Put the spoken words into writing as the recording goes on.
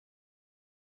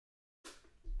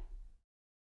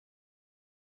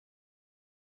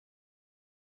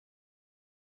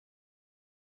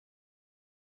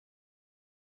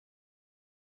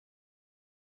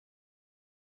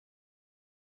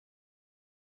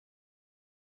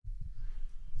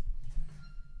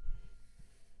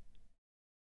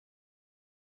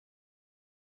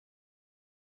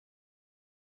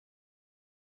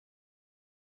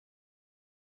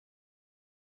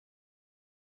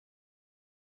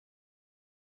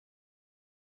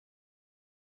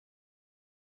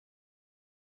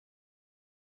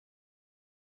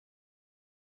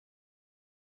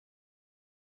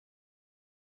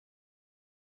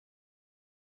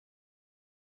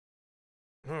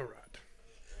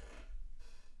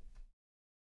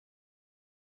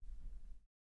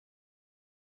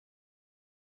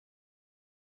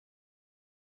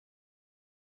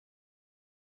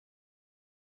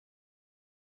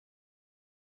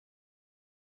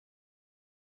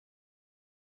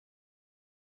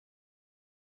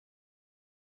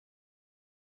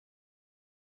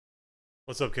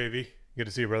What's up, KV? Good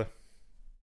to see you, brother.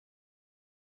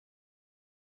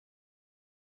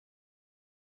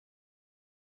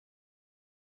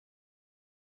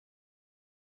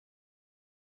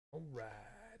 All right.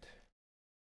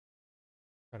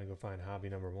 Trying to go find hobby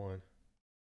number one.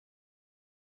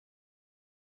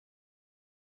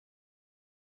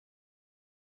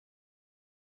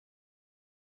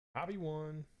 Hobby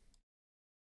one.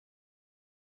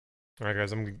 All right,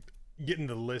 guys. I'm getting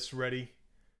the list ready.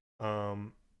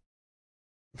 Um,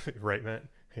 right, Matt.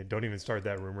 Hey, don't even start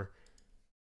that rumor.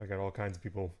 I got all kinds of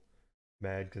people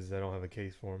mad because I don't have a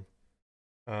case for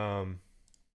them.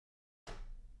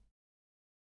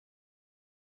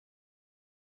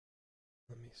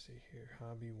 Let me see here.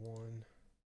 Hobby one.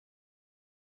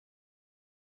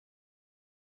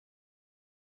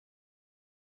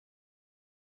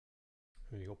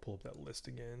 Let me go pull up that list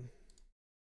again.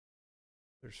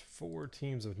 There's 4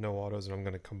 teams with no autos, and I'm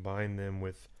going to combine them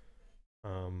with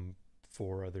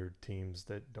 4 other teams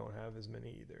that don't have as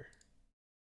many either.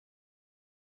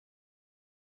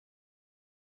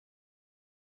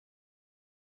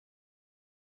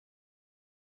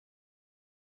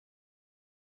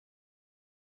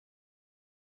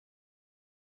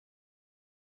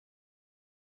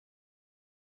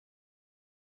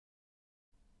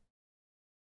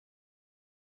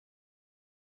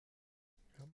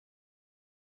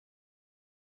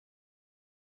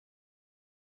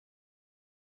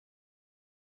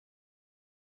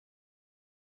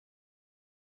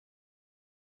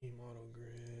 Team auto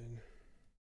grid.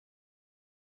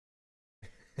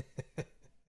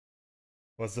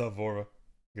 What's up, Vorva?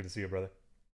 Good to see you, brother.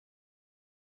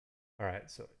 All right,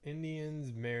 so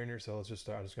Indians, Mariners. So let's just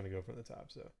start. I'm just going to go from the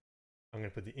top. So I'm going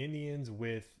to put the Indians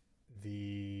with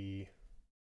the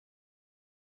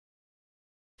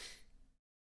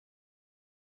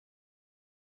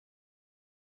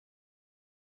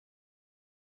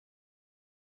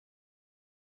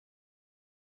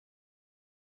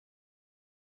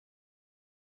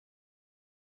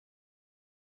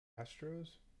Astros.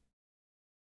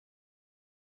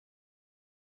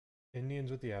 Indians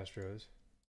with the Astros.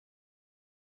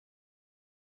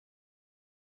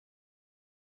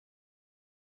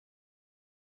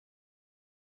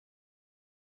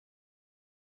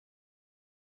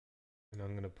 And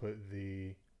I'm going to put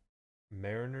the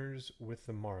Mariners with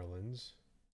the Marlins.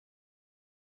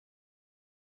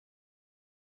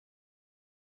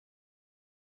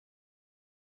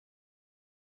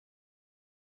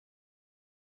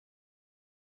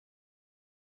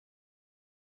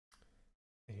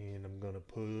 And I'm going to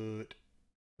put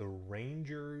the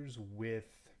Rangers with.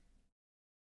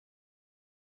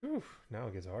 Oof, now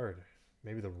it gets hard.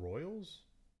 Maybe the Royals?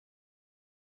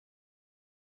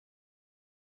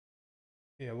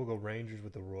 Yeah, we'll go Rangers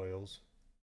with the Royals.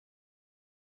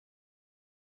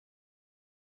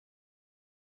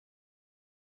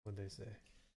 What'd they say?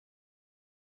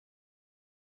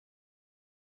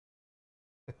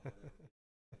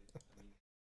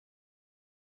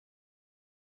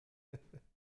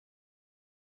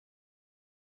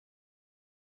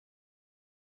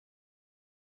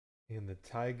 And the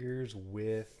Tigers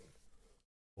with.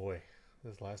 Boy,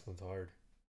 this last one's hard.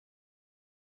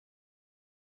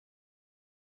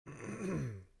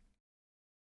 Man,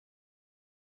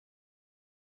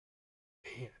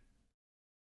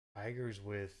 Tigers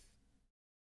with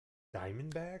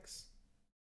Diamondbacks?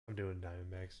 I'm doing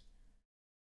Diamondbacks.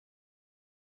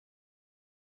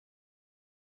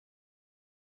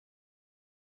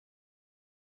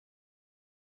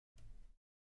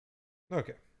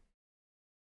 Okay.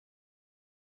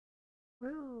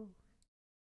 Let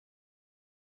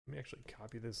me actually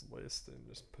copy this list and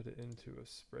just put it into a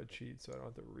spreadsheet so I don't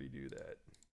have to redo that.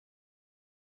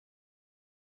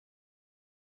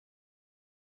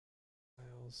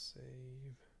 I'll save.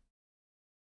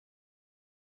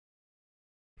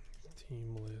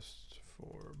 Team list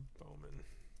for Bowman.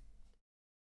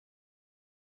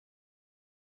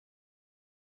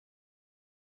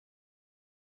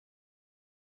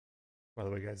 By the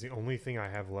way, guys, the only thing I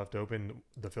have left open,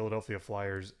 the Philadelphia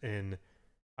Flyers in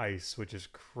ice, which is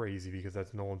crazy because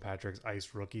that's Nolan Patrick's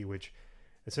ice rookie, which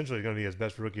essentially is going to be his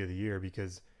best rookie of the year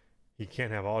because he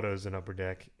can't have autos in upper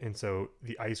deck. And so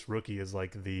the ice rookie is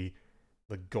like the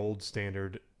gold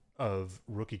standard of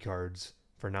rookie cards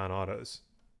for non-autos.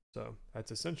 So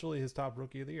that's essentially his top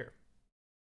rookie of the year.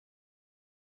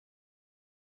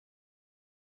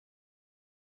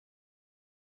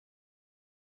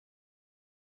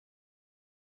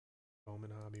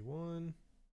 Bowman Hobby 1.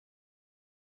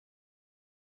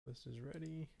 List is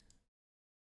ready.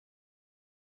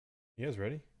 He is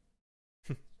ready.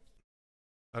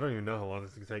 I don't even know how long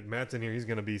it's going to take. Matt's in here. He's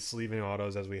going to be sleeving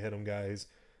autos as we hit them, guys.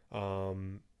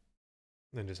 And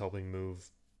just helping move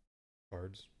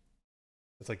cards.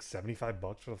 It's like 75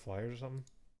 bucks for the Flyers or something.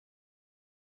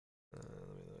 Let me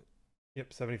look.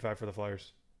 Yep, 75 for the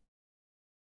Flyers.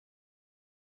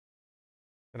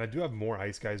 And I do have more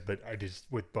ice, guys, but I just,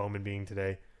 with Bowman being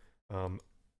today,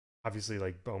 obviously,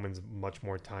 like, Bowman's much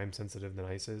more time sensitive than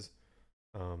ice is.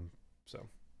 So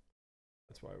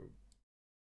that's why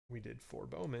we did 4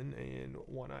 Bowman and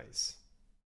 1 ice.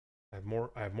 I have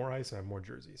more ice and I have more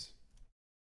jerseys.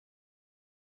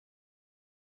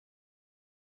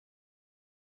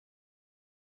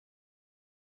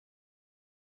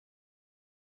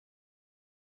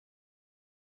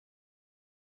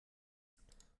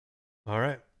 All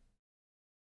right.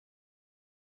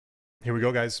 Here we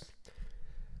go, guys.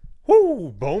 Woo!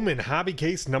 Bowman hobby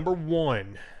case number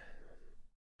 1.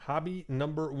 Hobby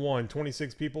number 1.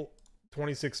 26 people,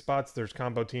 26 spots. There's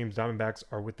combo teams. Diamondbacks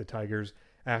are with the Tigers,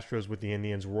 Astros with the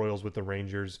Indians, Royals with the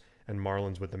Rangers, and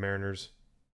Marlins with the Mariners.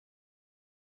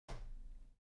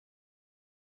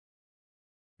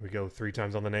 We go 3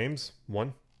 times on the names.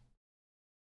 1,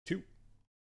 2,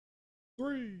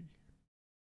 3.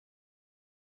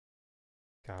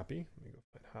 Copy. Let me go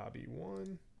find hobby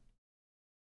 1.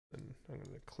 And I'm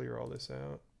going to clear all this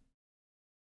out.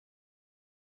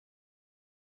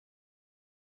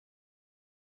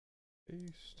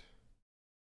 Paste.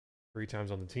 3 times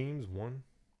on the teams. 1,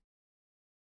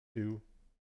 2,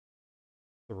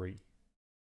 3.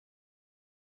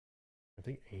 I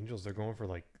think Angels, they're going for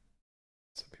like,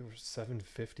 some people are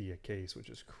 $7.50 a case, which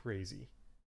is crazy.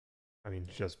 I mean,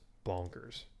 just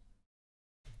bonkers.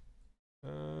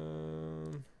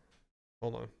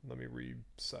 Hold on. Let me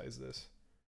resize this.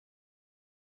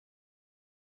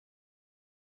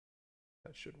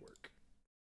 That should work.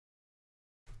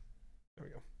 There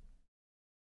we go.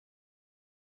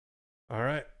 All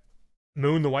right.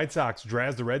 Moon, the White Sox.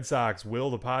 Draz, the Red Sox.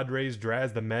 Will, the Padres.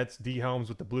 Draz, the Mets. D. Helms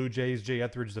with the Blue Jays. J.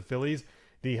 Etheridge, the Phillies.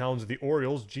 D. Helms with the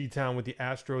Orioles. G-Town with the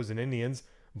Astros and Indians.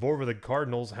 Vorva, the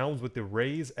Cardinals. Helms with the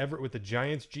Rays. Everett with the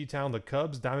Giants. G-Town, the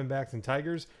Cubs. Diamondbacks and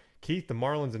Tigers. Keith, the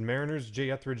Marlins and Mariners.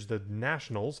 J. Etheridge, the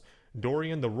Nationals.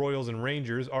 Dorian, the Royals and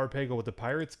Rangers. R. Pagel with the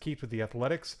Pirates. Keith with the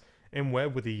Athletics. M.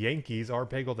 Webb with the Yankees. R.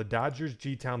 Pagel, the Dodgers.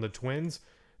 G-Town, the Twins.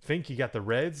 Fink, you got the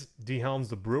Reds. D. Helms,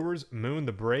 the Brewers. Moon,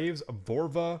 the Braves.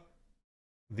 Vorva,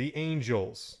 the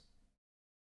Angels.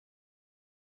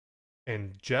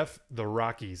 And Jeff, the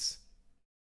Rockies.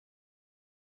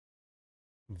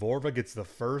 Vorva gets the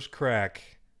first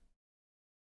crack.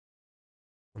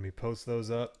 Let me post those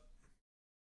up.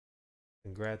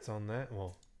 Congrats on that.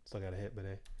 Well, still got a hit, but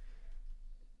hey.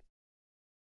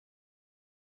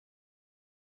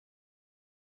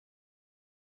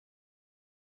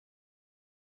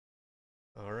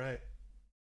 All right.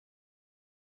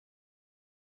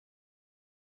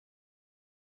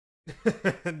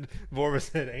 Vorva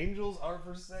said, Angels are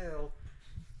for sale.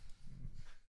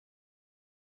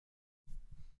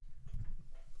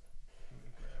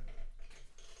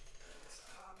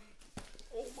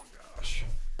 Oh my gosh.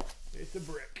 It's a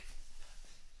brick.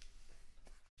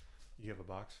 You have a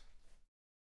box?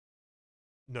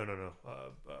 No.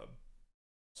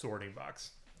 Sorting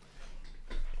box.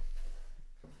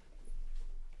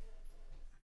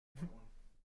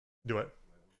 Do it.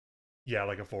 Yeah,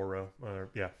 like a 4-row.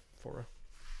 Yeah, 4-row.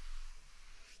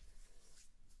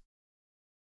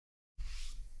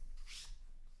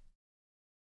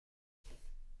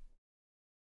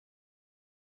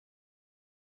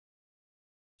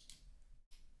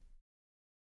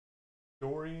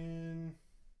 Dorian.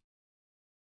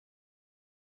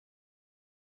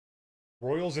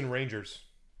 Royals and Rangers.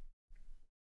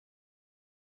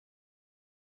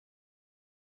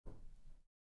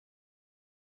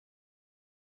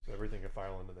 So everything can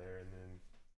file into there, and then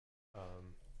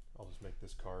I'll just make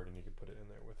this card, and you can put it in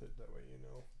there with it. That way, you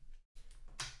know.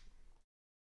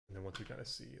 And then once you kind of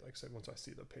see, like I said, once I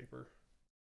see the paper.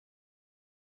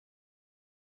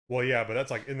 Well, yeah, but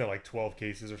that's like, isn't that like 12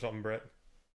 cases or something, Brett?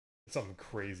 It's something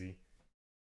crazy.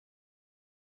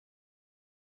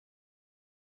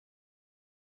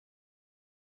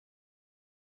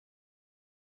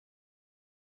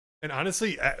 And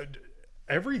honestly,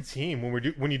 every team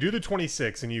when you do the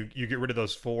 26 and you get rid of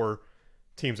those 4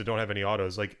 teams that don't have any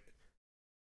autos, like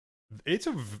it's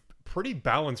a pretty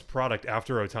balanced product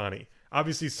after Ohtani.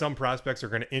 Obviously, some prospects are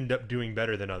going to end up doing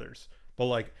better than others, but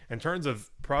like in terms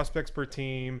of prospects per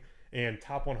team and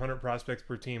top 100 prospects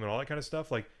per team and all that kind of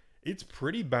stuff, like it's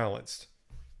pretty balanced.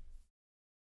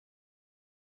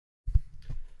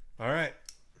 All right,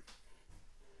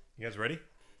 you guys ready?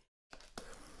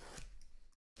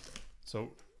 So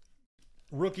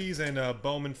rookies and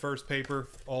Bowman first paper,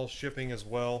 all shipping as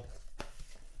well.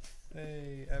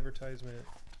 Hey, advertisement.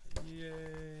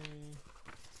 Yay.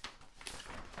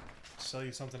 Sell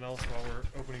you something else while we're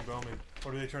opening Bowman.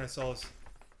 What are they trying to sell us?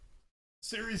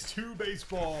 Series 2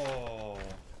 baseball.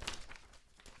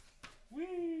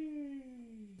 Whee!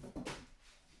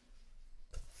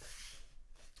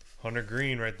 Hunter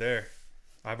Green right there.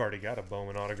 I've already got a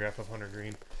Bowman autograph of Hunter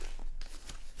Green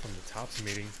from the Topps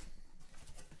meeting.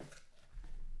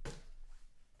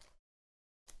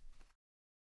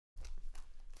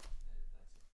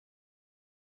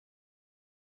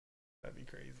 That'd be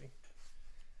crazy.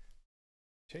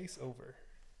 Chase over.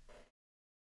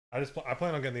 I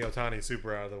plan on getting the Ohtani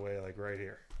Super out of the way, like right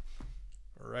here.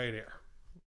 Right here.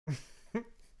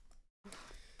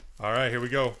 All right, here we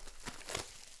go.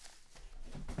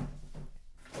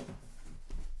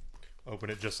 Open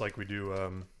it just like we do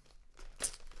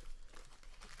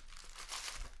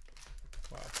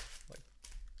wow, like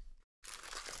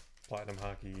Platinum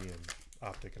Hockey and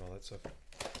Optic and all that stuff.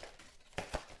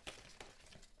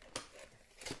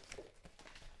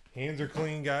 Hands are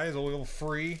clean, guys. Oil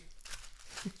free.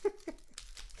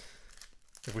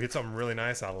 If we hit something really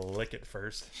nice, I'll lick it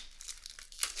first.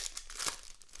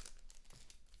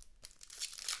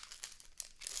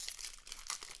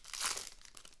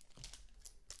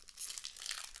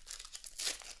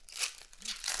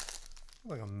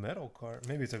 Like a metal card.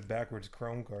 Maybe it's a backwards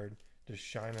chrome card. Just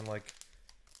shining like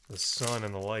the sun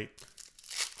and the light.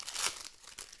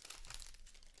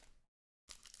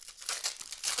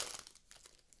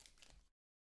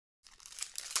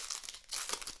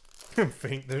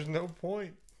 Faint, there's no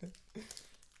point.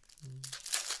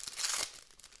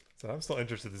 So I'm still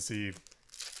interested to see.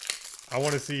 I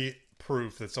want to see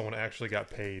proof that someone actually got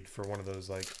paid for one of those,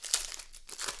 like,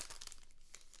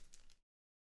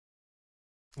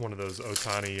 one of those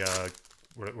Ohtani,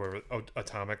 whatever,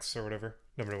 Atomics or whatever,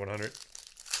 number 100.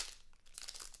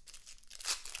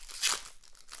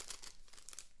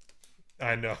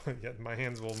 I know. Yeah, my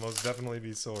hands will most definitely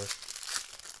be sore.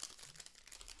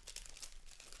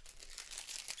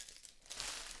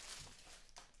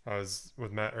 I was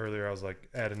with Matt earlier, I was like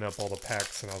adding up all the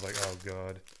packs and I was like, oh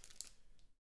god.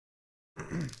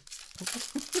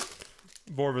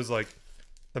 Borb was like,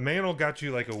 the Mantle got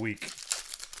you like a week.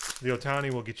 The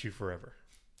Ohtani will get you forever.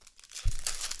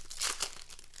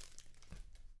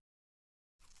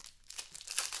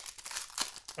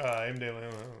 M. De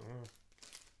Leon,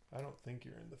 I don't think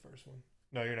you're in the first one.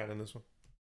 No, you're not in this one.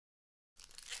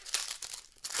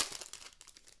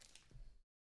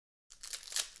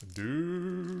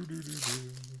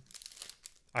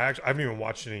 I haven't even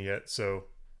watched any yet, so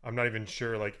I'm not even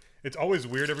sure. Like, it's always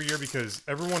weird every year because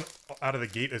everyone out of the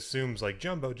gate assumes like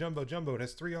jumbo, it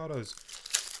has 3 autos.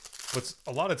 But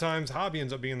a lot of times Hobby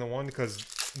ends up being the one because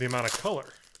the amount of color.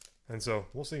 And so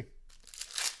we'll see.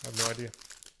 I have no idea.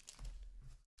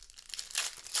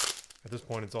 At this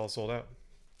point, it's all sold out.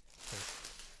 So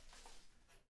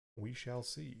we shall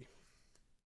see.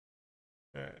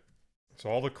 All right. So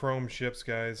all the chrome ships,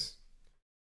 guys.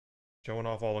 Showing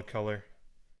off all the color.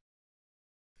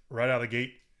 Right out of the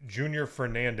gate, Junior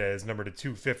Fernandez, number to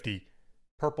 250.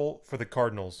 Purple for the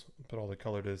Cardinals. Put all the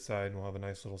color to the side and we'll have a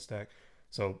nice little stack.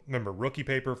 So remember, rookie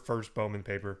paper, first Bowman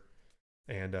paper.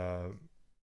 And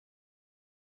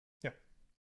yeah.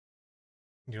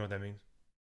 You know what that means?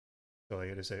 So I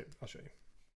gotta say it. I'll show you.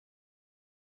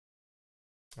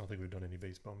 I don't think we've done any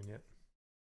base Bowman yet.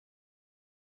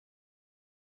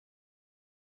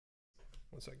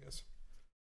 What's that, guess?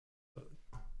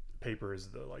 Paper is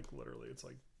the, like, literally, it's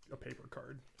like a paper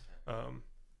card.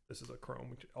 This is a chrome,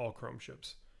 which all chrome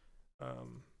ships.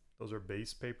 Those are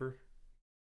base paper.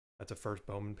 That's a first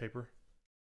Bowman paper.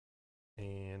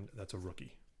 And that's a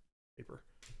rookie paper.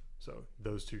 So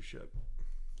those two ship.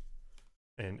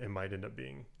 And it might end up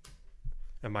being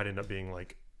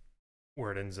like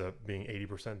where it ends up being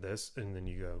 80% this, and then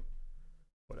you go,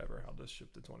 whatever, I'll just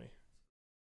ship the 20.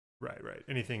 Right.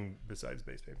 Anything besides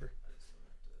base paper.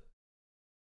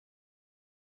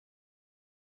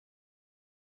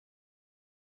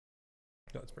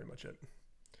 That's pretty much it.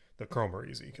 The chrome are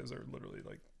easy because they're literally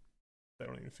like, they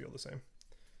don't even feel the same.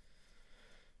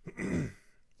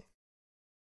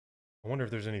 I wonder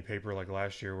if there's any paper like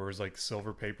last year where it was like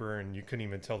silver paper and you couldn't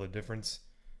even tell the difference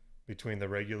between the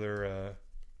regular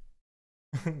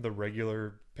the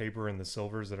regular paper and the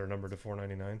silvers that are numbered to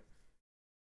 499.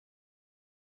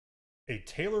 A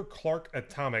Taylor Clark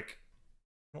Atomic.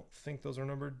 I don't think those are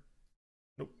numbered.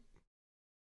 Nope.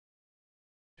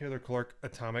 Taylor Clark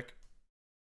Atomic.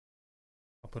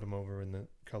 I'll put them over in the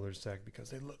color stack because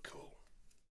they look cool.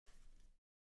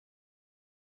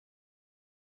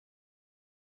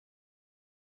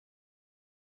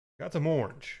 Got some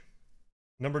orange.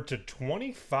 Number to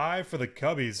 25 for the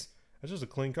Cubbies. That's just a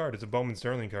clean card. It's a Bowman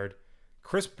Sterling card.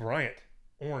 Chris Bryant,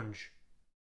 orange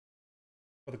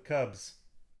for the Cubs.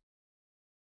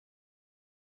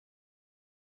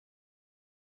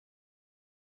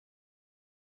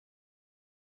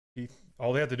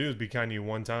 All they have to do is be kind to you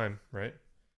one time, right?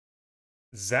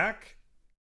 Zach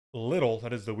Little.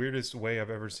 That is the weirdest way I've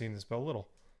ever seen to spell Little.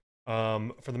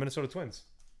 For the Minnesota Twins.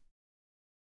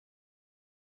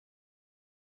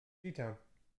 D-Town.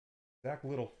 Zach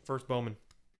Little, first Bowman.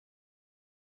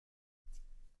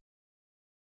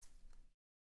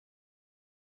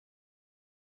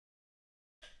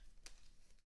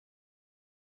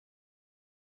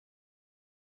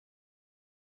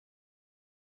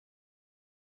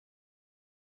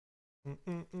 I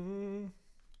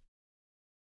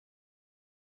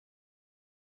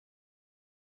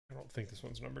don't think this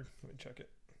one's numbered. Let me check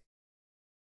it.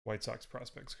 White Sox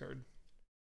prospects card.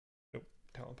 Nope.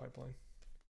 Talent pipeline.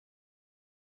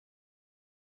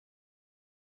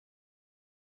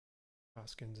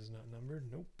 Hoskins is not numbered.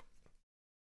 Nope.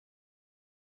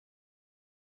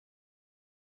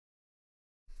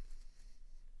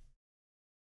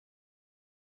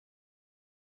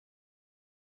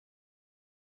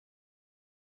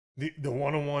 The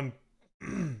 101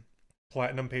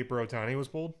 platinum paper Ohtani was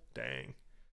pulled? Dang.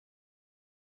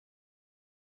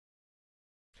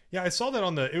 Yeah, I saw that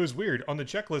on the, it was weird. On the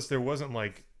checklist, there wasn't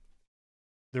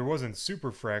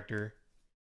Superfractor.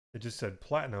 It just said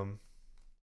platinum.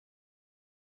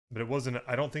 But it wasn't,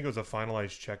 I don't think it was a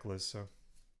finalized checklist, so.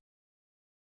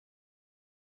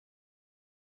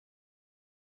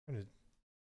 I'm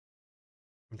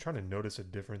trying to notice a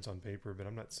difference on paper, but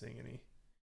I'm not seeing any.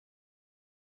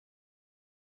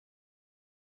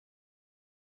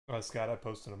 Scott, I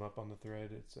posted them up on the thread.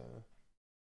 It's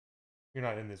you're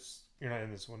not in this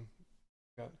one.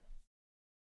 Scott.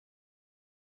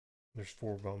 There's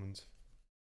 4 Bowmans.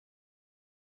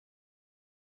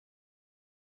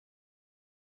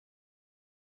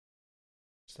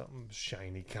 Something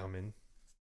shiny coming.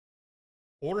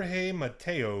 Jorge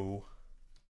Mateo.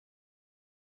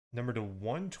 Number to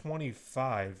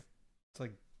 125. It's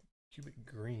like cubic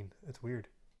green. That's weird.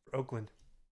 For Oakland.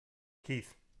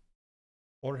 Keith.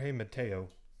 Jorge Mateo.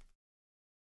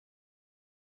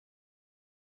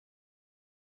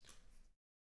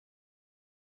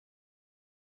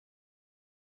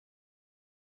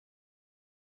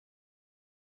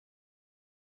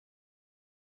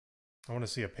 I want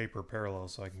to see a paper parallel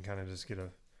so I can kind of just get a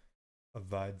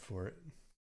vibe for it.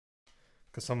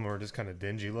 Because some of them are just kind of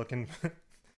dingy looking.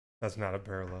 That's not a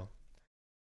parallel.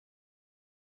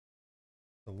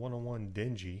 The 101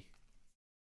 dingy.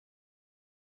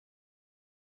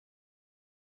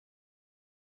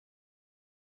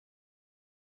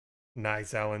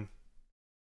 Nice, Alan.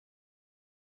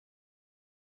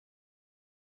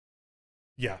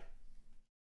 Yeah.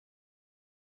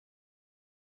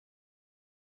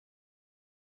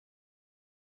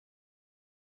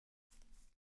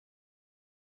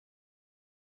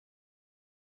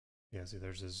 Yeah, see,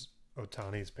 there's his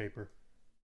Ohtani's paper.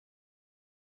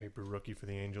 Paper rookie for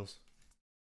the Angels.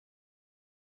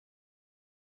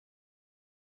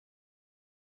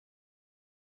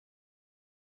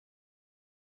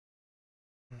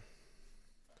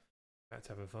 That's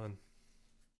having fun.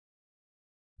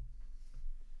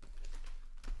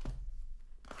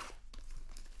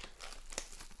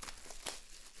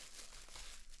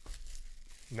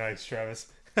 Nice,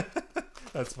 Travis.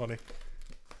 That's funny.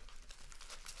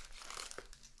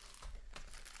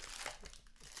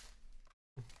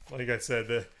 Like I said,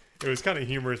 it was kind of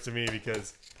humorous to me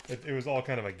because it was all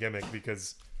kind of a gimmick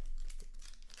because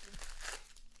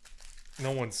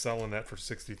no one's selling that for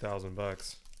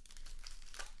 $60,000.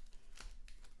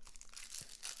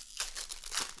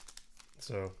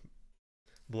 So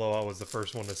Blowout was the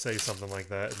first one to say something like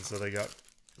that, and so they got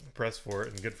pressed for it,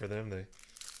 and good for them. They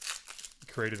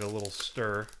created a little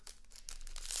stir.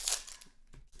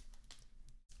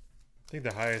 I think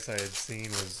the highest I had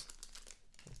seen was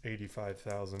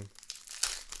 85,000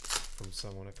 from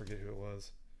someone. I forget who it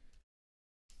was.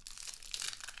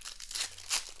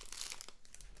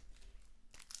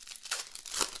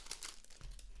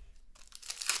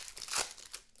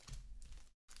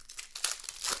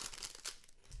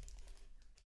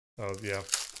 Oh yeah,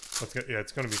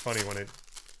 it's going to be funny when it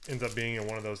ends up being in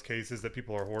one of those cases that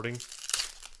people are hoarding.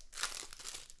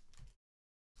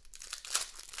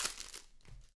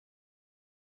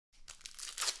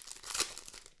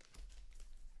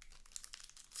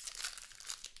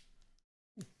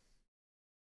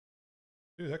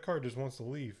 Dude, that card just wants to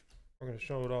leave. We're going to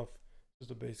show it off.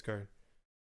 Just a base card.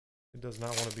 It does not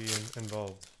want to be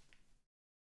involved.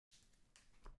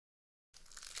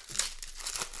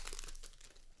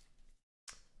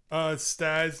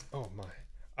 Stas. Oh my.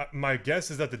 My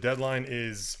guess is that the deadline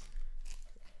is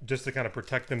just to kind of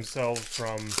protect themselves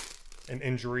from an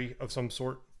injury of some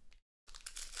sort.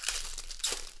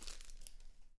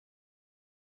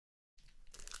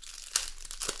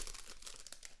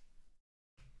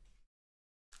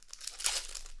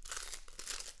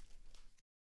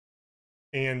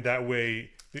 And that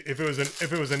way, if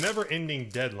it was a never-ending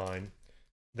deadline,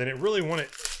 then it really wouldn't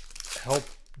help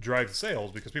drive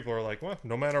sales, because people are like, well,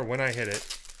 no matter when I hit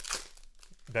it,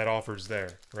 that offer's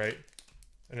there, right?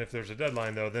 And if there's a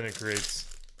deadline, though, then it creates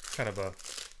kind of a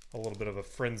little bit of a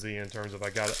frenzy in terms of I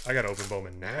got to open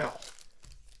Bowman now.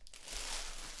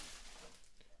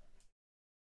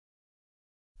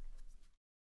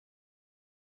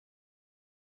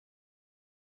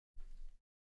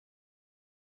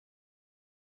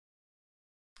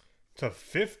 To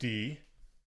 50,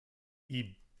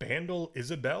 Bandle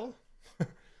Isabel?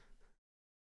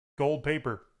 Gold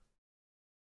paper.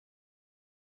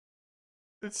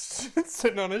 It's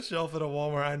sitting on a shelf at a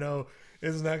Walmart. I know.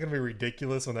 Isn't that going to be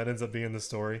ridiculous when that ends up being the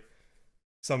story?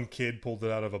 Some kid pulled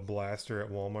it out of a blaster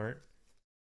at Walmart.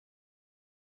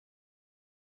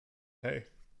 Hey.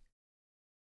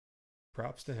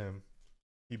 Props to him.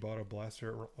 He bought a blaster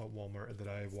at Walmart that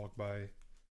I walk by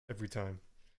every time.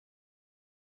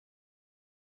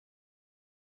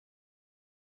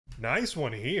 Nice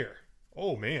one here.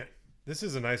 Oh, man. This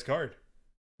is a nice card.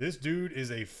 This dude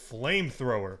is a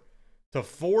flamethrower. To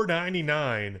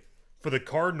 $4.99 for the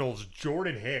Cardinals,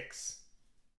 Jordan Hicks.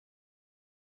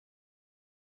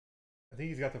 I think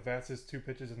he's got the fastest 2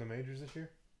 pitches in the majors this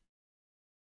year.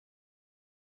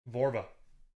 Vorva.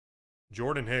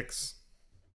 Jordan Hicks.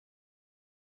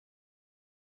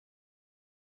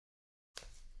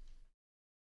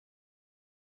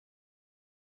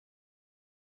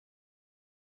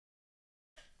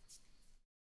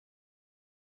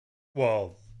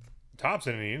 Well, Topps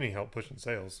didn't need any help pushing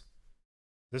sales.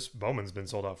 This Bowman's been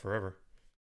sold out forever.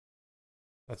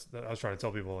 I was trying to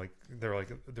tell people, like,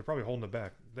 they're probably holding it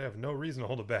back. They have no reason to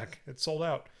hold it back. It's sold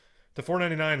out. To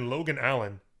 $4.99, Logan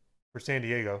Allen for San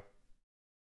Diego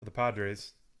for the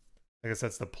Padres. I guess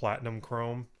that's the platinum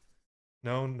chrome.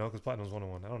 No, because platinum's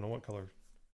 101. I don't know what color.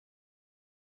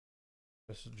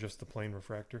 This is just the plain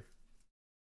refractor.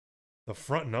 The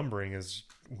front numbering is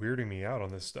weirding me out on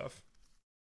this stuff.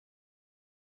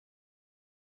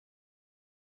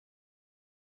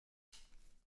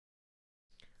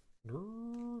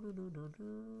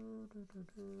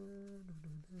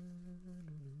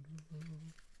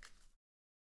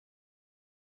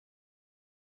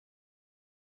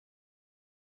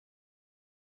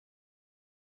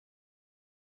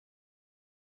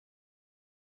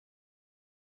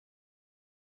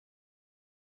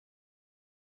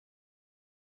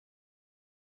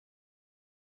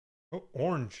 Oh,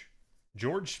 orange.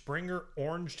 George Springer,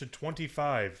 orange to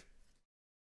 25.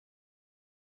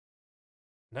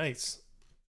 Nice.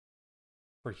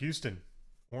 For Houston,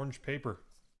 orange paper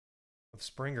of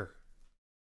Springer.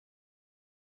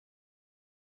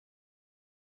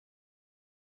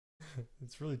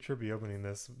 It's really trippy opening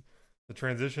this. The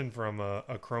transition from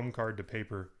a chrome card to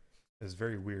paper is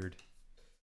very weird.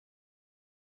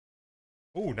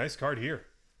 Oh, nice card here.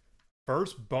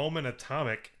 First Bowman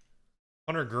Atomic,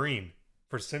 Hunter Green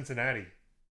for Cincinnati.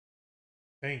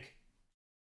 Pink.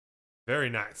 Very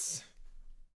nice.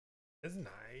 It's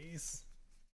nice.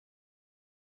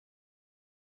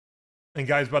 And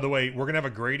guys, by the way, we're going to have a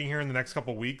grading here in the next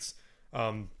couple weeks,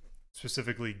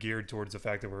 specifically geared towards the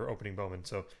fact that we're opening Bowman.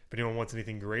 So if anyone wants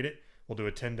anything graded, we'll do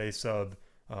a 10-day sub,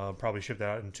 probably ship that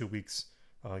out in 2 weeks,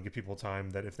 give people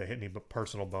time that if they hit any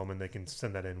personal Bowman, they can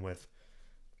send that in with.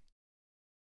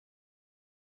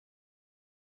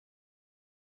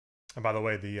 And by the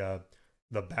way, the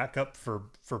backup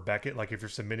for Beckett, like if you're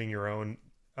submitting your own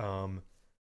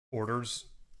orders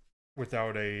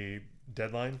without a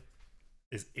deadline,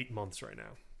 is 8 months right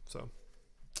now. So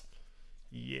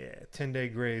yeah, 10-day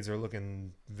grades are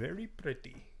looking very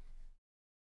pretty.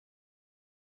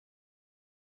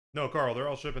 No, Carl, they're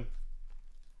all shipping.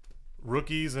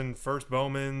 Rookies and first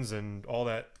Bowmans and all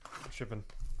that shipping.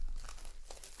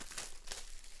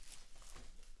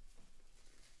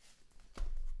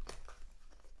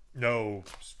 No.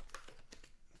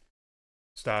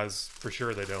 Stas, for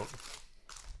sure they don't.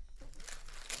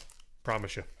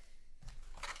 Promise you.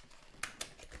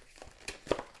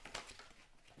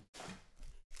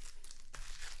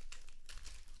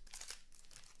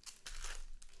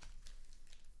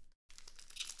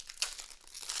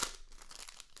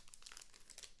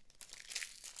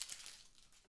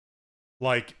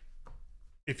 Like,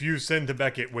 if you send to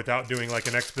Beckett without doing like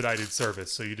an expedited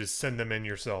service, so you just send them in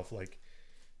yourself, like,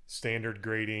 standard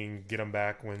grading, get them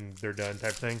back when they're done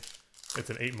type thing, it's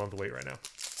an 8-month wait right now.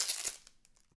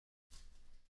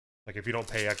 Like if you don't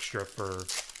pay extra for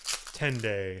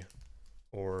 10-day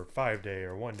or 5-day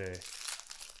or 1-day.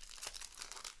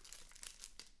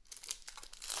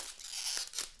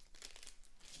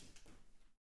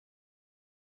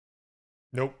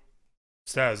 Nope.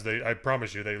 Staz, I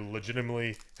promise you, they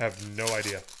legitimately have no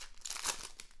idea.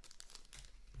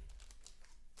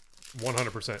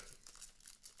 100%.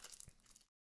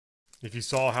 If you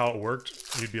saw how it worked,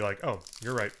 you'd be like, oh,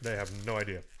 you're right. They have no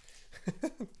idea.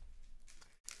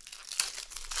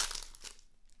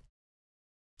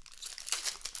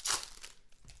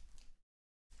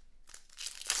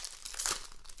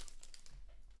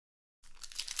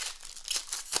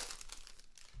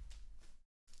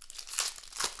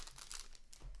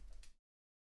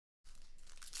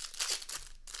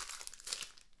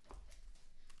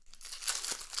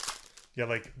 Yeah,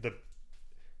 like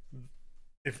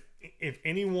if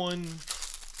anyone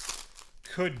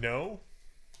could know,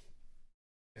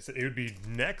 it would be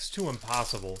next to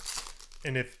impossible.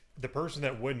 And if the person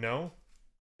that would know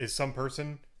is some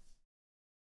person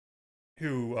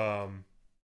who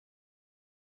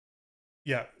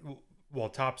yeah, well,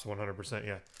 Topps 100%,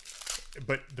 yeah.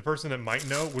 But the person that might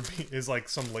know is like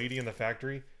some lady in the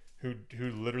factory who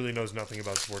literally knows nothing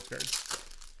about sports cards.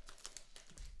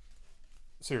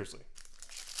 Seriously.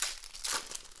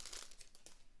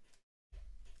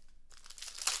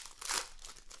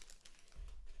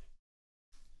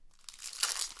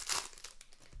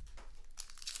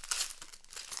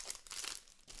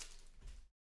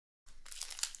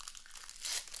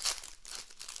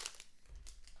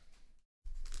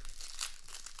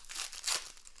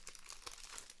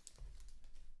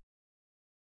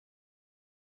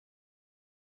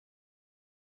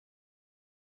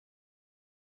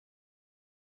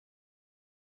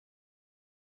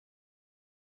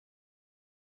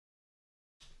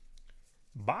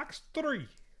 Box 3.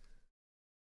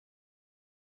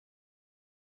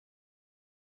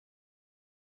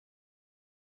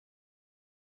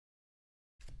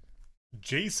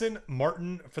 Jason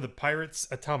Martin for the Pirates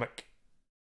Atomic.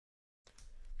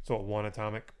 So 1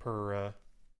 atomic per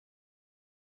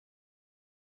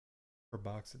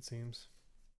box, it seems.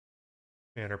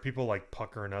 Man, are people like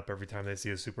puckering up every time they see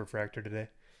a superfractor today?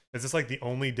 Is this like the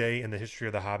only day in the history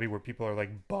of the hobby where people are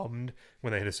like bummed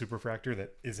when they hit a superfractor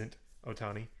that isn't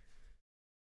Ohtani?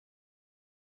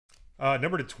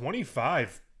 Number to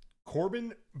 25,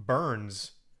 Corbin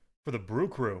Burns for the Brew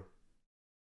Crew.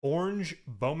 Orange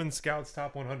Bowman Scouts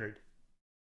Top 100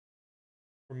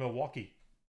 for Milwaukee.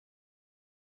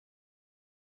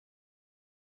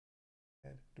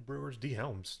 And the Brewers, D.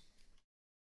 Helms.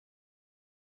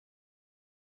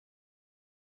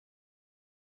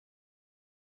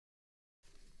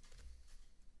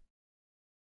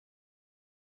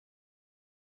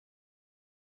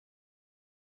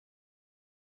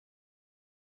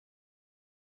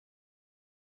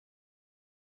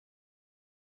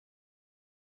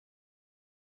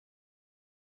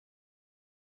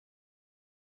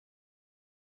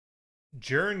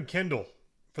 Jaron Kendall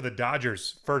for the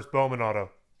Dodgers. First Bowman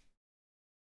auto.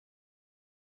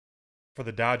 For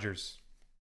the Dodgers.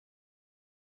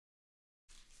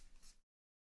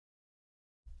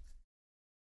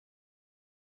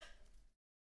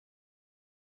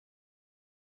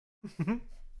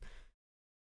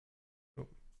 Oh,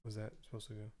 was that supposed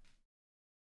to go?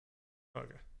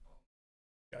 Okay.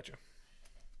 Gotcha.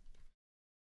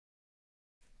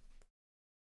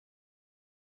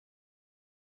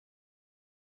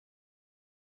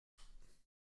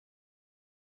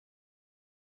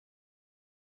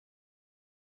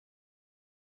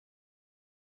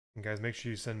 And guys, make sure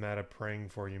you send Matt a praying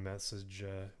for you message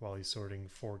while he's sorting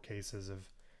 4 cases of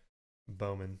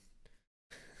Bowman.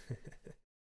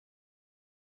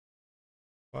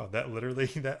 Wow, that literally,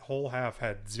 that whole half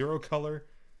had 0 color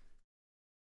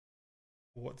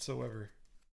whatsoever.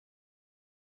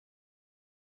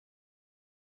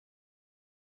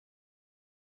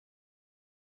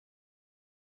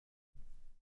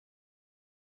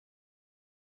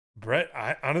 Brett,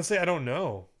 honestly, I don't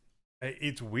know.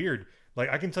 It's weird. Like,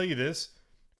 I can tell you this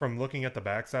from looking at the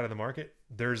backside of the market,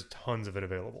 there's tons of it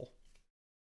available.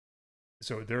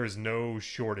 So there is no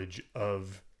shortage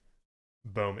of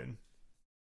Bowman.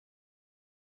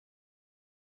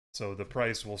 So the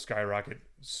price will skyrocket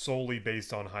solely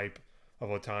based on hype of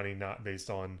Ohtani, not based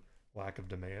on lack of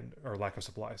demand or lack of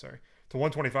supply, sorry. To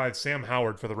 125, Sam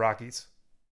Howard for the Rockies.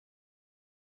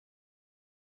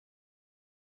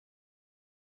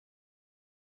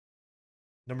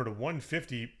 Number to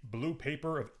 150, blue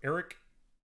paper of Eric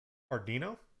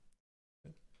Ardino.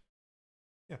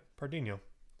 Yeah, Pardinho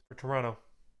for Toronto.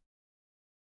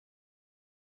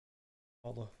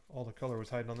 All the color was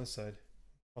hiding on this side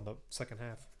on the second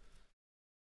half.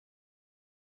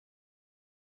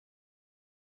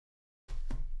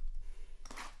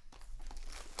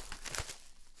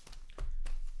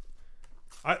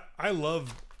 I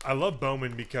love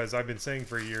Bowman because I've been saying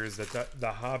for years that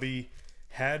the hobby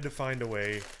had to find a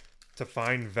way to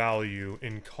find value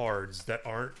in cards that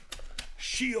aren't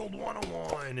Shield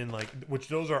 101 and like, which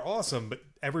those are awesome, but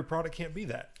every product can't be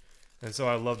that. And so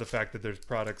I love the fact that there's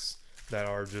products that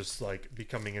are just like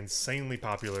becoming insanely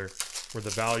popular where the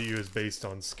value is based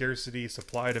on scarcity,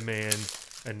 supply, demand,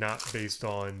 and not based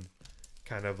on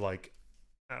kind of like,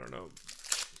 I don't know,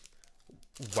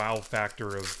 wow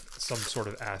factor of some sort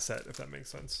of asset, if that makes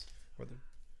sense. Whether,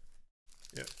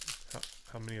 yeah,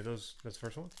 how many of those? That's the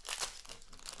first one.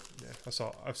 Yeah,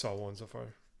 I saw one so far.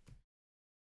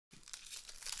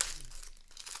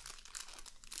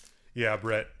 Yeah,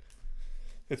 Brett,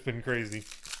 it's been crazy.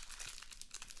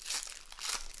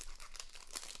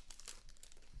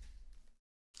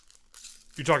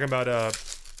 You're talking about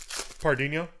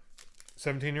Pardinho,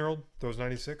 17-year-old, throws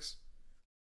 96.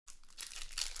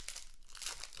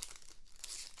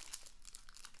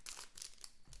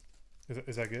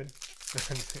 Is that good?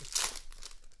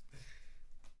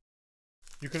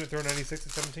 You couldn't throw 96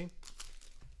 at 17?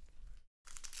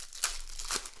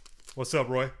 What's up,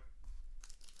 Roy?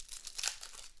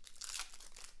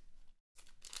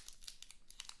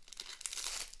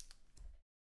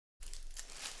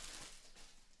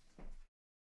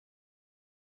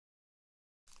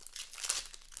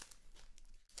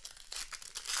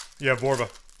 Yeah, Borba.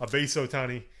 A base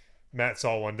Otani. Matt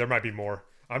saw one. There might be more.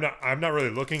 I'm not really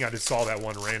looking. I just saw that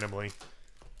one randomly.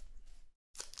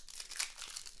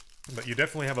 But you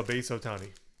definitely have a base Otani.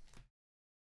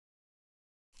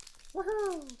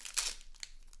 Woohoo!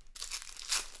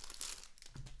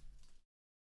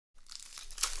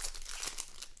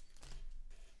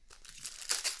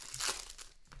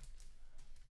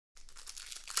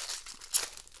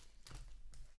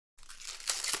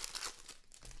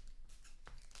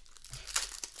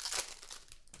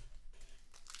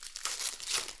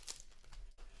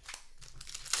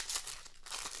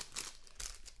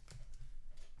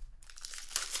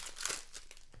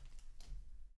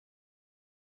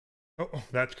 Oh,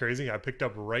 that's crazy. I picked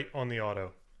up right on the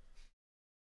auto.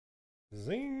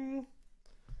 Zing.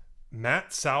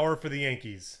 Matt Sauer for the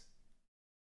Yankees.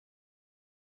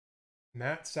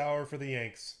 Matt Sauer for the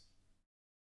Yanks.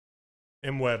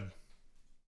 M. Webb.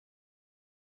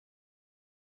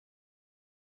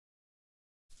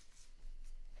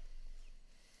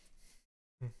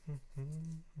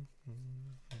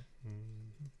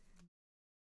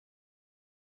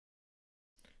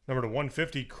 Number to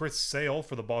 150, Chris Sale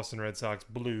for the Boston Red Sox.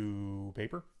 Blue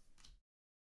paper.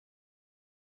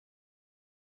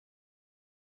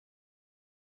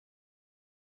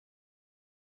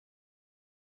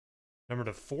 Number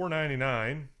to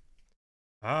 499.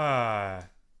 Ah,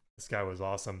 this guy was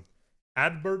awesome.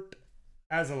 Adbert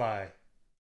Azalai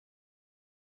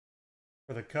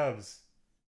for the Cubs.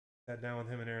 Sat down with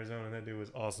him in Arizona, and that dude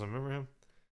was awesome. Remember him?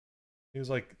 He was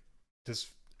like just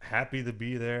happy to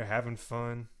be there, having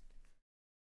fun.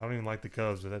 I don't even like the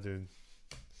Cubs, but that dude,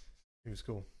 he was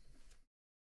cool.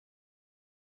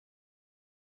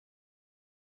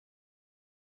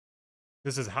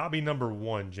 This is hobby number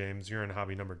 1, James. You're in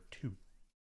hobby number 2.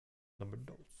 Number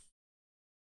dos.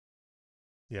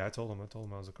 Yeah, I told him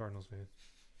I was a Cardinals fan.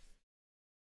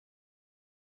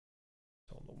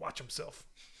 Told him to watch himself.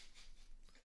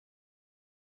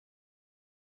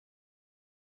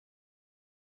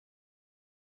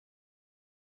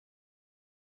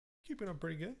 Keeping up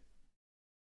pretty good.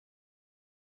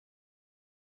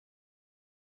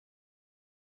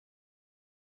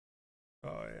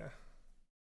 Oh, yeah.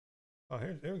 Oh,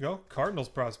 here we go. Cardinals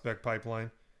prospect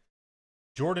pipeline.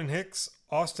 Jordan Hicks,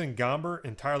 Austin Gomber,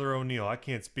 and Tyler O'Neill. I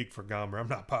can't speak for Gomber. I'm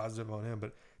not positive on him,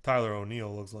 but Tyler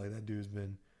O'Neill looks like that dude's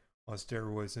been on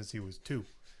steroids since he was 2.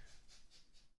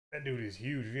 That dude is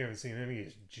huge. If you haven't seen him, he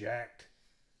is jacked.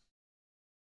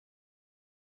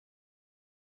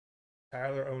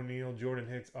 Tyler O'Neill, Jordan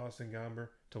Hicks, Austin Gomber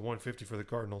to 150 for the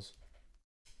Cardinals.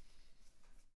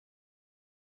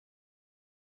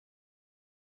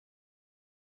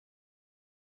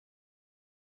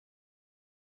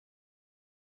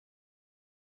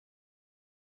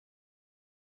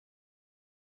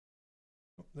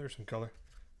 Oh, there's some color.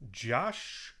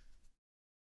 Josh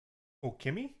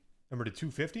Okimi, number to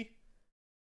 250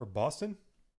 for Boston.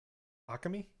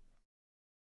 Akami.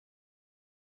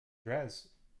 Draz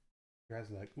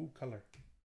like, ooh, color.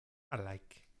 I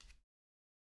like.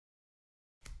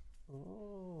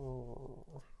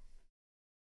 Oh.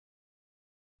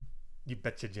 You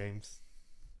betcha, James.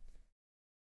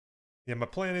 Yeah, my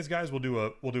plan is, guys, we'll do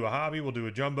a hobby, we'll do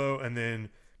a jumbo, and then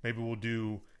maybe we'll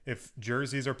do, if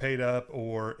jerseys are paid up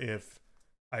or if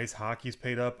ice hockey's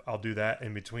paid up, I'll do that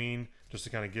in between just to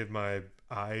kind of give my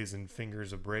eyes and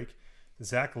fingers a break.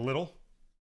 Zach Little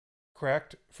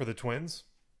cracked for the Twins,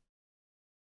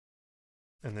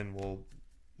 and then we'll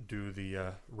do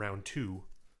the round 2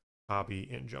 hobby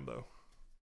and jumbo.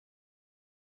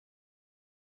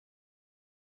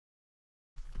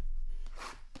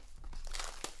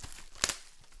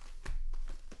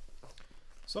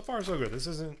 So far, so good. It's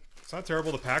not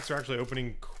terrible. The packs are actually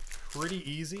opening pretty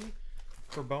easy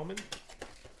for Bowman.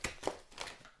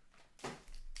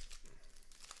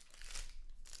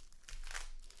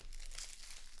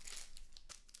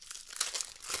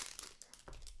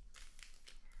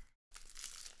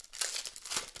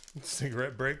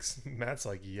 Cigarette breaks. Matt's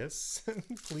like, yes,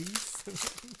 please.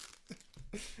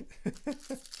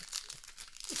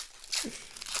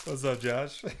 What's up,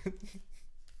 Josh?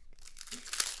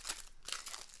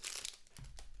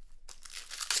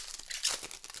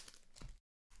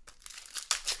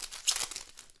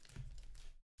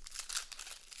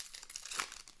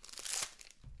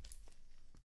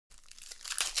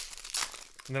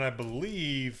 And then I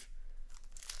believe,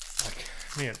 like,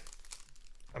 man,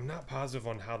 I'm not positive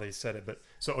on how they said it, but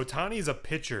so Ohtani's a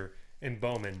pitcher in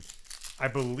Bowman. I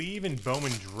believe in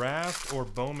Bowman Draft or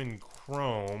Bowman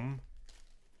Chrome,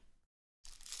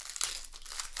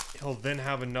 he'll then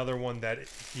have another one that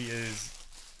he is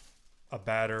a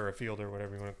batter, a fielder,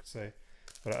 whatever you want to say,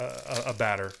 but a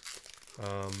batter.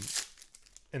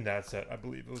 And that's it. I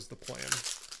believe it was the plan.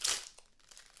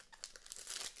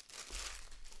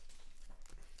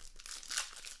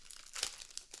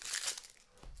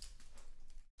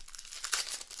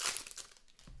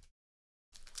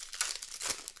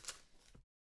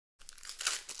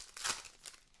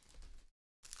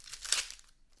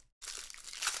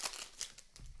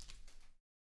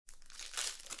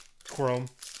 Chrome.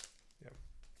 Yep.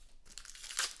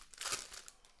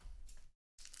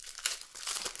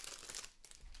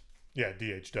 Yeah,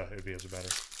 DH, duh. It would be as a batter.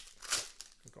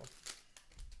 Good call.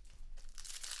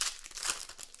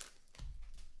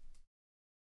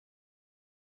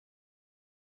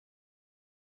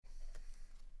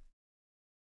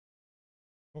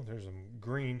 Oh, there's some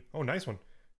green. Oh, nice one.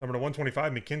 Number to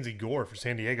 125, Mackenzie Gore for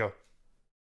San Diego.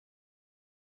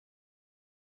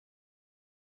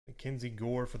 Mackenzie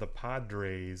Gore for the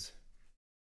Padres.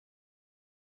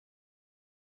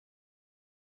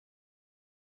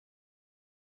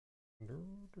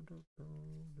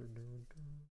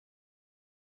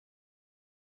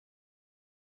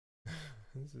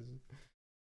 This is,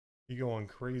 you go on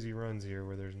crazy runs here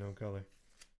where there's no color.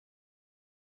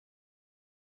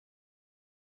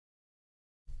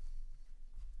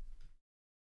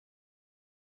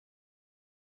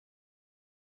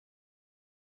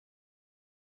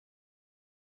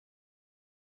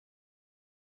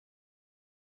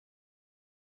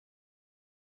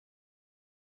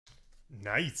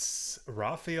 Nice.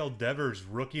 Rafael Devers,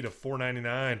 rookie to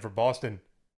 499 for Boston.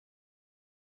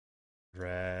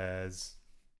 Draz.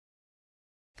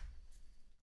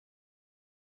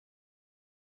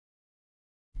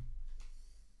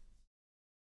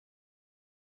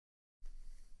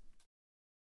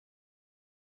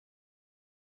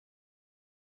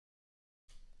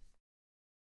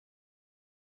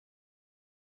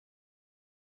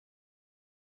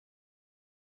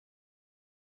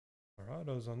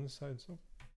 Autos on this side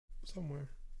somewhere.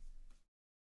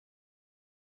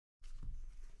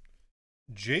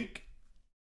 Jake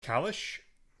Kalish,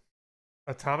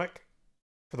 Atomic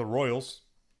for the Royals.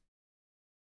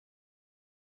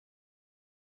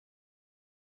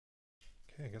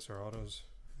 Okay, I guess our autos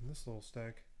in this little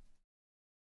stack.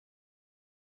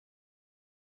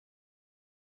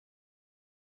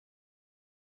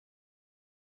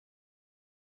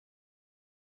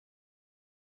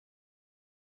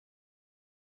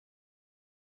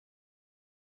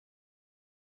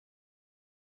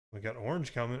 We got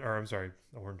orange coming, or I'm sorry,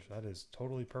 orange. That is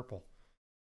totally purple.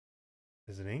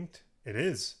 Is it inked? It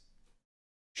is.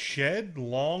 Shed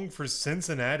Long for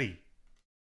Cincinnati.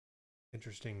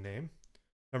 Interesting name.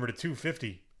 Number to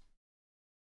 250.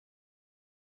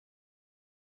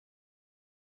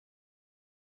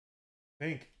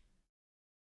 Ink.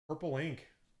 Purple ink.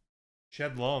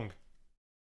 Shed Long.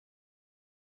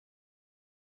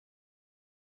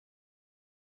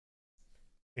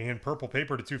 And purple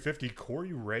paper to 250.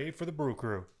 Corey Ray for the Brew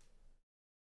Crew.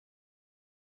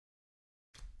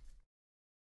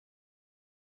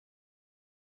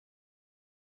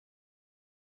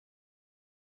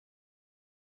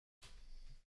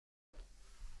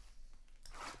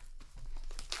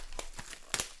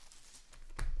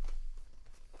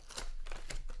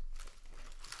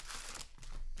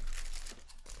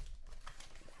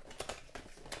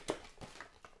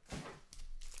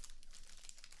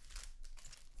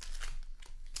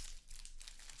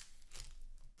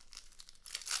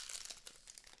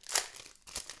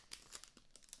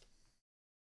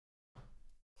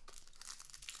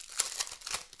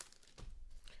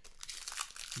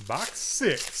 Box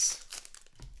 6.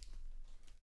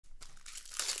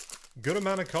 Good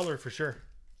amount of color for sure.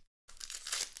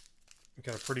 We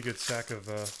got a pretty good stack of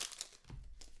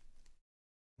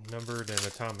numbered and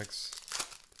atomics.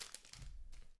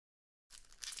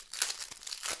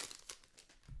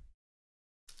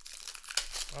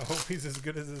 I hope he's as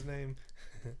good as his name.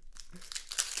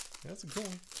 That's a cool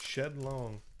one. Shed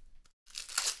Long.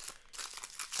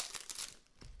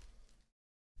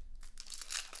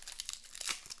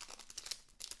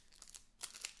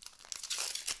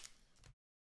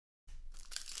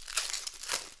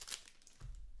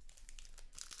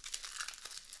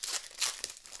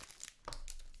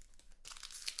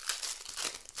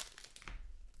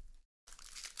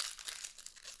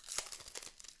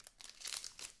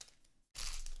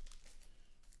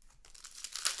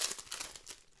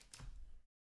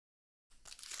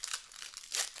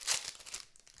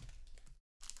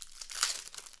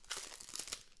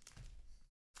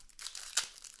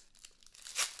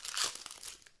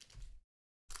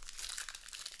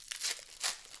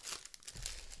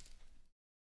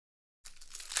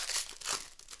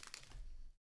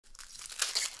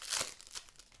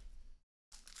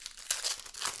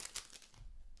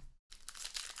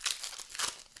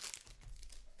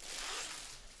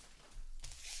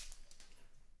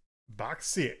 Box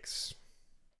 6.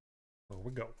 Here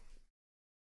we go.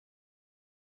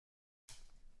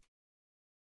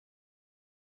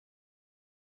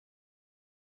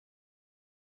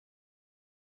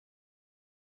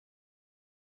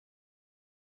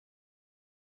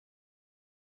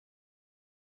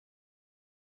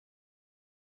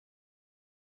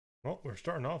 Well, we're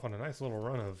starting off on a nice little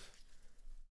run of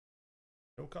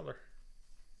no color.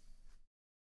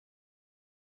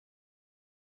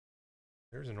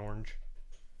 There's an orange.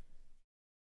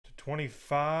 To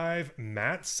 25,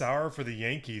 Matt Sauer for the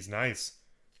Yankees. Nice.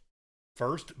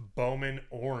 First Bowman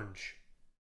orange.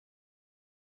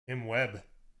 M. Webb.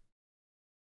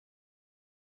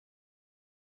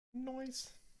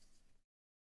 Nice.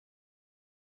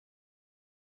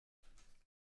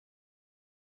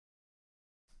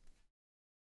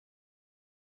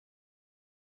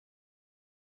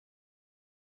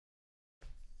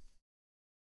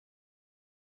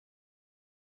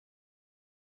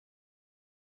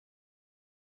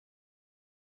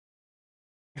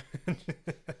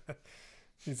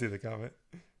 You see the comment?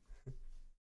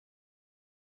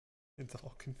 It's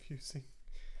all confusing.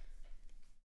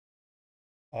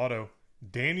 Auto.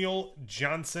 Daniel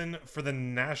Johnson for the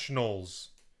Nationals.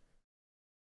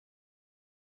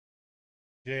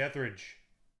 Jay Etheridge.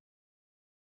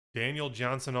 Daniel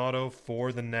Johnson auto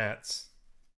for the Nats.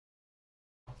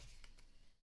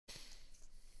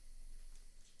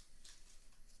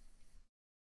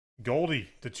 Goldie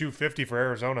to 250 for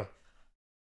Arizona.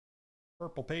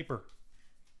 Purple paper.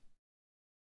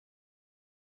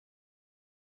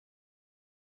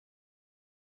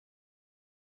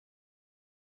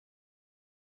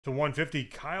 To 150,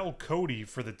 Kyle Cody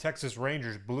for the Texas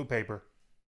Rangers, blue paper.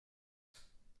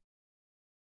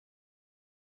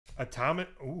 Atomic.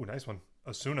 Ooh, nice one.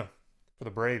 Osuna for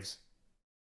the Braves.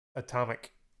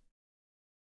 Atomic.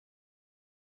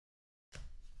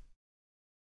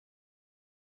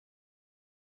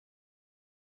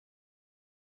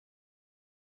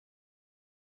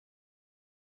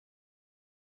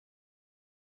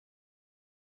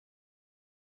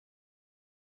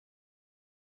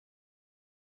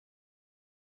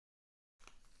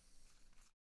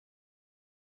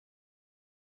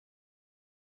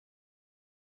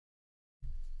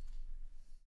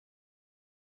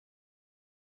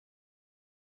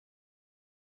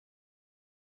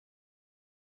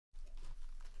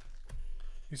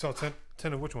 You saw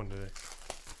 10 of which one today?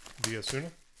 The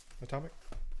Osuna? Atomic?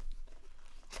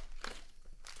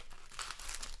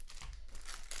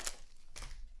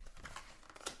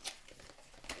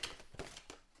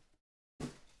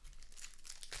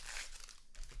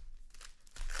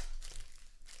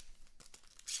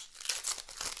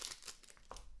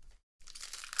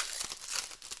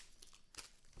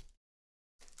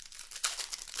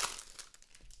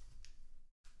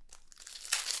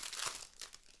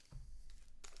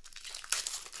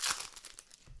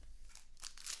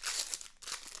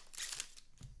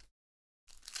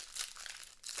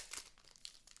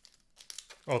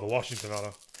 Oh, the Washington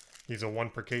auto. He's a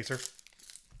 1 per caser.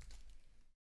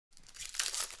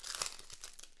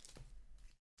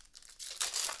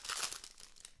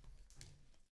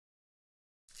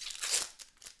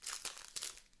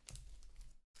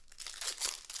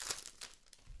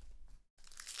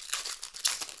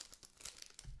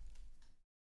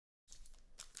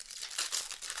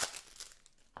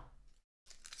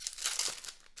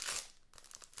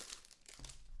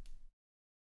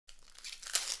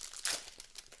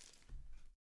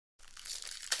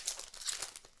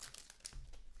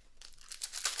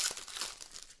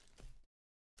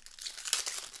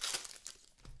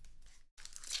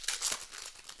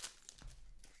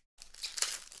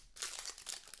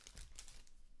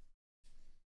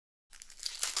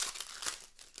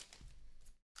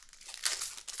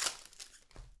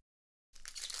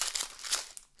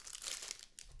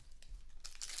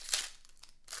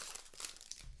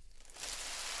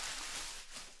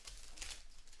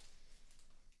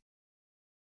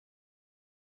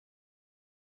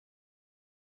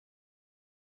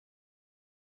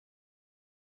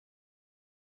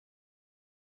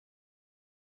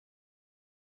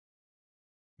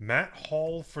 Matt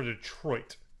Hall for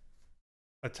Detroit.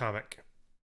 Atomic.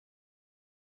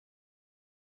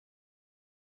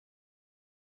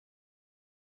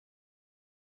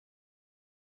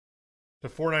 To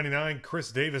 499,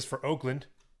 Chris Davis for Oakland.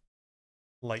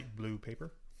 Light blue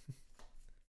paper.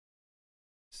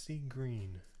 Sea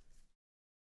green.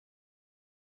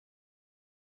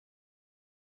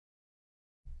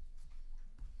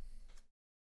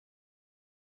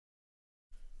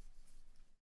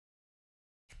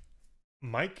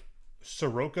 Mike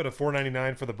Soroka to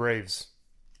 499 for the Braves.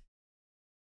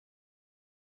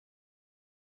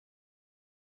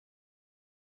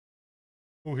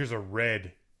 Oh, here's a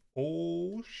red.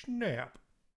 Oh, snap.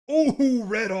 Oh,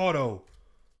 red auto.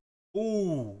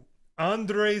 Oh,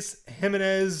 Andres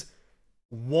Jimenez,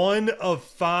 1 of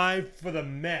 5 for the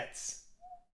Mets.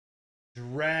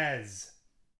 Draz.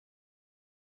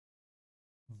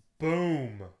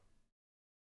 Boom.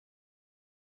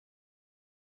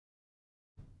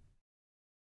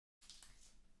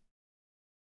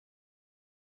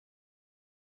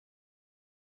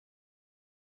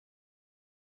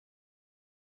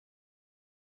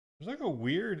 There's like a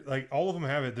weird, like all of them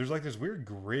have it. There's like this weird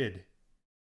grid.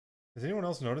 Does anyone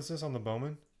else notice this on the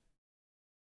Bowman?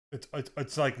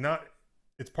 It's like not.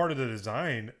 It's part of the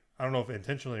design. I don't know if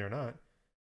intentionally or not.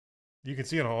 You can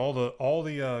see on all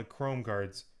the Chrome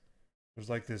cards.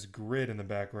 There's like this grid in the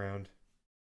background.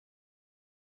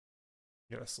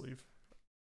 You got a sleeve.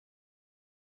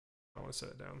 I want to set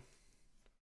it down.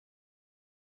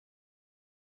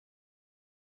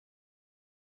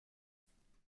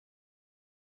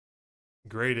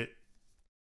 Grade it.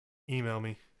 Email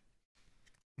me.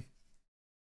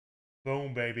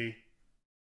 Boom, baby.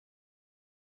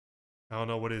 I don't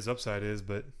know what his upside is,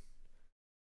 but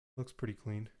looks pretty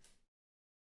clean.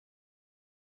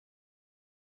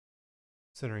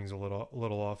 Centering's a little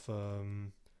off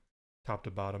top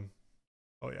to bottom.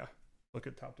 Oh yeah. Look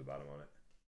at top to bottom on it.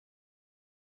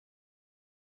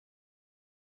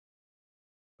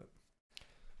 But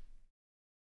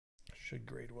should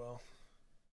grade well.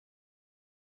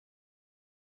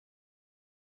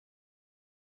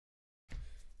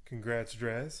 Congrats,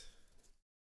 Draz.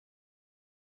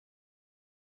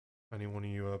 I need one of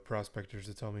you prospectors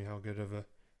to tell me how good of a...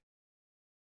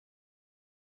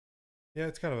 Yeah,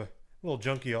 it's kind of a little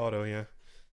junky auto, yeah.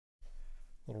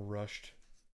 A little rushed.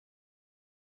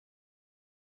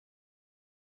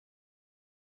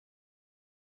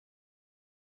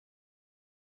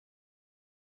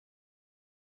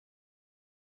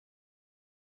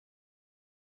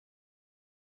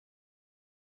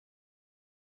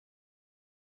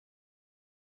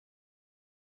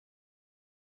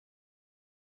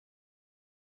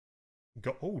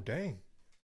 Go, oh, dang.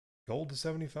 Gold to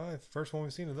 75. First one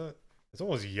we've seen of that. It's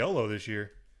almost yellow this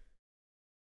year.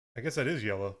 I guess that is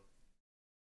yellow.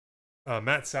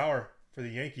 Matt Sauer for the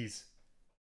Yankees.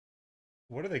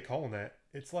 What are they calling that?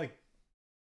 It's like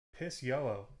piss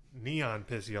yellow. Neon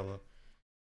piss yellow.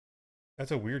 That's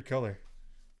a weird color.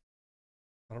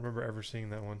 I don't remember ever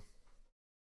seeing that one.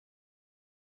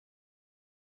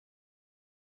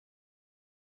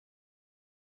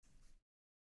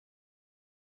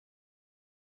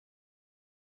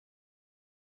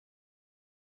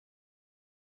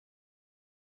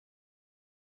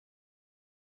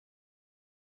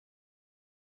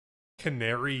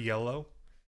 Canary yellow.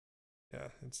 Yeah,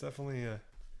 it's definitely a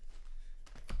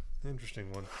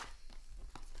interesting one.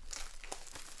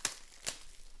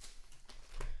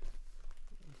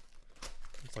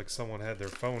 It's like someone had their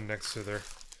phone next to their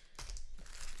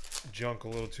junk a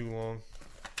little too long.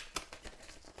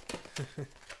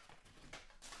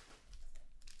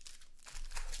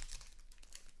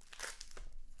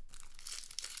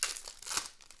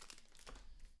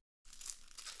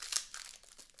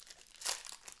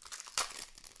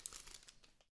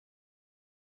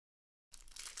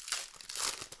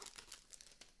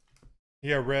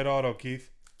 Yeah, red auto,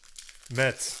 Keith.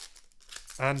 Mets.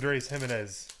 Andres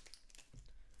Jimenez.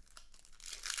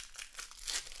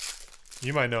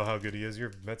 You might know how good he is.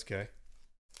 You're a Mets guy.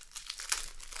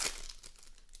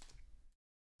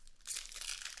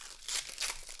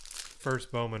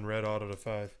 First Bowman, red auto to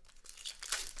 5.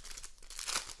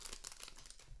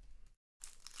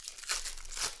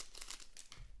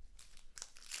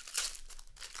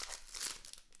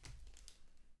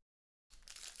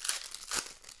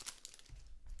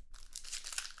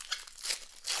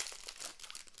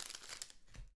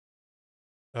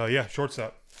 Yeah,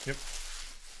 shortstop. Yep.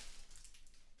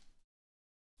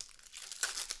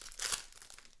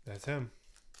 That's him.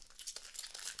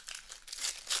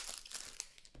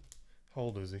 How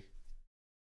old is he?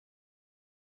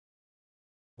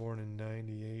 Born in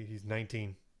 98. He's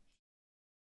 19.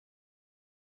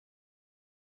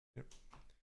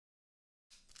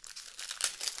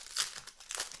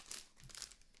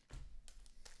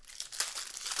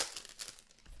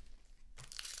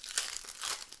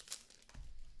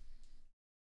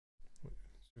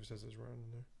 has his run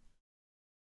in there.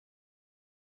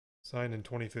 Signed in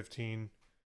 2015.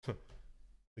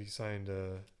 He signed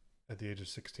at the age of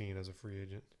 16 as a free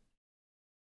agent.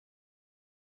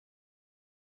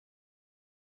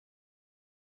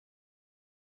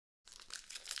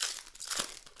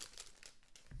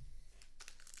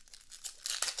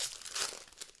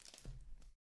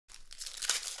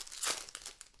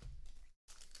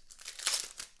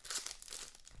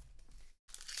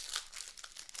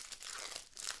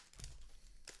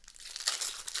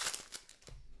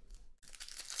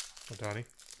 Ohtani.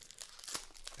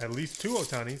 At least 2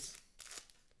 Ohtanis.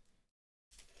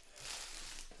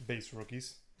 Base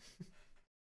rookies.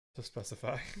 To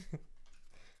specify.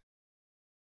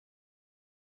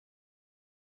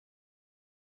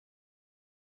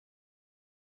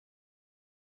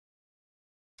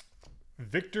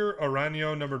 Victor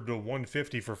Arano, number to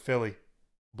 150 for Philly.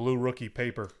 Blue rookie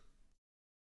paper.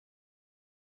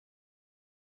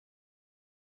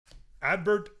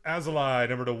 Adbert Azalai,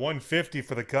 number to 150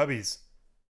 for the Cubbies.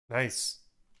 Nice.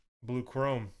 Blue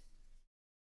chrome.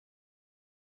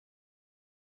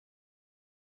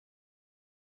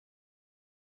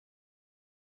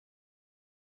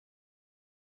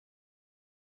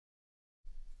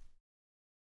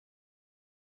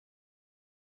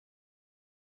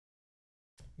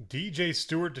 DJ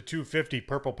Stewart to 250,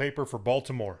 purple paper for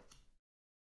Baltimore.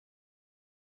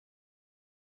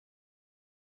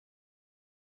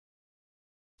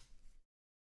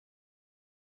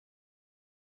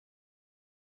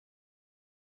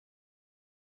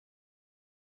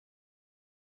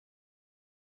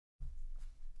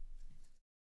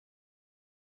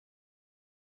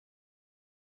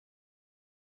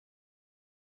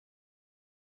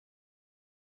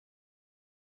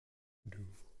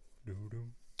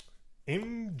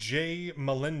 MJ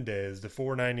Melendez to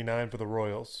 499 for the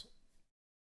Royals.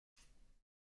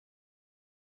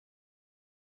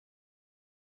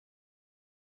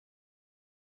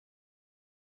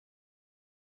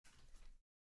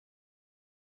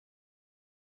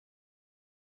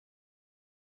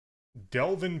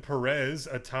 Delvin Perez,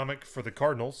 atomic for the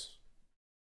Cardinals.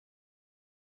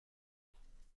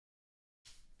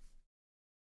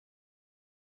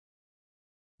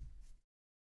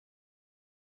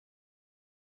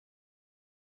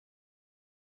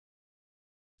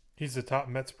 He's the top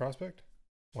Mets prospect?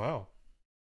 Wow.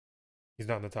 He's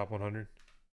not in the top 100.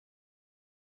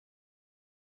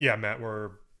 Yeah, Matt,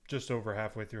 we're just over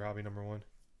halfway through hobby number 1.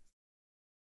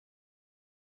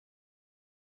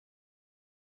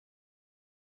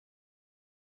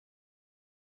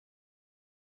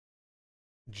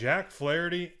 Jack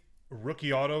Flaherty,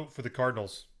 rookie auto for the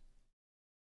Cardinals.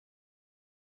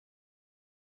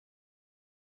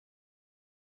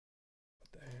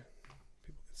 Damn,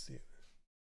 people can see it.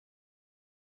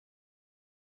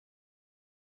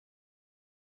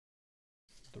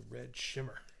 The red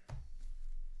shimmer.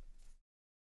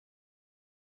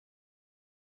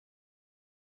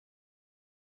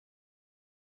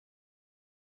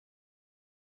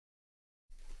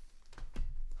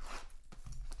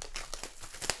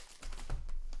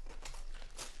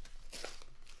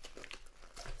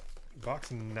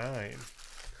 Box 9.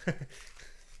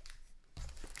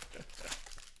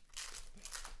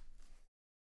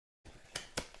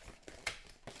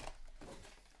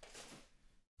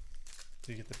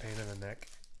 Do you get the pain in the neck?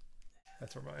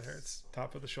 That's where mine hurts.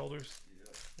 Top of the shoulders.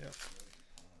 Yeah.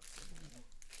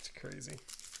 It's crazy.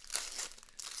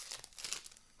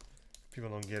 People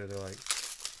don't get it. They're like,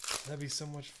 that'd be so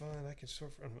much fun. I can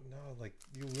surf. No, like,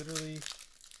 you literally,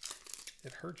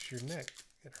 it hurts your neck.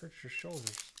 It hurts your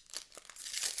shoulders.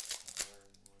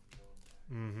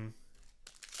 Mm-hmm.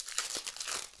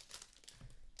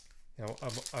 You know,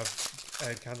 I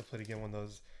had contemplated getting one of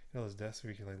those, you know, those desks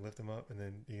where you can like lift them up and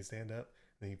then you can stand up and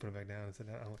then you put them back down and sit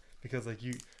down. Because like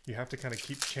you have to kind of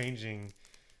keep changing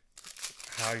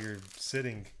how you're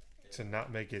sitting to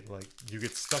not make it like you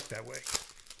get stuck that way.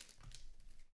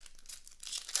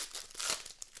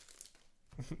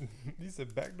 He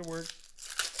said back to work.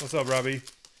 What's up, Robbie?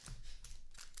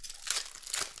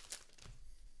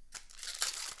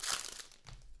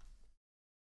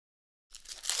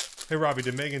 Hey, Robbie,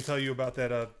 did Megan tell you about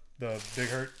that, the Big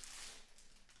Hurt?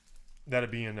 That'll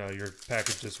be in your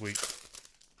package this week.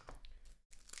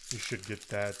 You should get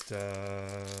that,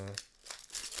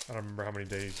 I don't remember how many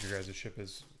days your guys' ship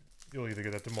is. You'll either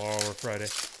get that tomorrow or Friday,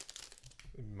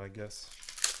 my guess.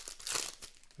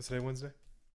 Is today Wednesday?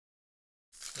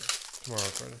 Yeah, tomorrow or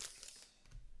Friday.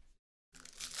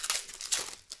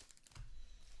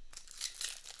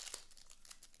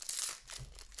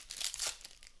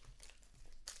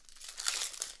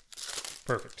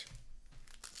 Perfect.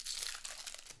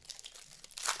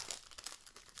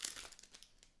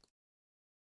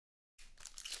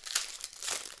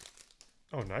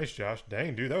 Oh, nice, Josh.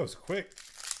 Dang, dude, that was quick.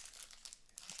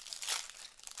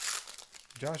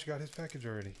 Josh got his package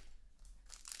already.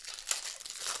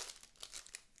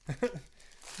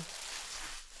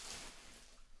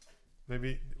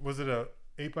 Maybe, was it a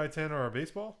 8x10 or a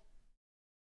baseball?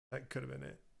 That could have been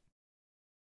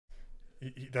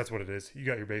it. That's what it is. You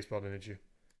got your baseball, didn't you?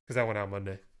 Because that went out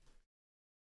Monday.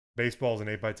 Baseballs and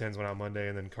 8x10s went out Monday,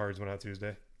 and then cards went out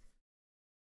Tuesday.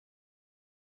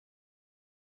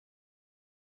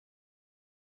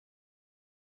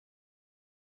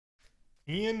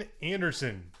 Ian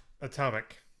Anderson,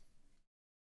 Atomic.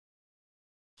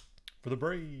 For the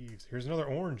Braves. Here's another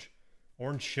orange.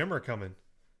 Orange shimmer coming.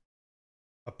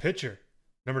 A pitcher.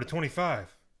 Number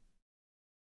 25.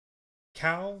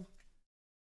 Cal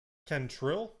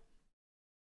Cantrill.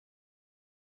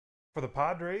 For the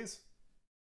Padres.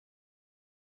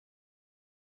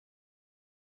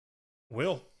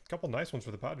 Will. A couple nice ones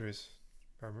for the Padres,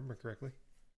 if I remember correctly.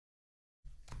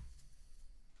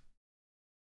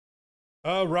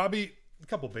 Robbie, a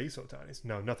couple base Otanis.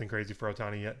 No, nothing crazy for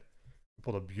Otani yet.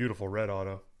 Pulled a beautiful red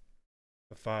auto.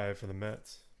 A 5 for the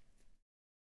Mets.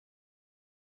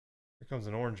 Here comes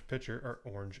an orange pitcher.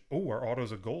 Or orange. Oh, our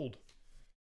auto's a gold.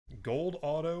 Gold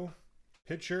auto.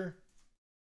 Pitcher.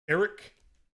 Eric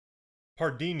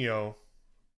Pardinho.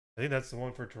 I think that's the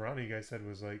one for Toronto you guys said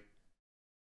was like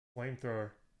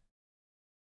flamethrower.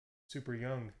 Super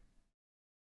young.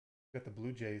 Got the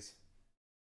Blue Jays.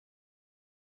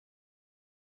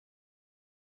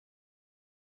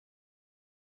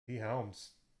 D.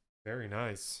 Helms. Very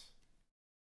nice.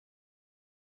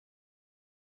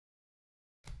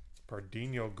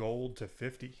 Pardinho gold to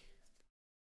 50.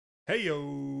 Hey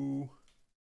yo.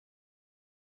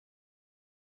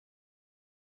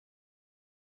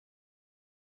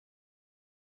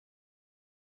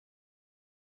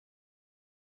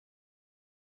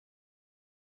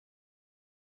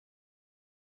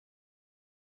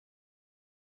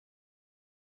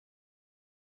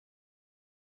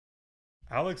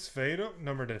 Alex Fado,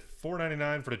 number to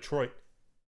 499 for Detroit.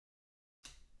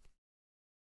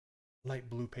 Light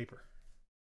blue paper.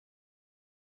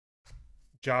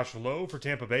 Josh Lowe for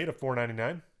Tampa Bay to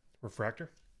 499.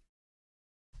 Refractor.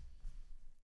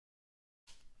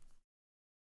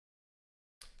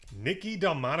 Nicky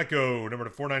Delmonico, number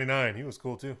to 499. He was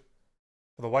cool too.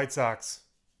 For the White Sox.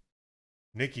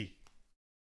 Nicky.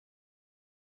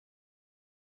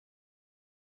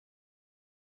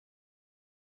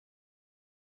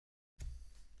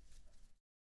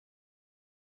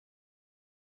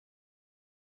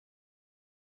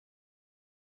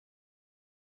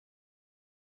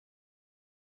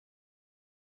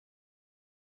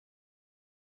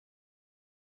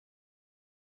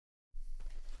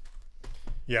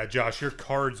 Yeah, Josh, your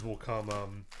cards will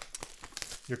come.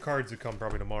 Your cards will come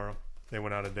probably tomorrow. They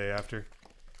went out a day after.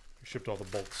 We shipped all the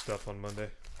bulk stuff on Monday.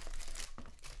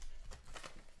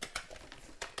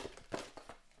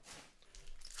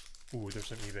 Ooh, there's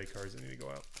some eBay cards that need to go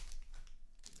out.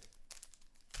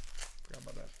 Forgot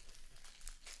about that.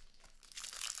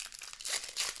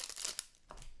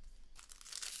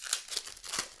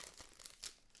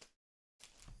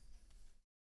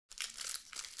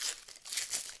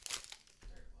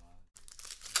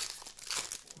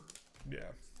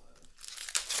 Yeah.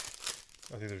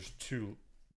 I think there's two.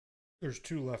 There's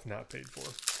two left not paid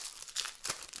for.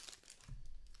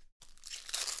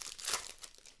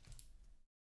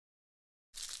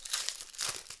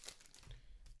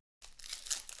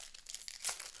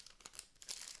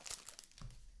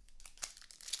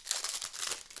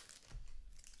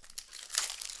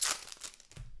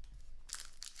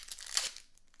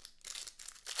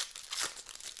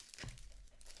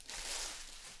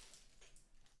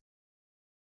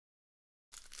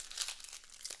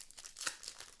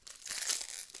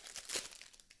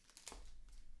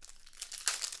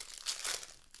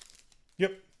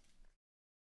 Yep.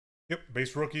 Yep,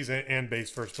 base rookies and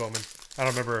base first Bowman. I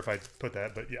don't remember if I put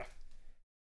that, but yeah.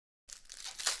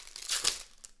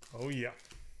 Oh, yeah.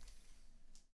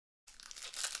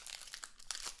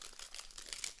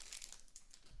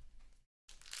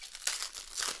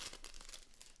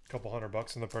 Couple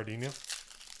 $100 in the Pardinho.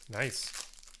 Nice.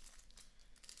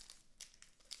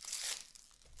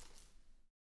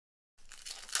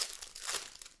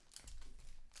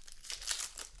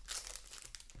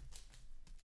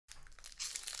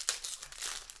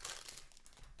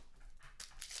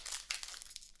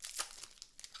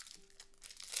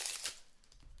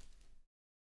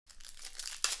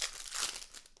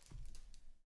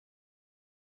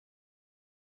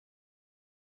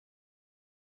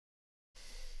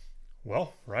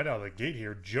 Well, right out of the gate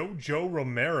here, JoJo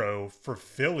Romero for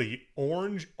Philly,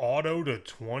 orange auto to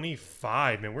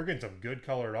 25. Man, we're getting some good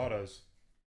colored autos.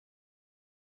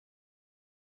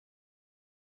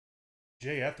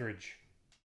 Jay Etheridge,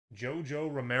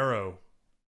 JoJo Romero,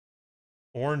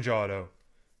 orange auto.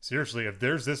 Seriously, if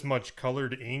there's this much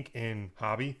colored ink in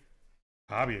hobby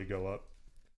would go up.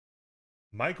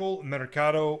 Michael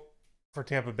Mercado for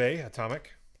Tampa Bay,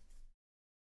 Atomic.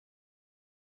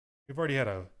 We've already had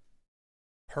a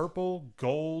purple,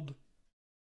 gold,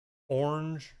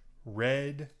 orange,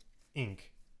 red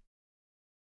ink.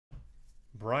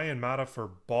 Brian Mata for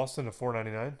Boston to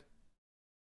 4.99.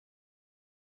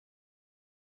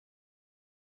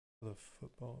 The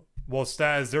football. Well,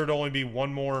 Staz, there'd only be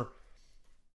one more.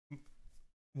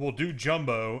 We'll do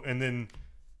jumbo, and then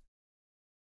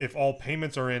if all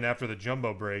payments are in after the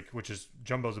jumbo break, which is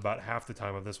jumbo's about half the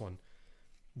time of this one,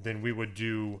 then we would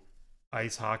do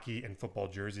ice hockey and football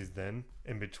jerseys then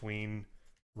in between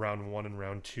round 1 and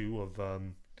round 2 of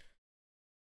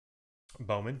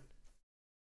Bowman.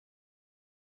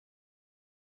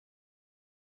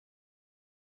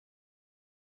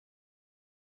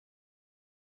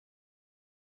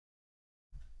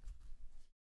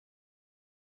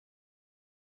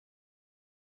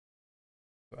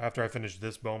 After I finish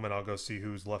this Bowman, I'll go see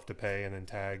who's left to pay and then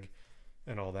tag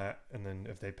and all that. And then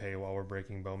if they pay while we're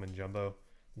breaking Bowman Jumbo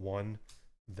 1,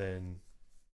 then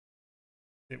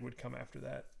it would come after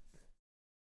that.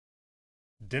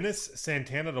 Dennis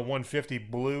Santana to 150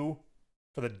 blue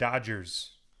for the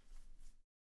Dodgers.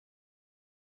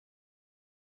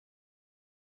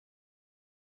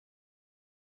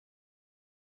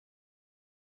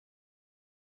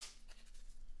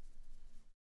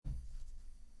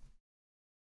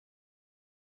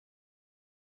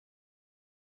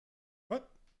 What?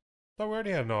 I thought we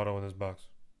already had an auto in this box.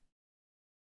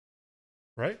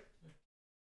 Right?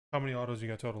 How many autos you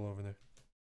got total over there?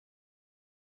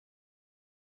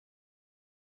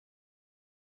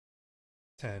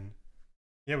 10.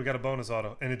 Yeah, we got a bonus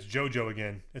auto. And it's JoJo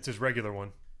again. It's his regular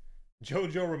one.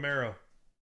 JoJo Romero.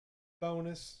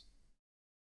 Bonus.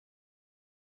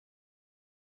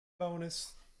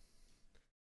 Bonus.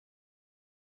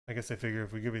 I guess I figure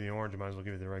if we give you the orange, I might as well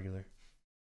give you the regular.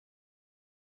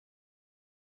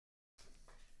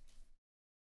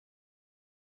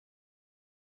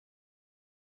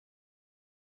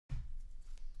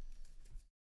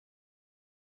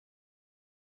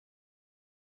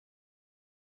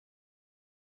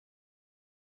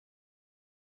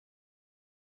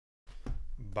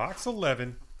 Box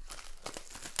 11.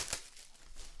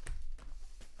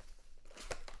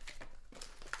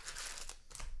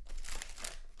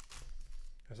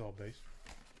 That's all base.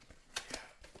 Yeah,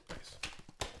 nice.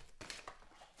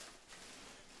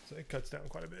 So it cuts down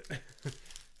quite a bit.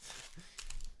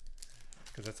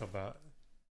 Because that's about,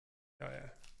 oh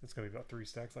yeah, it's going to be about 3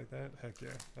 stacks like that. Heck yeah,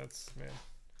 that's, man,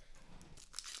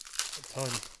 a ton.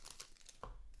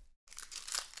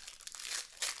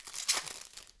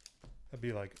 That'd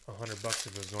be like $100 if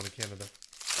it was going to Canada.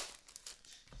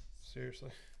 Seriously.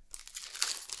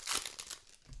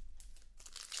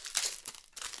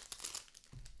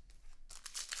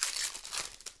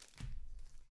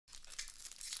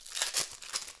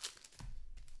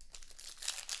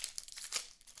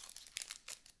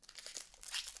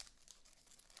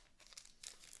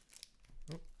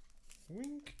 Oh,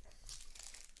 wink.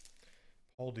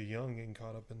 Paul DeYoung getting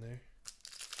caught up in there.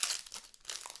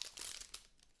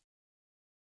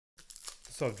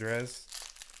 What's up, Drez?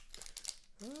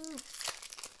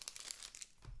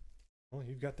 Well,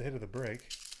 you've got the hit of the break.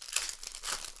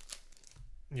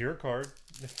 Your card.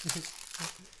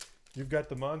 You've got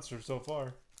the monster so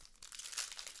far.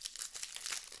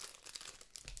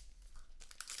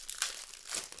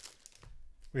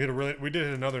 We did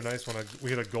hit another nice one.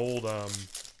 We hit a gold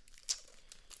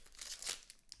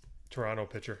Toronto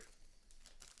pitcher.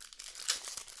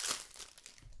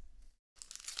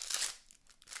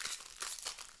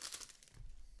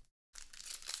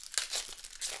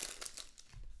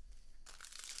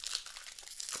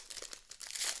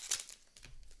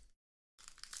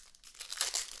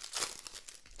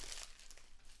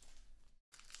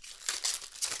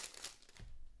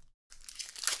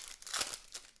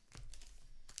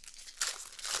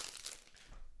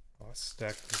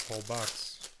 Stack this whole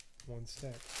box. 1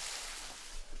 stack.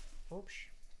 Oops.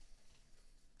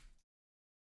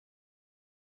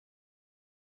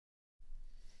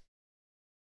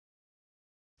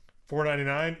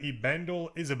 $4.99. Ibandel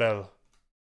Isabel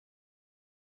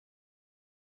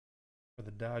for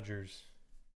the Dodgers.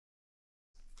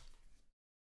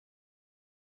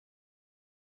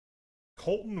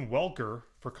 Colton Welker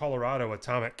for Colorado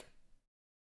Atomic.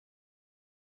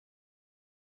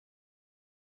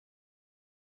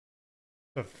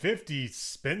 /50,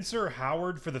 Spencer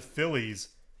Howard for the Phillies.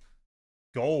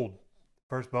 Gold.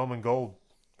 First Bowman gold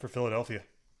for Philadelphia.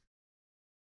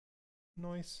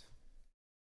 Nice.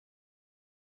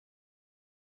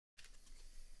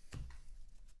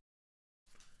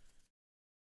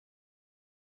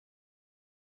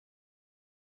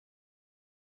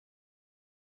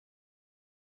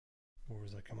 Where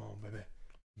was that? Come on, baby.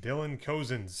 Dylan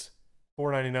Cozens,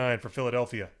 $4.99 for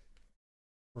Philadelphia.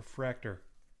 Refractor.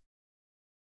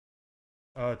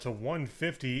 To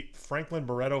 150, Franklin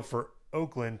Barreto for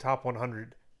Oakland, top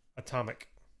 100, Atomic.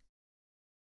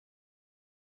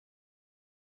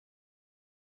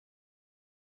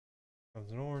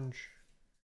 Comes an orange.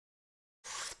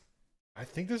 I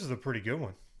think this is a pretty good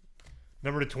one.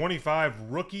 Number to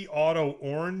 25, rookie auto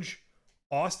orange,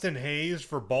 Austin Hayes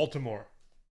for Baltimore.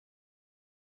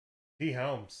 D.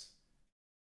 Helms.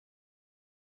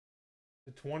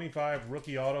 To 25,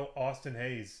 rookie auto, Austin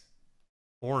Hayes.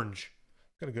 Orange.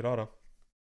 Got a good auto.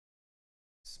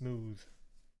 Smooth.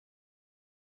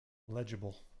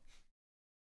 Legible.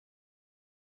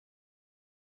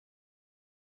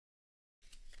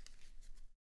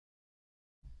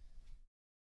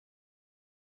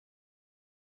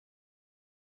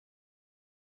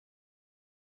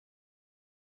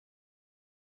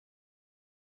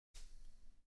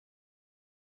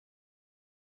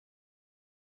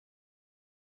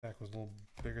 Back was a little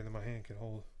bigger than my hand could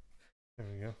hold. There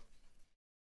we go.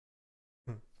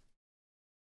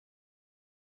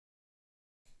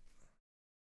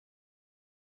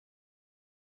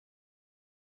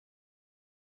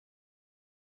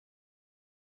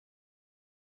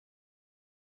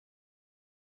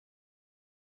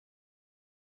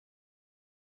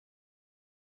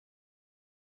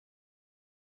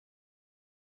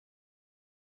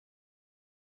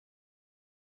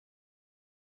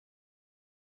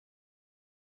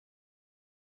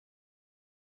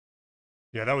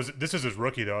 Yeah, this is his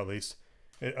rookie though, at least.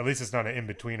 At least it's not an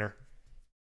in-betweener.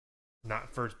 Not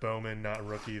first Bowman, not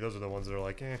rookie. Those are the ones that are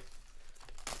like, eh.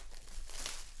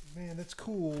 Man, that's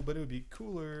cool, but it would be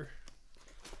cooler.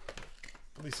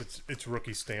 At least it's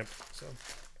rookie stamped, so.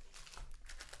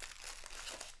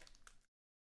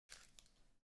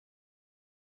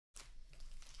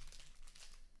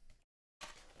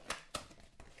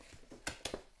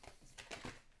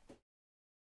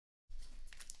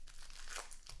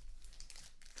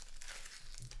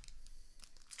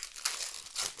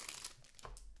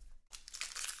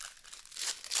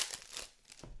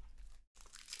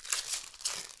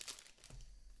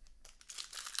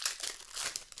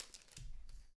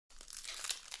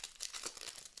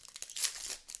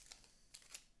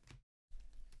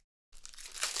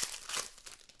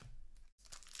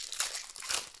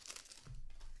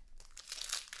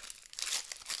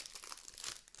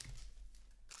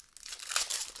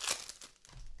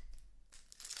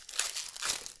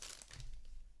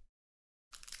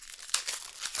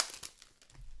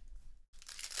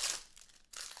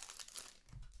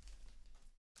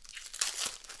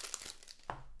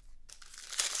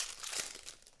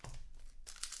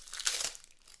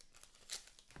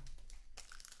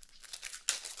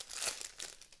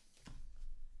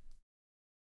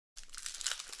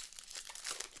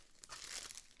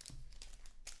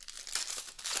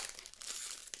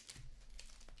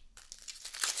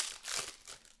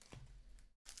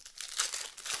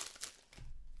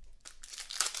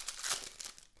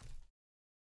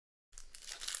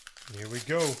 Here we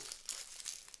go.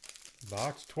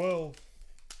 Box 12.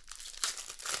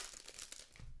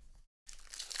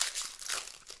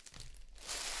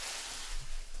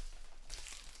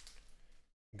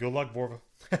 Good luck, Borva.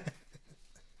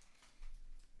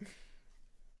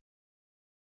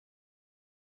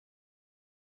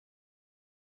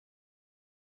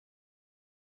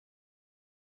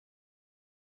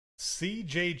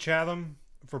 C.J. Chatham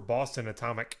for Boston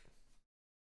Atomic.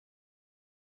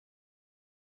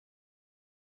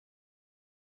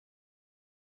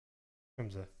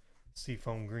 Comes a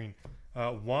seafoam green.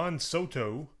 Juan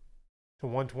Soto to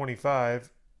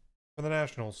 125 for the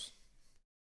Nationals.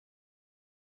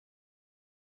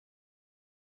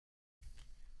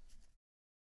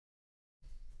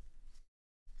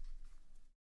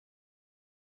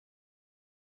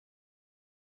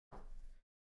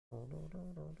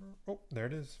 Oh, there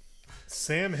it is.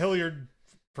 Sam Hilliard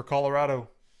for Colorado.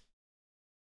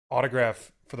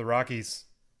 Autograph for the Rockies.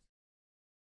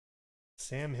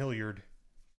 Sam Hilliard.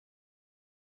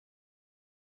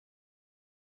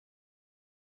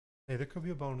 Hey, there could be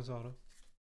a bonus auto.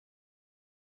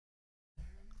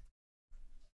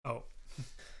 Oh.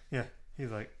 Yeah, he's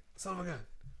like, son of a gun.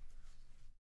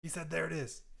 He said there it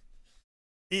is.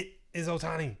 It is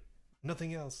Ohtani.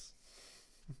 Nothing else.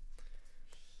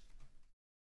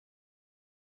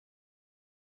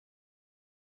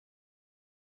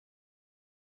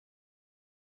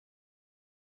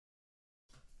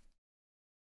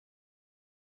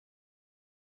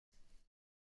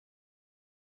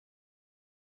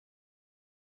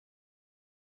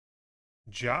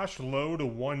 Josh Lowe to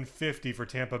 150 for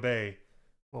Tampa Bay.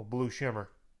 Little blue shimmer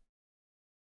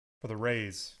for the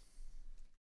Rays.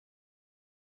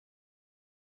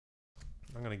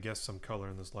 I'm going to guess some color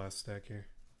in this last stack here.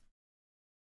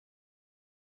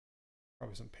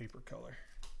 Probably some paper color.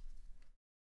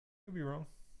 Could be wrong.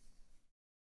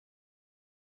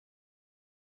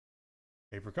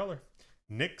 Paper color.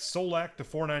 Nick Solak to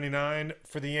 499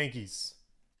 for the Yankees.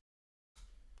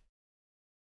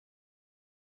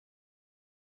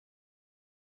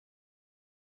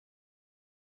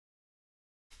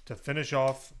 To finish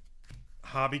off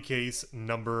hobby case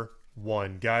number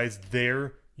 1. Guys,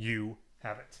 there you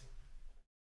have it.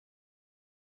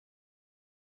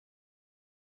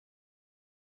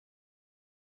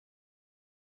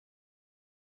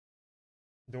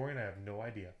 Dorian, I have no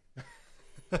idea.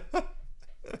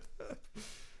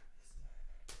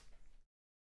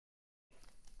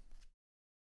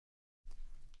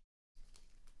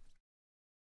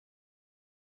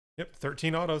 Yep,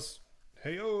 13 autos.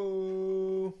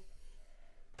 Hey-o!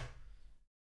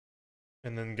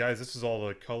 And then, guys, this is all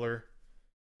the color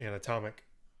and atomic.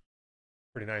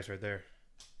 Pretty nice right there.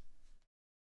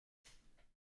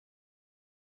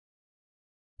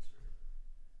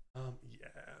 Yeah,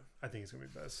 I think it's going to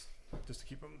be best just to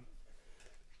keep them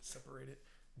separated.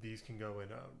 These can go in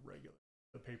regular.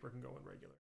 The paper can go in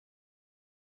regular.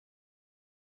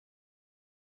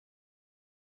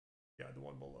 Yeah, the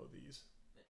one below these.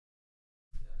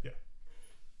 Yeah.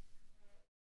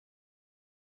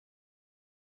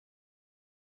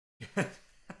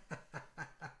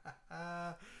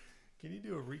 Can you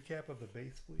do a recap of the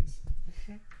base, please?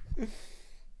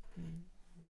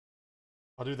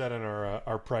 I'll do that in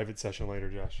our private session later,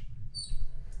 Josh.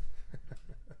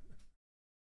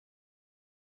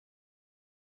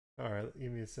 All right,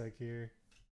 give me a sec here.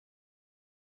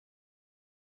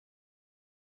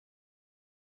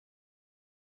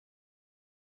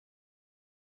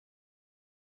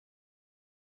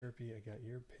 Derpy, I got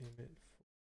your payment for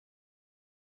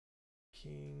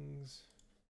Kings.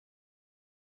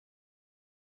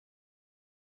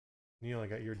 Neil, I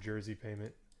got your jersey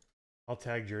payment. I'll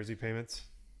tag jersey payments.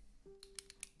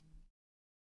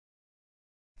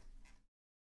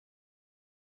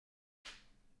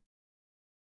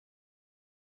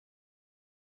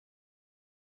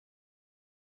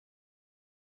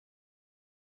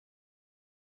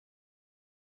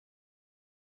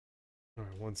 All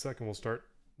right, 1 second. We'll start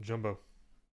jumbo.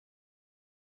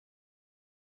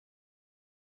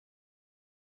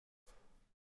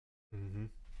 Mm-hmm.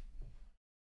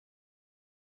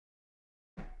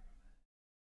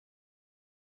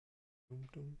 Dum,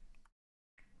 dum.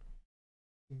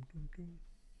 Dum, dum, dum.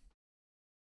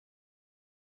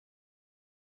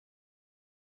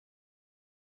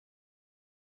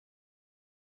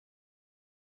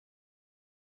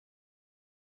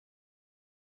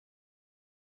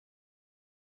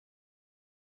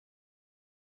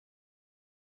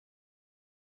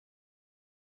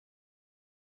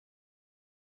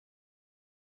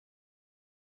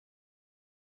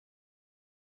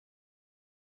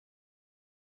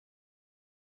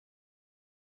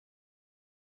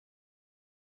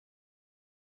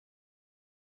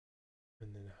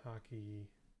 And then hockey.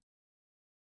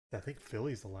 I think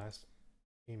Philly's the last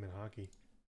game in hockey.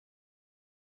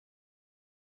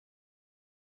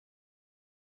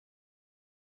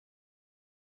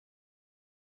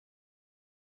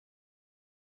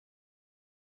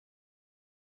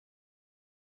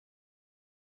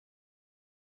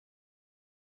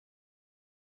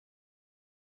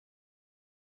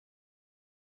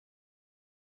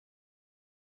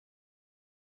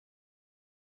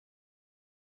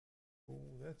 Oh,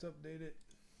 that's updated.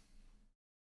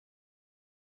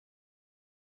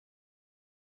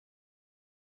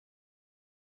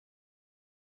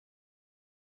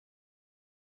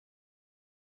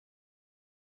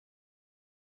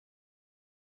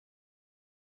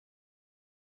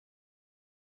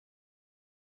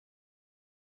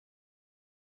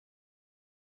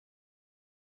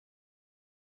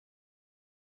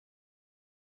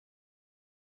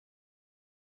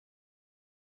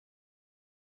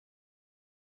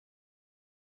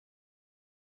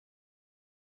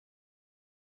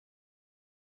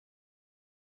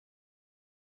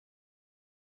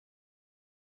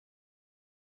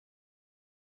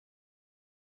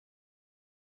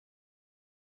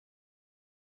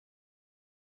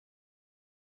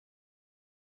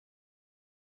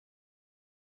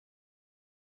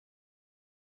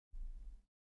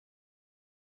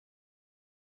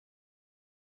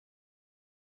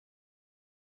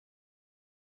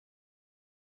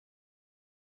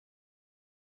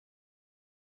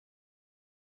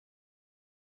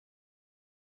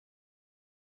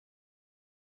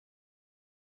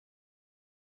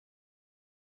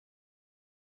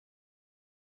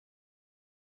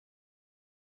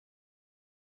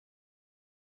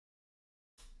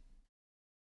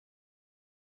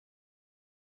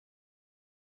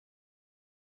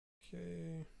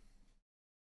 Okay.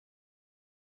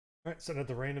 All right, setting up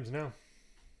the randoms now.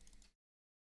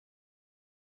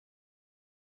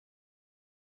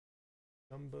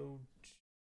 Jumbo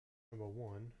number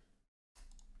 1.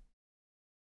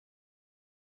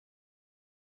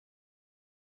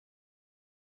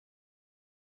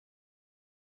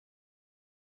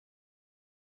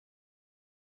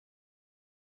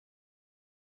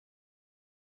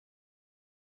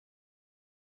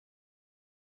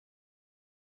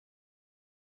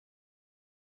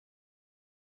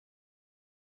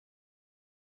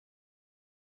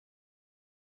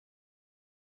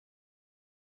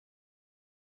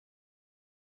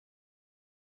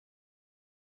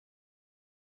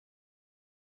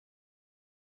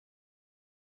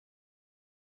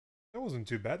 That wasn't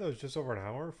too bad. That was just over an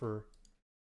hour for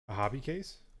a hobby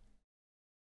case.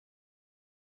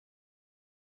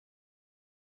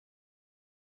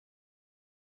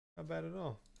 Not bad at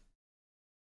all.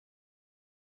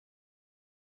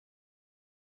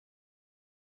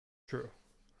 True.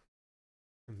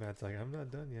 And Matt's like, I'm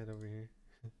not done yet over here.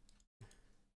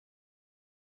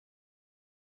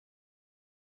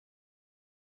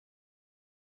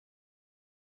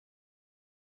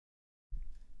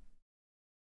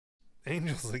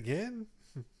 Angels again?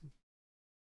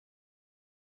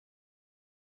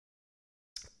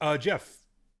 Jeff.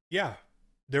 Yeah.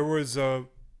 There was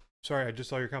sorry, I just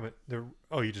saw your comment. There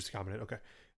oh, you just commented. Okay.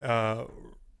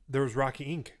 There was Rocky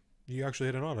Ink. You actually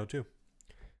hit an auto too.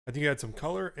 I think you had some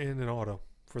color and an auto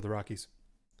for the Rockies.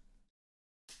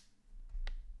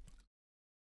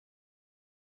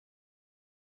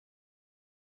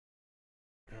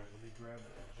 All right, let me grab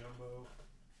the jumbo.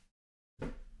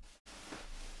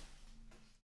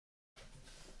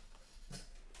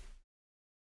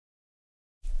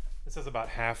 This has about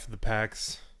half the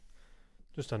packs,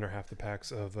 just under half the packs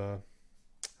of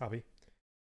hobby.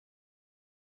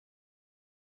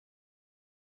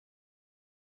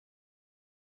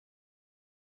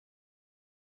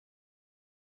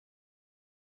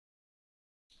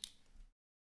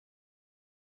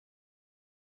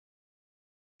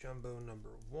 Jumbo number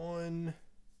 1.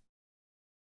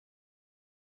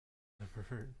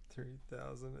 Number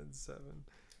 3007.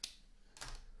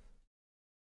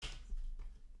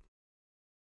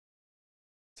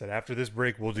 Said after this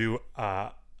break we'll do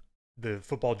the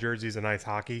football jerseys and ice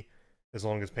hockey as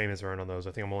long as payments are earned on those.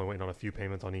 I think I'm only waiting on a few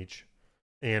payments on each.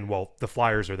 And well, the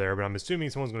flyers are there, but I'm assuming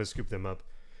someone's going to scoop them up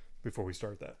before we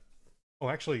start that. Oh,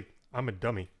 actually, I'm a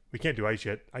dummy. We can't do ice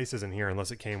yet. Ice isn't here unless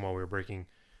it came while we were breaking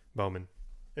Bowman.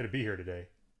 It'll be here today.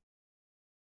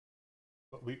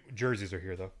 But jerseys are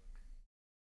here though.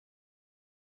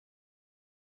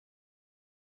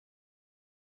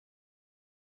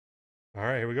 All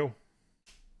right, here we go.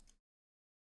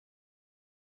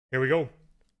 Here we go.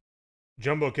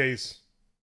 Jumbo case.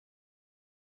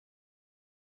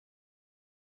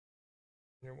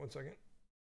 Here, 1 second.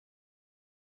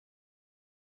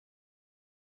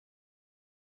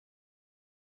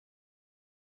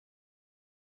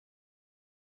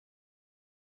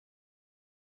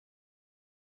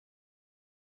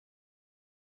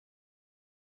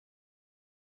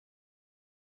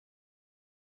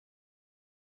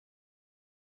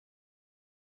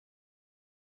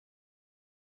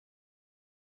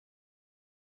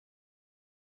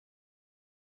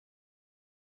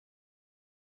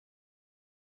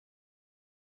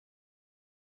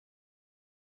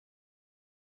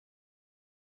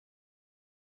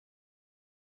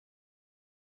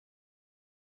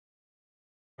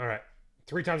 All right.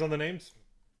 3 times on the names.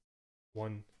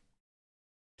 1,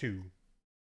 2,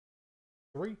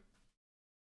 3.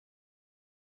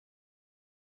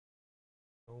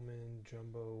 Bowman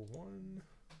Jumbo 1.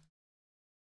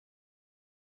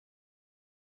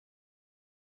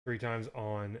 3 times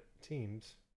on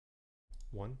teams.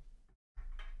 1,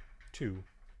 2,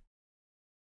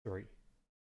 3.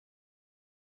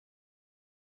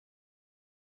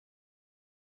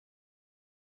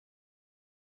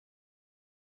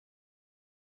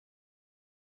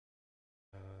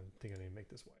 I think I need to make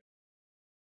this white.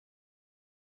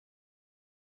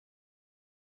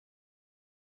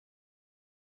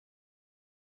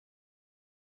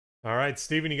 All right,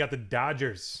 Steven, you got the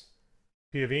Dodgers.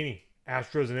 Piavini,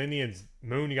 Astros and Indians.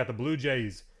 Moon, you got the Blue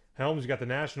Jays. Helms, you got the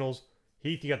Nationals.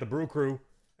 Heath, you got the Brew Crew.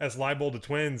 S. Leibold, the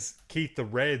Twins. Keith, the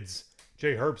Reds.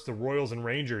 Jay Herbst, the Royals and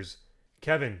Rangers.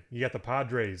 Kevin, you got the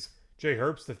Padres. Jay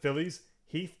Herbst, the Phillies.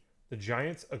 Heath, the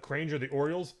Giants. Akranger, the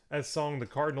Orioles. S. Song, the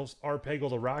Cardinals. R. Pagel,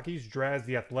 the Rockies. Draz,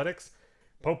 the Athletics.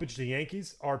 Popich, the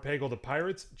Yankees. R. Pagel, the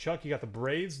Pirates. Chuck, you got the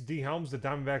Braves. D. Helms, the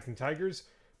Diamondbacks and Tigers.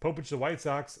 Popich, the White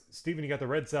Sox. Steven, you got the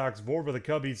Red Sox. Vorva, the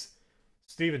Cubbies.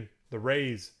 Steven, the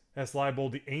Rays. S.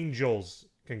 Leibold, the Angels.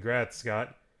 Congrats,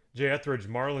 Scott. J. Etheridge,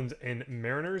 Marlins and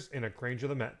Mariners, and a Granger,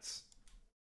 the Mets.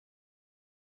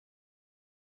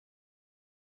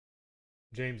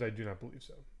 James, I do not believe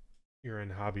so. You're in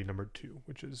hobby number 2,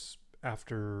 which is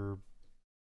after...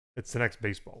 It's the next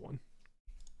baseball one.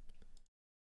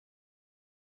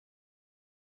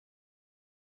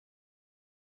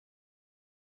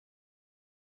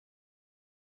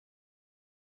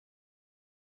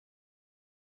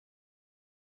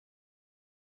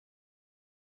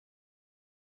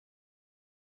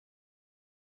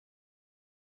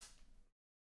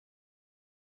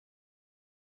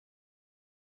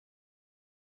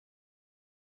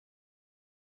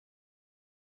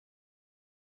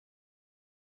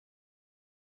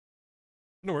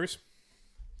 No worries.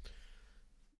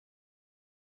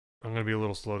 I'm going to be a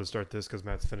little slow to start this because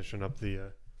Matt's finishing up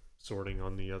the sorting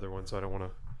on the other one, so I don't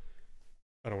want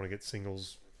to get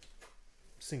singles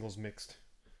mixed.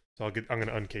 So I'm going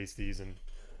to uncase these, and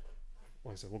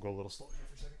like I said, we'll go a little slow here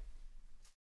for a second.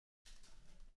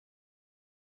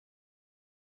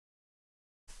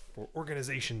 For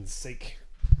organization's sake.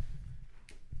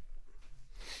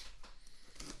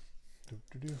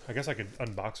 I guess I could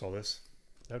unbox all this.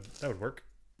 That would work.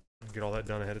 Get all that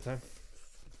done ahead of time.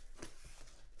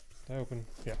 Did I open?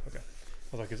 Yeah, okay. I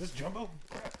was like, is this jumbo?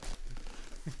 Crap.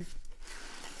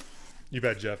 You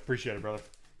bet, Jeff. Appreciate it, brother.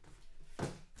 So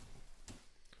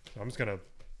I'm just going to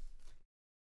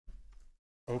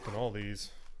open all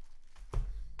these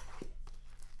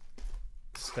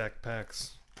stack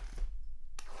packs.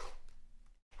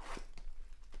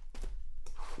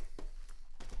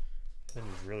 Then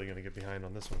he's really going to get behind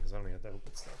on this one because I don't even have to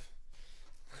open stuff.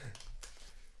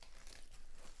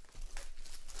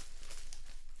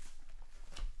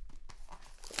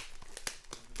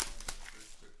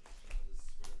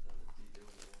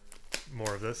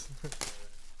 More of this.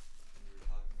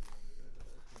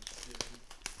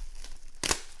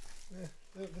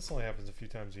 This only happens a few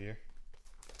times a year.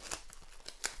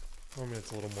 I mean,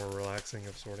 it's a little more relaxing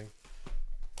of sorting.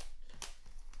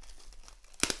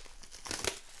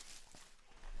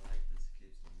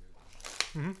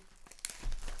 Mm-hmm.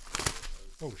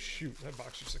 Oh shoot, that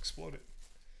box just exploded.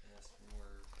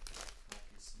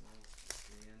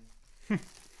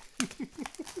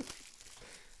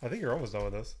 I think you're almost done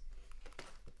with this.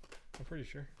 I'm pretty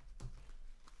sure.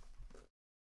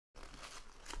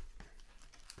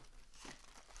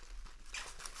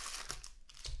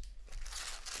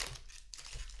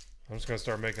 I'm just gonna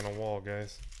start making a wall,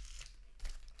 guys.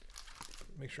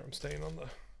 Make sure I'm staying on the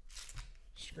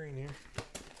screen here.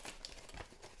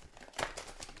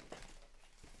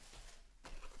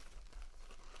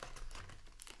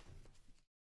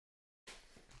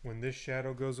 When this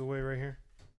shadow goes away right here,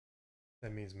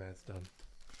 that means Matt's done.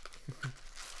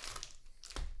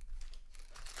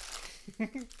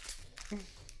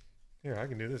 Here, I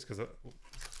can do this because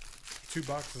 2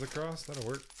 boxes across, that'll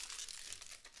work.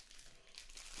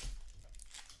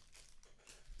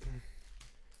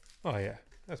 Oh yeah,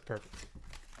 that's perfect.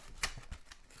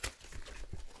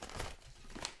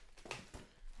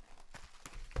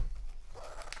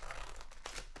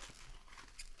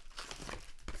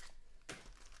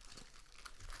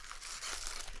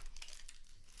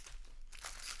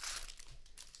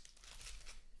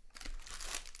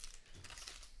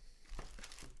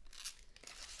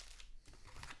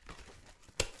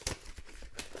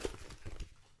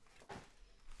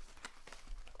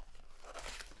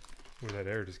 Ooh, that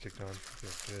air just kicked on.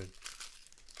 Feels good.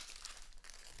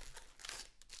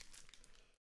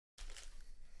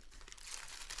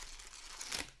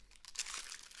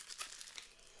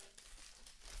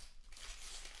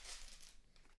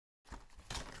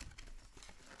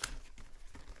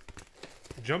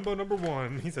 Jumbo number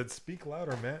 1. He said, "Speak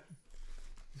louder, Matt."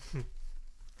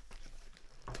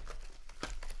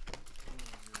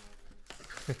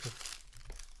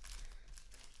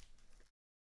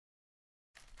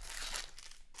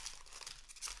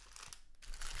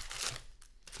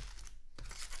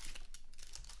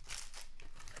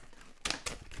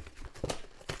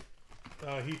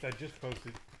 Heath, I just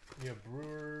posted. You have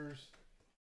Brewers.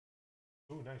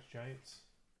 Oh, nice Giants.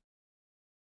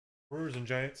 Brewers and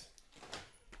Giants.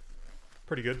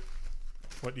 Pretty good.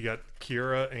 What you got?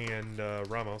 Kira and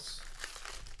Ramos.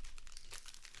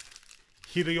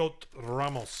 Hiriot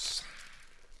Ramos.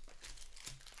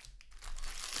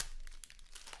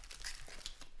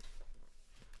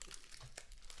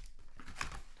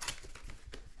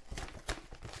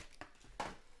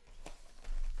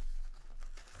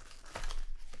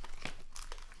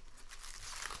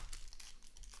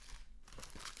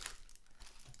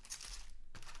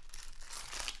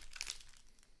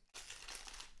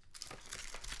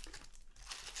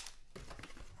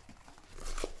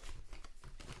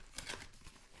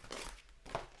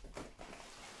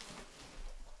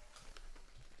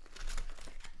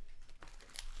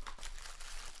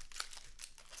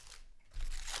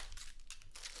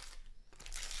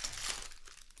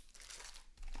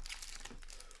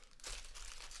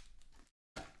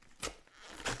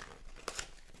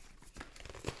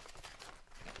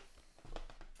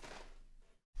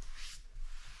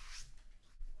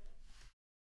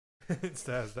 It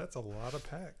says that's a lot of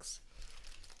packs.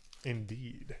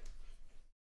 Indeed.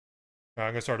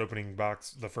 I'm gonna start opening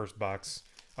the first box.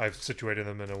 I've situated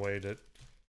them in a way that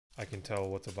I can tell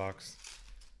what's a box.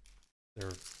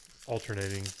 They're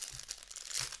alternating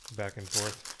back and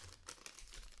forth.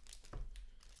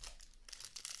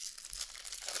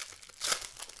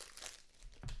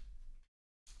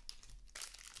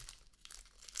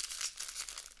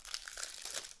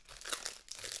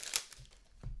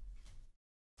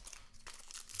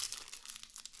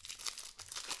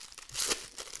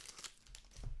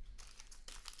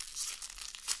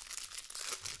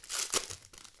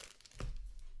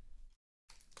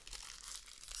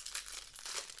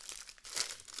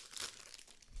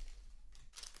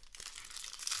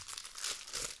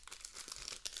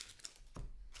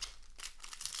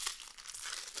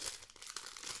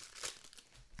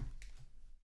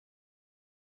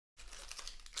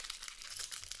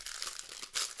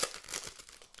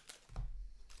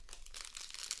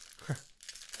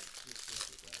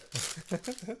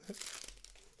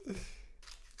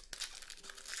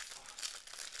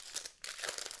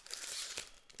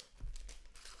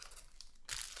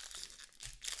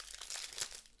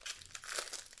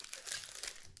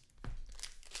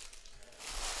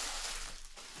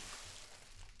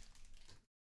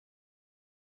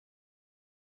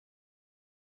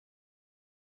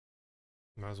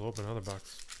 Might as well open another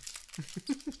box.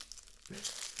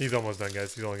 He's almost done,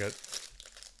 guys. He's only got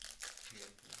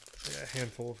a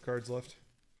handful of cards left.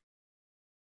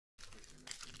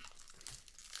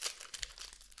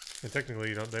 And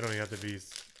technically, they don't even have to be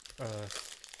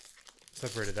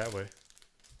separated that way.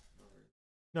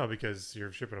 No, because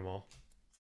you're shipping them all.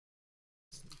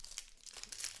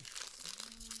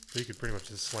 So you could pretty much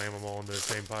just slam them all into the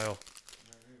same pile.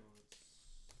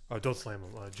 Oh, don't slam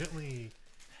them.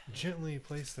 Gently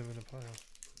place them in a pile.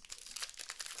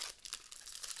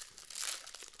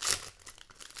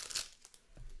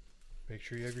 Make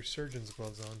sure you have your surgeon's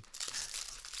gloves on.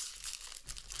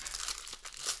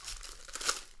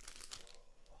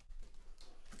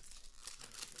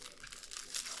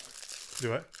 Do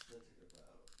what?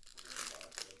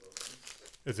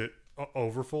 Is it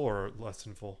over full or less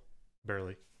than full?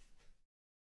 Barely.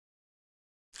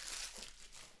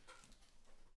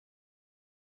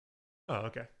 Oh,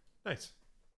 okay. Nice.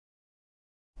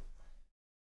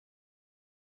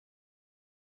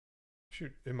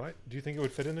 Shoot, it might. Do you think it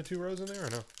would fit into 2 rows in there or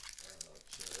no?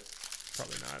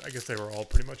 Probably not. I guess they were all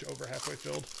pretty much over halfway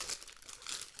filled.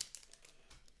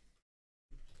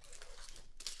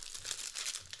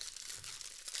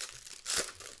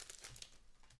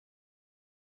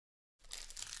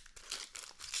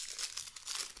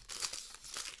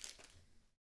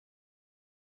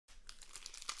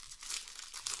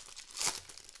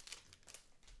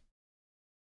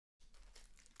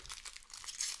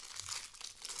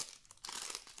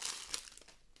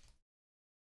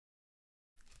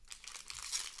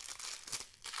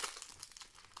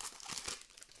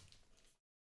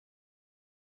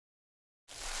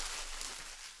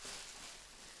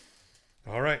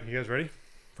 All right, you guys ready?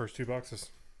 First 2 boxes.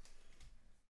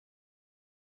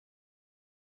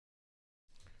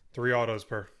 3 autos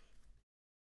per.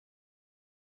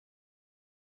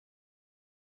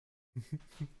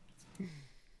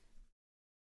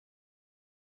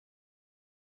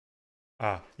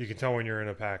 You can tell when you're in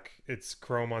a pack. It's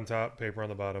chrome on top, paper on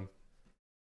the bottom.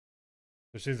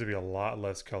 There seems to be a lot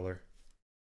less color.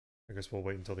 I guess we'll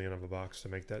wait until the end of a box to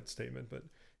make that statement. But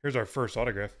here's our first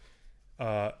autograph.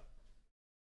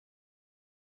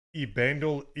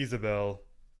 Ebandel Isabel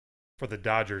for the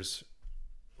Dodgers.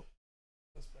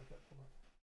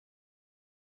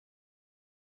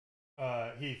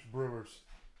 Heath, Brewers.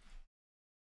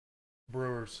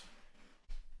 Brewers.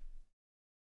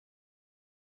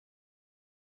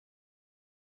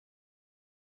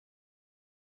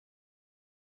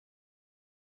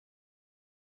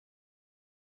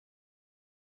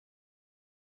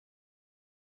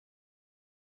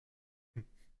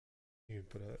 You can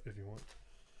put it if you want.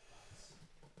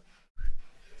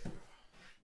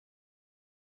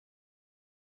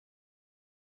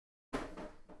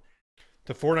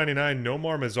 To 4.99,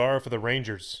 Nomar Mazara for the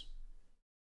Rangers.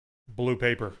 Blue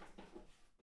paper.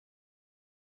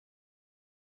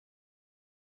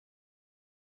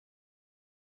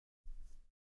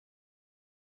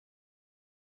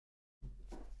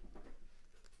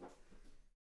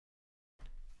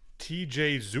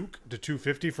 TJ Zook to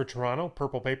 250 for Toronto.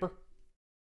 Purple paper.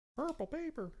 Purple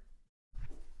paper.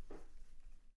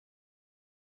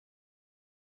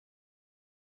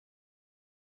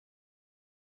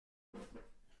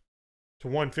 To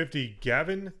 150,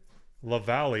 Gavin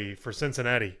LaValle for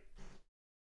Cincinnati.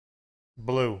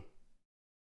 Blue.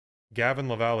 Gavin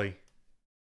Lavallee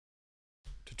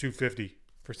to 250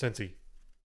 for Cincy.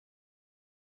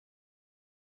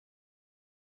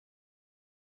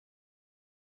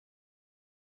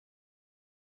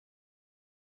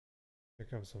 Here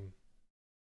comes some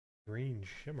green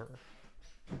shimmer.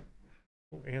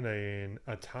 Oh, and an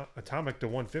atomic to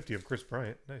 150 of Chris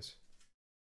Bryant. Nice.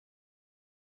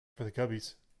 For the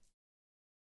Cubbies.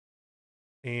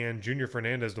 And Junior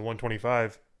Fernandez to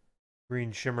 125.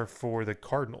 Green shimmer for the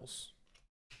Cardinals.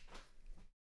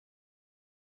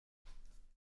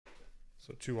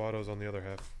 So 2 autos on the other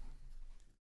half.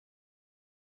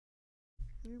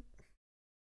 Yep.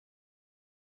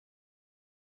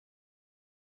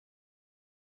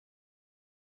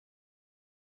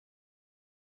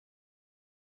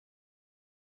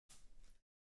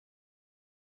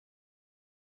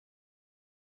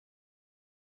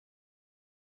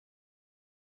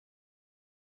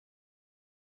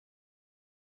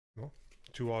 Well,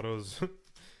 2 autos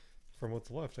from what's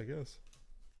left, I guess.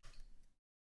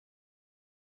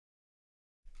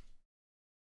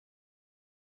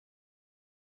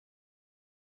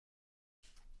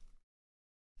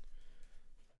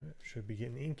 Should be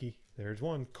getting inky. There's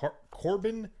one.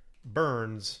 Corbin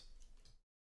Burns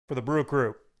for the Brew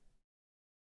Crew.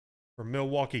 From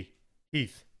Milwaukee.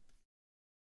 Heath.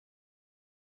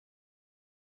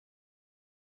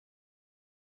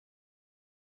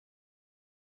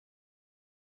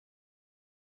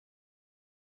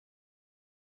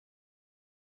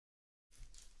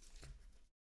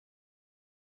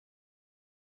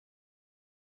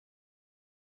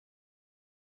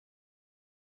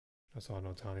 I saw an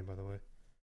Ohtani, by the way.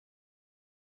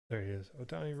 There he is.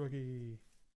 Ohtani rookie.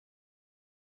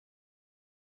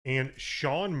 And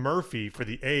Sean Murphy for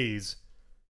the A's.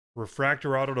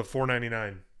 Refractor auto to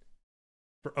 499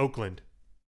 for Oakland.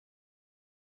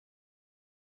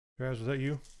 Guys, was that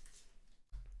you?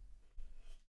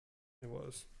 It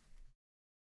was.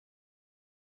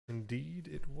 Indeed,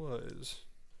 it was.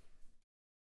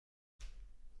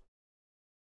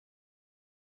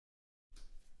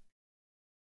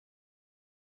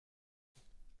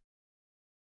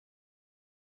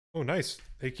 Oh, nice.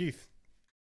 Hey, Keith.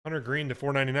 Hunter Green to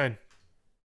 499.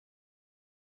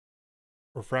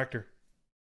 Refractor.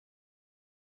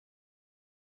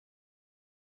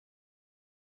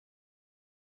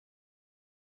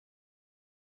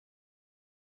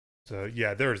 So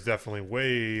yeah, there's definitely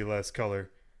way less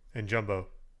color in jumbo.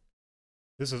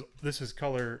 This is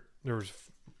color. There was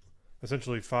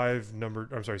essentially 6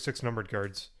 numbered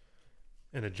cards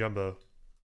in a jumbo.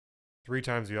 3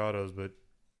 times the autos, but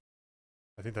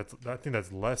I think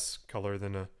that's less color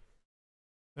than a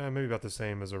maybe about the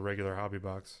same as a regular hobby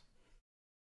box.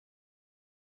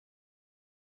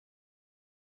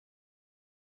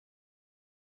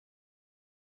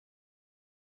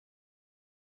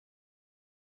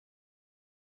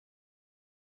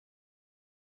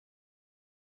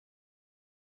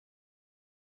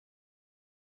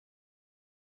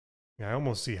 Yeah, I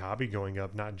almost see hobby going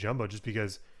up, not jumbo, just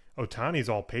because Ohtani's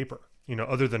all paper. You know,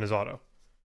 other than his auto,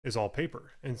 is all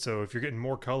paper. And so if you're getting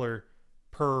more color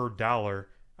per dollar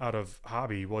out of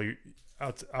hobby, well,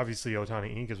 obviously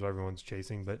Ohtani ink is what everyone's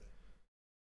chasing, but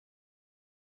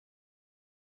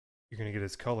you're gonna get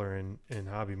his color in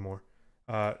hobby more.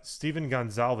 Steven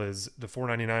Gonzalez, the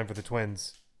 499 for the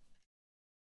Twins.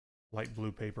 Light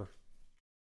blue paper.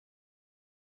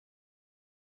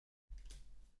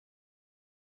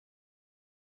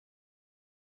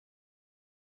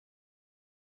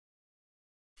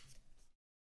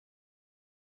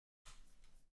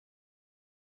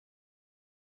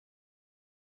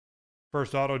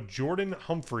 First auto, Jordan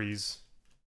Humphreys.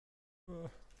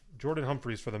 Jordan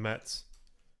Humphreys for the Mets.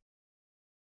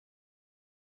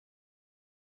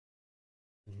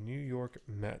 New York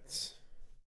Mets.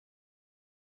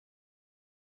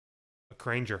 A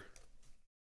Granger.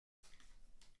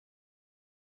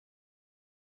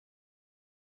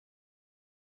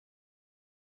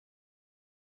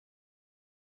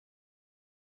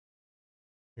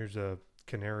 Here's a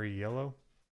canary yellow.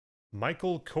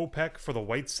 Michael Kopech for the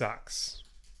White Sox.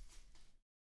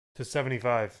 To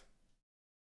 75.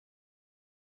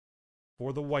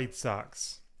 For the White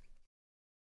Sox.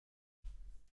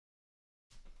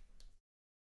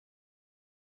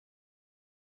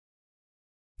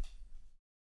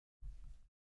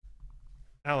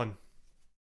 Allen.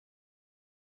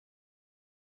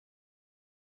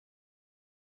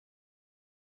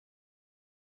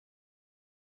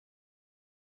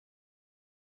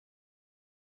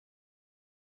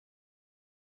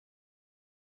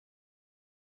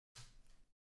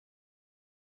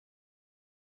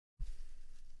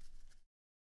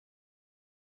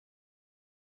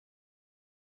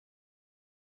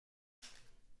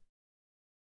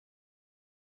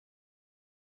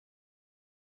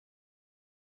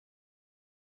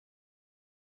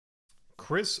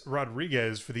 Chris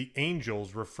Rodriguez for the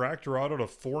Angels. Refractor auto to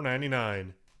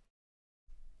 $4.99.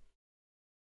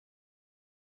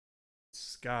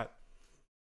 Scott.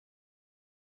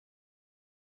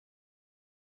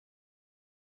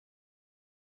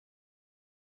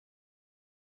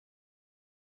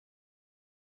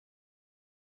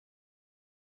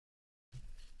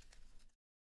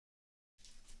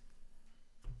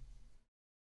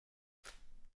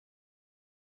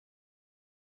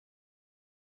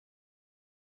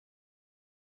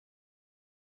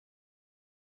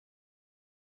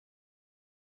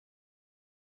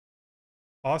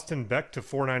 Austin Beck to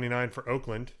 $4.99 for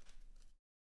Oakland.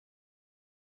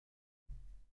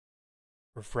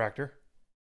 Refractor.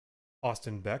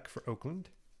 Austin Beck for Oakland.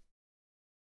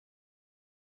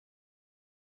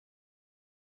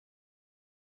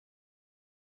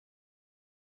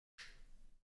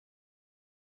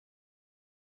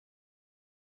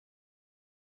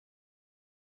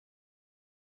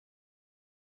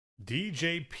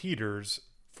 DJ Peters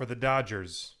for the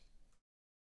Dodgers.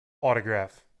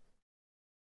 Autograph.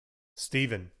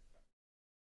 Steven.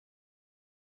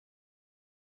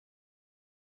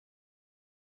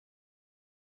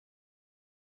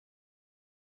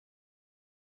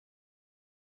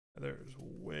 There's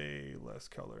way less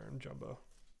color in Jumbo.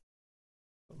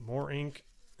 More ink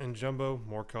in Jumbo,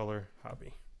 more color,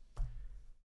 hobby.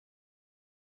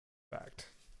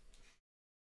 Fact.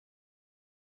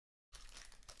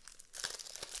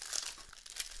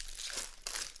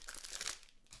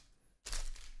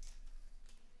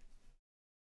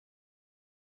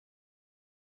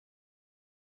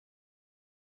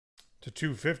 To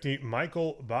 250,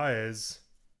 Michael Baez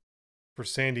for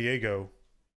San Diego.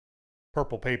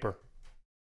 Purple paper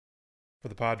for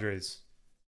the Padres.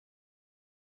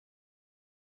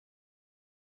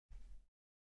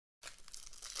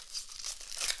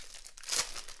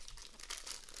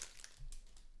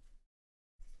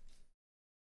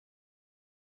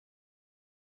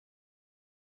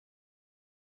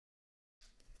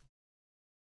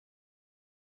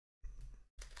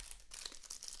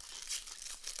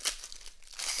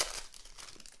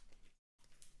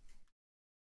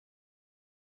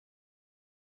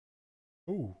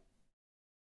 Ooh.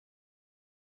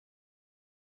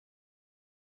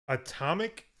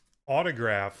 Atomic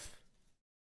autograph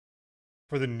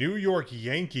for the New York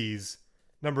Yankees,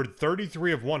 numbered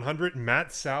 33 of 100,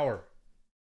 Matt Sauer.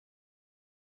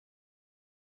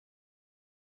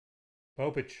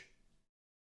 Popich.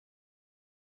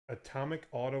 Atomic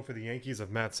auto for the Yankees of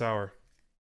Matt Sauer.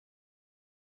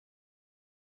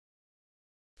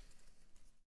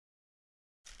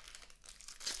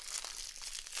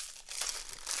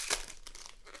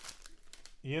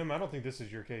 I don't think this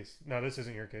is your case. No, this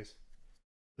isn't your case.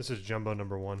 This is Jumbo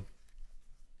number 1.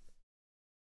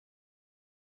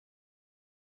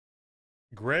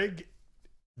 Greg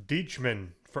Deichmann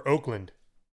for Oakland.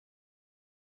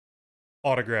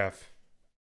 Autograph.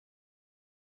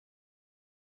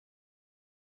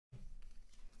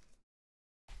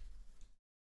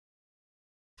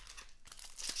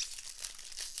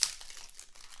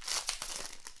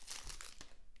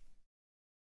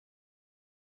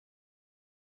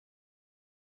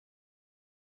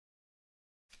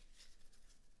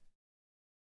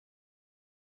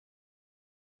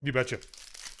 You betcha.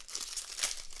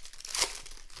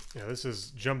 Yeah, this is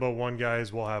Jumbo 1,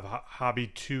 guys. We'll have Hobby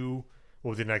 2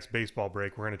 with the next baseball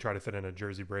break. We're going to try to fit in a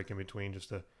jersey break in between just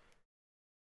to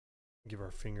give our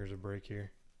fingers a break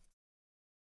here.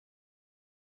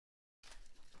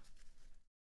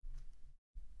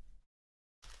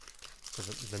 So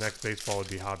the next baseball would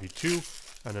be Hobby 2,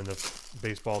 and then the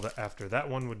baseball after that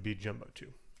one would be Jumbo 2.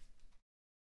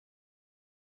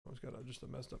 Always got just a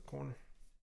messed up corner.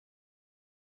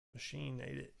 Machine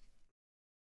ate it.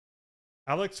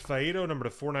 Alex Faedo, number to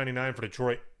 $4.99 for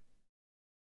Detroit.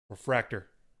 Refractor.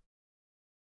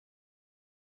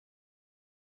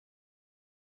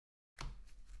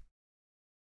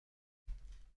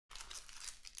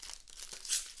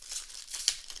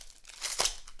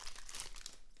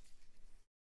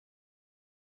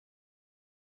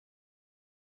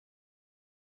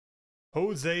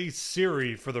 Jose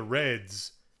Siri for the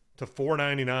Reds to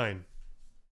 $4.99.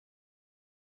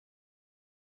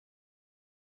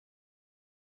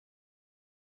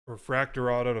 Refractor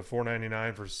auto to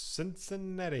 $4.99 for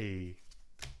Cincinnati.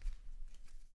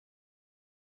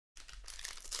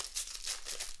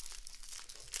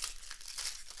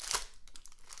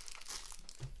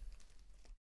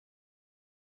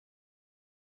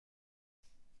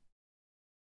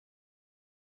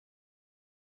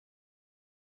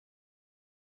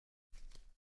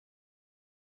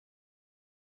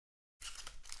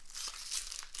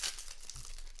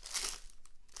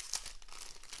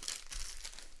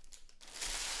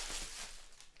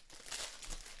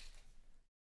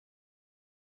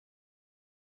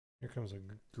 comes a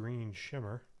green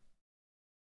shimmer.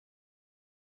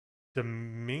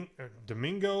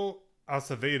 Domingo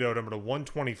Acevedo, number to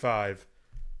 125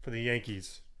 for the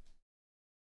Yankees.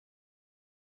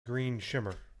 Green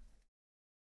shimmer.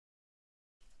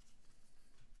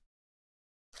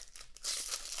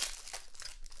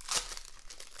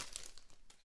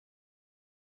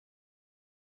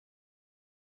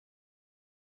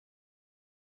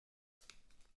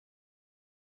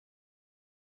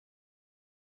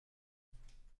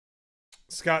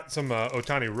 It's got some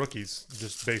Ohtani rookies,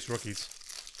 just base rookies.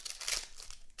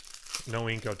 No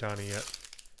ink Ohtani yet.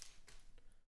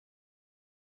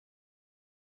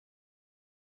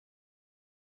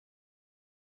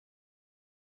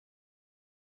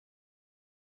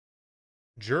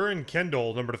 Jurin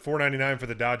Kendall, number to 499 for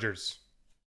the Dodgers.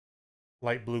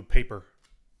 Light blue paper.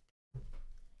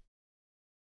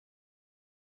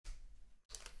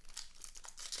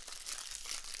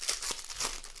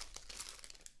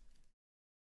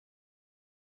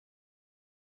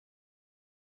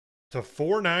 To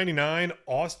 499,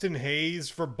 Austin Hayes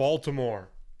for Baltimore.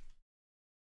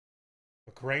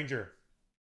 McRanger.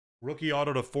 Rookie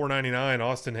auto to 499,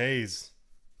 Austin Hayes.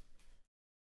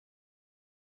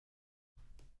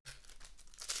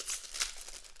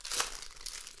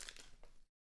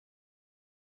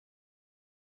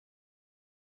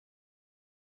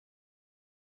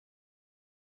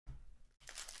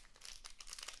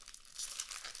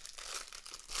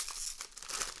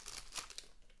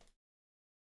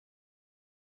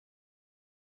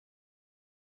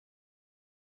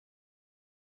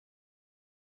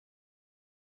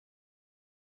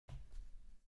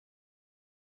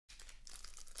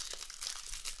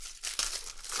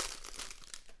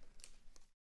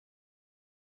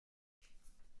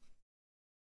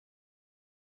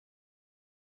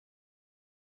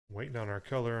 Waiting on our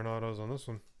color and autos on this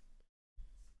one.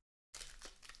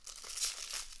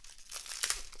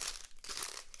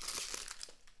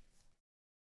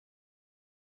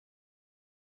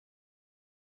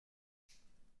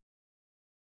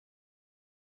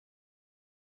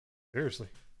 Seriously.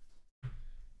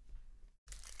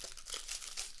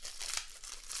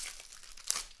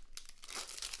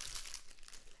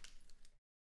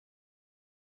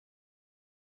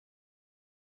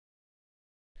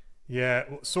 Yeah,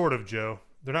 sort of, Joe.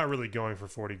 They're not really going for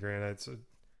 40 grand. It's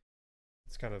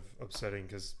kind of upsetting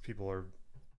because people are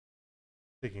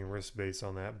taking risks based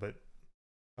on that. But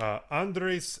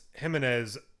Andres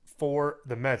Jimenez for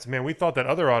the Mets. Man, we thought that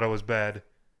other auto was bad.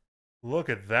 Look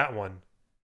at that one.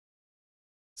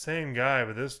 Same guy,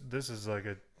 but this is like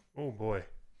a... Oh, boy.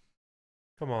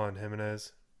 Come on,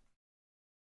 Jimenez.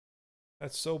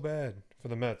 That's so bad for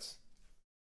the Mets.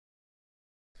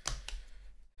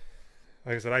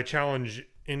 Like I said, I challenge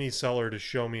any seller to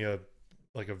show me a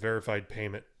verified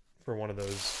payment for one of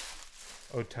those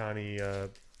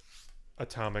Ohtani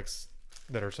atomics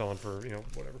that are selling for,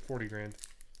 whatever, 40 grand.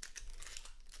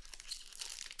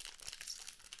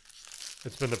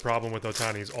 It's been the problem with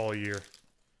Ohtanis all year.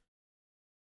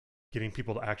 Getting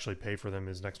people to actually pay for them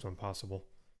is next to impossible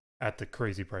at the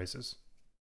crazy prices.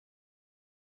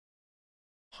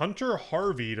 Hunter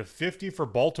Harvey to 50 for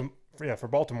Baltimore. Yeah, for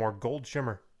Baltimore, gold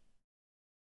shimmer.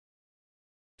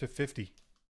 To 50.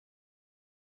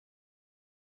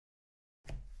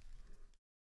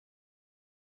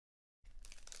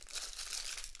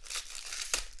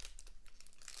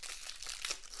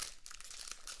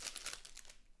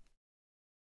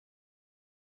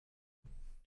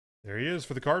 There he is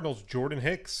for the Cardinals, Jordan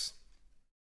Hicks.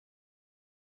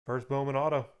 First Bowman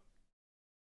auto.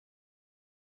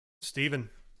 Steven.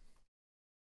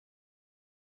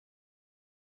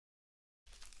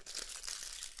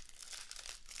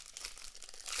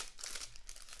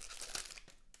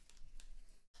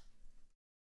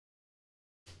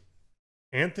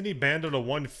 Anthony Bando to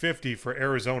 150 for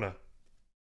Arizona.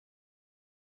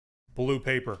 Blue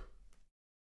paper.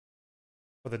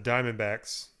 For the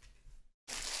Diamondbacks.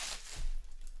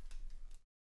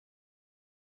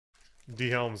 D.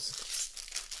 Helms.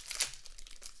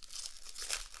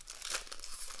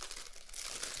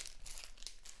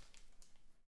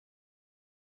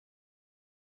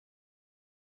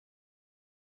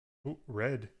 Ooh,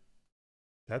 red.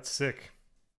 That's sick.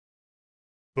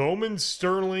 Bowman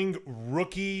Sterling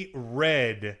rookie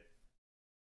red.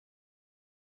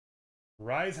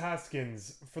 Rise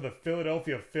Hoskins for the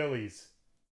Philadelphia Phillies.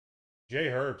 Jay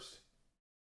Herbst.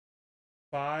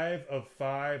 5 of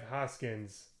 5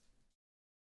 Hoskins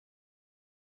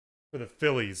for the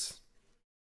Phillies.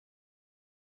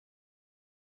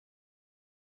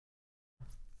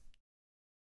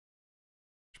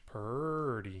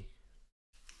 Purdy.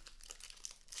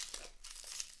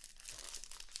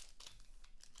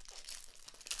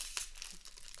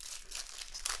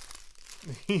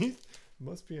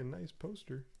 Must be a nice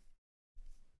poster.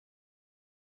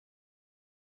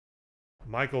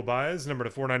 Michael Baez, number to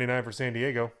 499 for San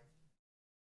Diego.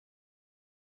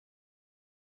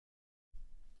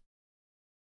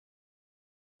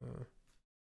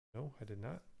 No, I did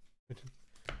not.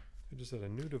 I just had a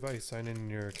new device sign in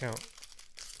your account.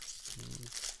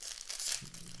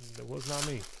 That was not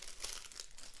me.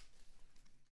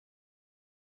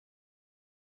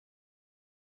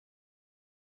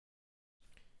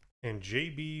 And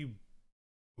JB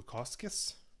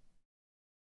Wukoskis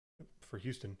for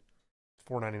Houston,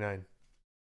 $4.99.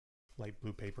 Light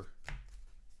blue paper.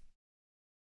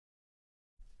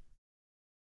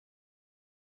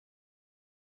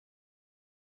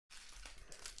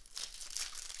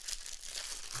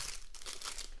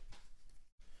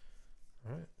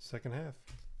 All right, second half.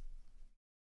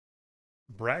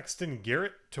 Braxton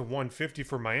Garrett to 150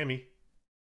 for Miami.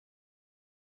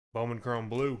 Bowman Chrome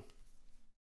Blue.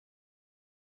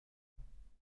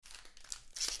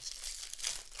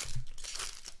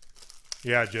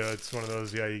 Yeah, Joe, it's one of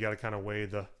those, yeah, you got to kind of weigh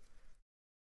the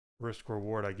risk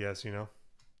reward, I guess, you know.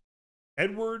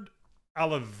 Edward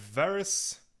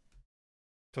Olivares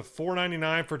to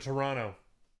 $4.99 for Toronto.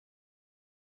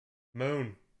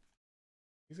 Moon.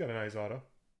 He's got a nice auto.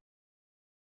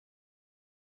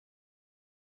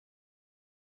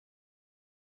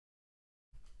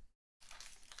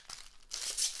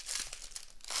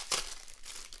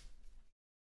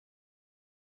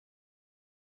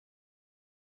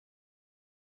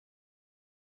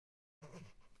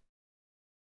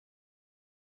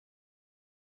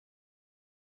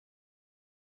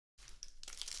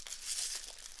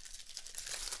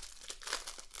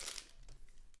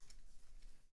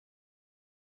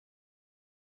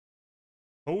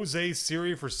 Jose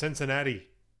Siri for Cincinnati.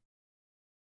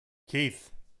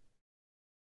 Keith.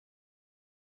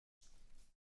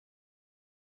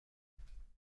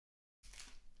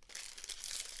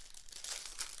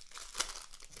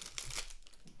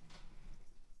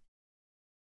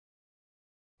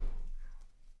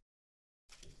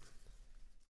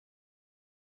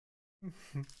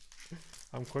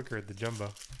 I'm quicker at the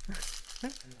jumbo.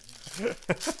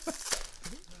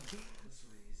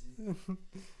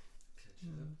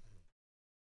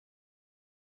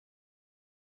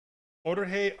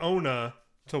 Jorge Ona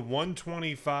to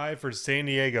 125 for San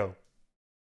Diego.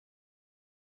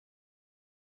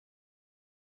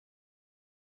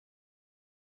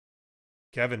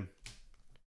 Kevin.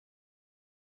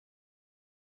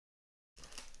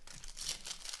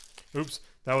 Oops,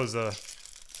 that was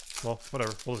well,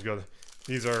 whatever. We'll just go there.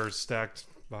 These are stacked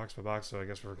box by box, so I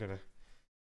guess we're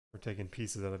taking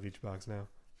pieces out of each box now.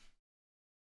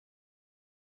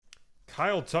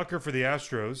 Kyle Tucker for the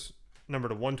Astros, number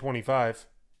to 125.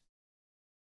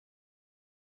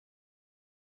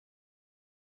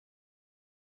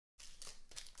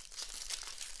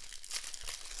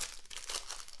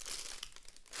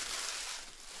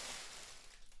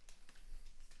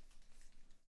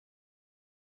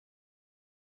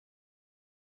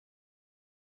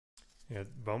 Yeah,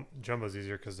 Jumbo's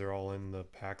easier because they're all in the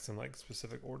packs in like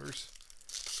specific orders.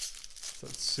 So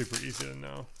it's super easy to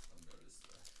know.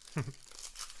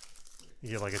 You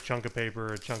get like a chunk of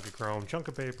paper, a chunk of chrome, chunk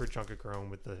of paper, chunk of chrome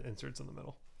with the inserts in the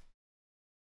middle.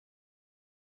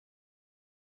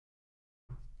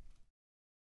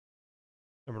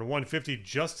 Number 150,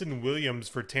 Justin Williams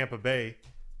for Tampa Bay.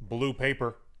 Blue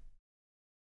paper.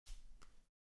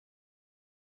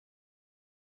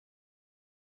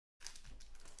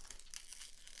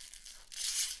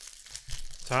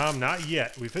 Tom, not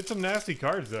yet. We've hit some nasty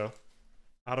cards, though.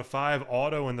 Out of 5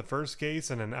 auto in the first case,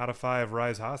 and an out of 5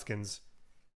 Rise Hoskins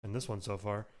in this one so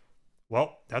far.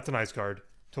 Well, that's a nice card.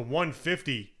 To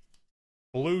 150,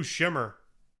 Blue Shimmer,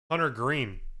 Hunter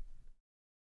Green.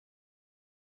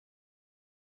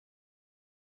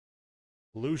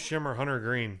 Blue Shimmer, Hunter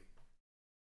Green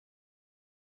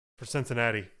for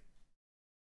Cincinnati.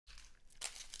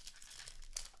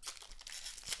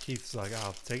 Keith's like,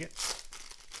 I'll take it.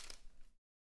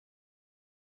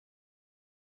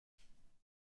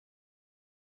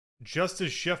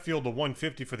 Justice Sheffield to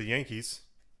 150 for the Yankees.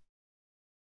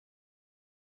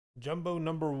 Jumbo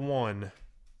number 1.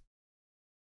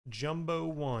 Jumbo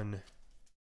 1.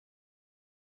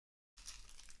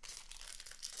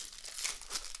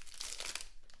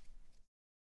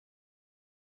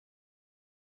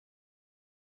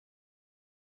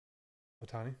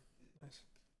 Otani. Nice.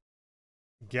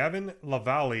 Gavin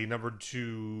Lavallee, number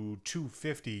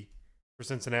 250 for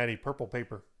Cincinnati. Purple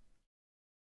paper.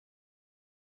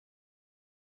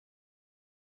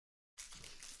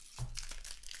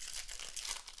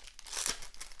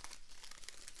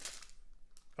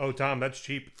 Oh, Tom, that's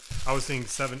cheap. I was seeing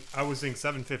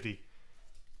 750.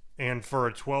 And for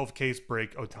a 12 case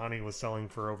break, Otani was selling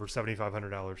for over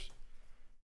 $7,500.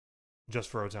 Just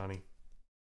for Otani.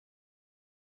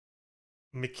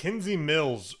 Mackenzie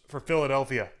Mills for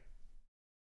Philadelphia.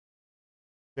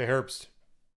 The Herbst.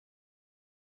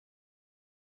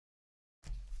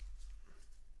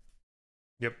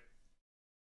 Yep.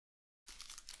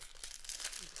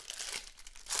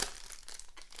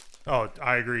 Oh,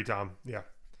 I agree, Tom. Yeah.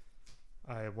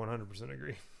 I 100%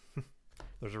 agree.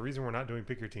 There's a reason we're not doing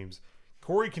pick your teams.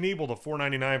 Corey Knievel to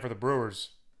 $4.99 for the Brewers.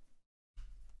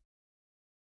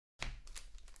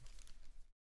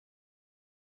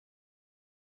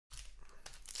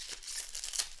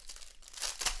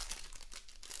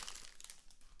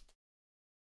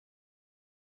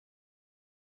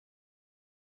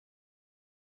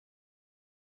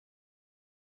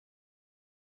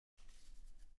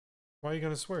 Why are you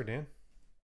going to swear, Dan?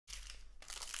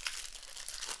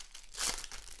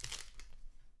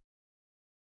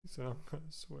 He said, I'm going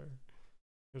to swear.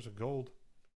 There's a gold.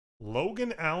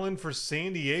 Logan Allen for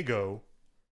San Diego.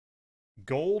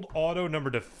 Gold auto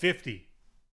number to 50.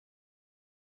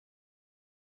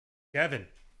 Kevin.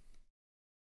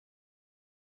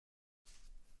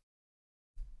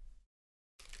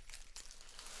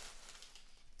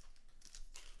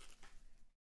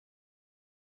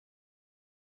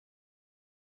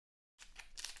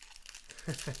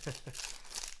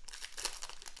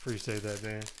 Appreciate that,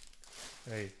 Dan.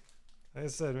 Hey, like I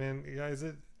said, man, guys,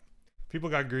 people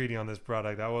got greedy on this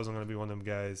product. I wasn't going to be one of them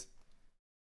guys.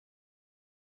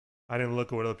 I didn't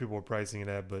look at what other people were pricing it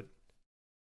at, but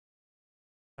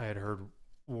I had heard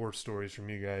war stories from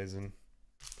you guys, and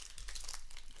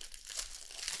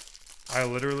I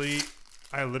literally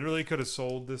could have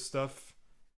sold this stuff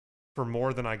for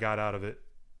more than I got out of it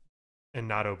and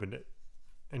not opened it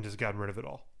and just gotten rid of it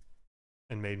all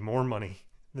and made more money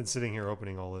than sitting here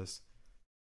opening all this.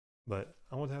 But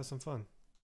I want to have some fun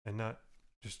and not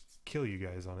just kill you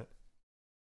guys on it.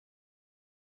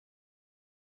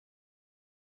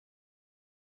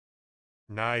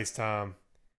 Nice, Tom.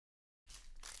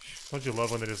 Don't you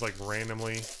love when they just like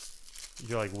randomly,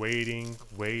 you're like waiting.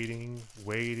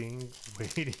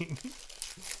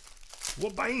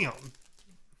 Well, bam!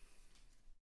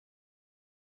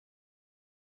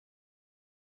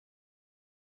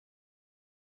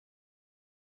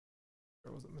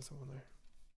 There wasn't missing one there.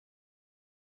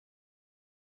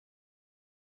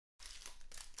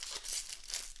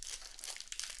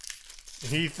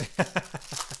 You're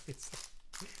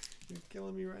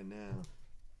killing me right now.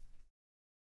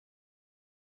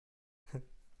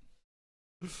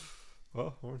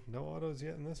 Well, no autos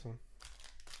yet in this one.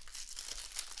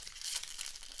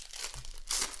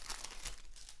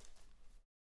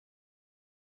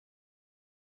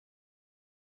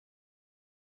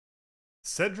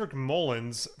 Cedric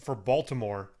Mullins for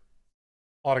Baltimore.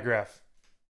 Autograph.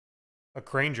 A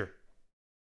Granger.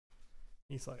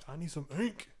 He's like, I need some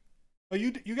ink. Oh,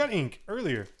 you got ink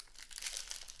earlier.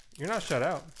 You're not shut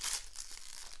out.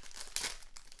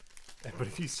 But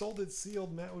if you sold it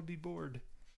sealed, Matt would be bored.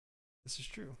 This is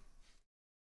true.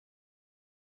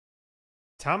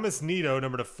 Thomas Nido,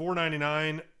 number to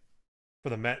 $4.99 for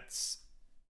the Mets.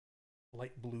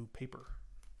 Light blue paper.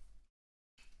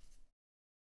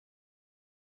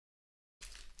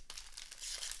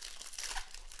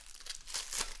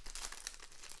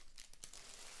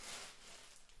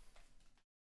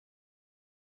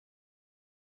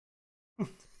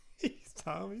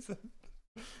 Tom, he said,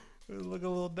 it look a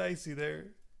little dicey there.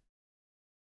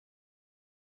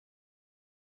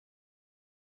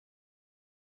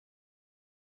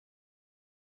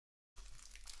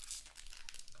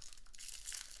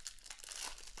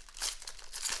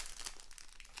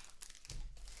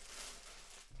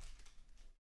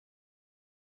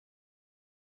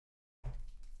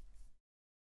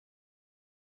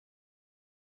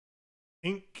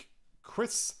 Ink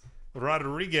Chris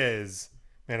Rodriguez.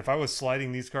 Man, if I was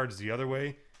sliding these cards the other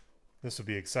way, this would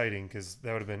be exciting because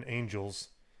that would have been Angels.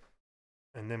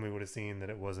 And then we would have seen that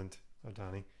it wasn't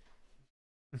Otani.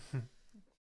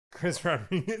 Chris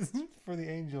Rodriguez for the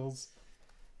Angels.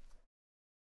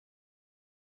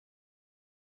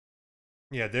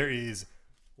 Yeah, there is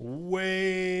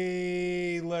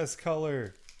way less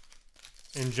color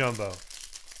in Jumbo.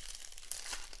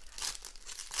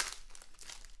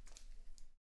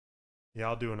 Yeah,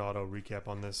 I'll do an auto recap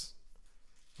on this.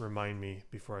 Remind me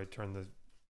before I turn the...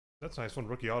 That's a nice one,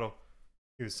 rookie auto.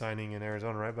 He was signing in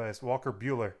Arizona, right by us. Walker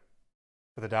Buehler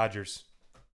for the Dodgers.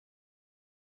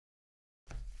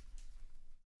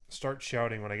 Start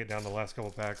shouting when I get down to the last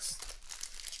couple packs.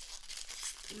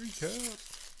 Recap.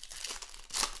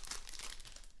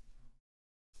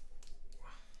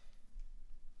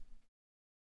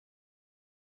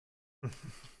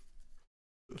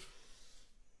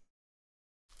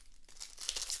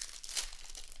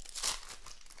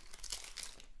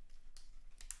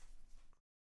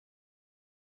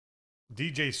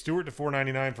 DJ Stewart to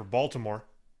 499 for Baltimore.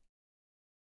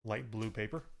 Light blue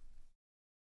paper.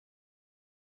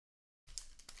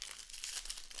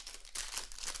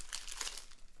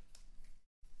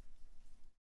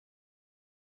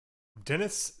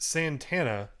 Dennis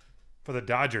Santana for the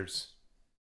Dodgers.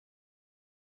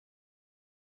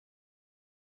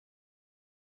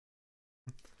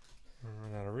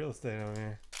 Run out of real estate over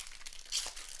here.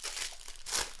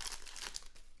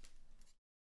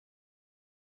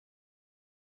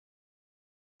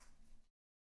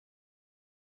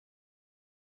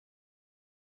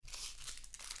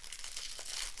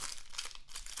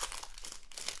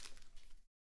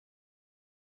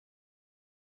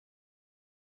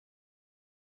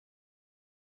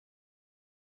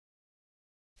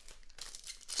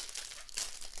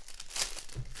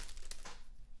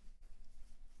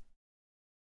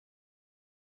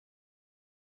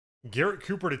 Garrett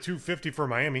Cooper to 250 for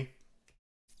Miami.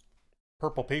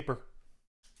 Purple paper.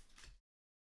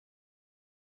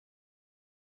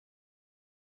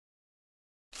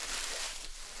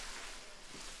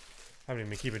 Haven't even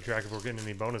been keeping track if we're getting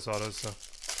any bonus autos, so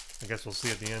I guess we'll see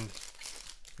at the end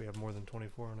if we have more than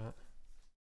 24 or not.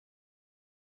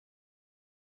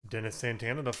 Dennis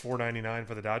Santana to 499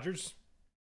 for the Dodgers.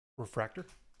 Refractor.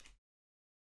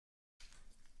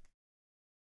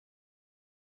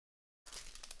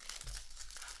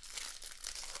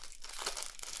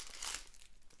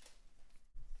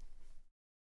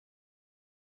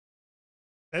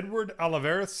 Edward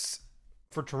Olivares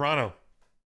for Toronto.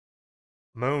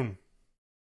 Moon.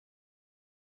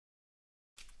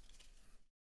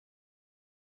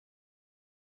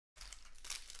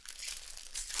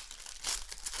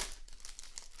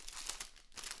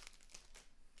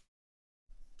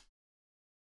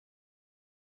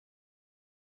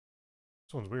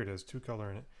 This one's weird. It has 2 color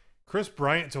in it. Chris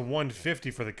Bryant to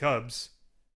 150 for the Cubs.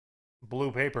 Blue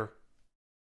paper.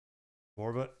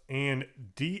 Borba. And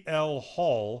DL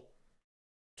Hall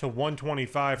to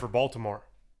 125 for Baltimore.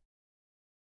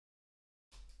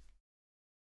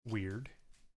 Weird.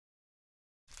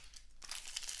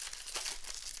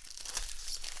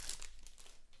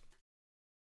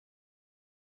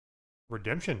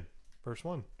 Redemption. First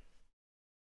one.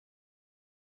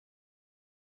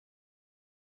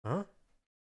 Huh?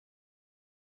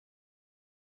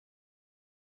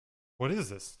 What is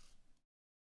this?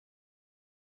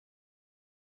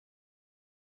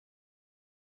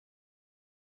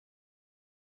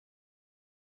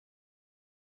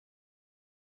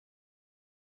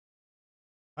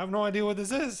 I have no idea what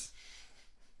this is.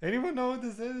 Anyone know what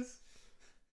this is?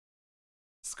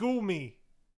 School me.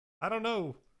 I don't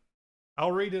know.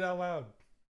 I'll read it out loud.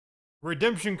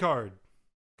 Redemption card.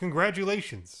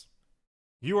 Congratulations.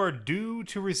 You are due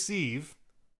to receive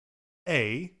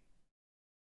a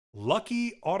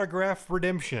Lucky Autograph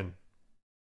Redemption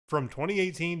from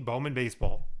 2018 Bowman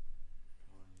Baseball.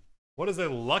 What is a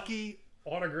Lucky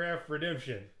Autograph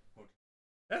Redemption?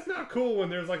 That's not cool when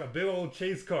there's like a big old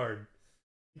chase card.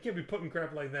 You can't be putting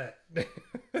crap like that.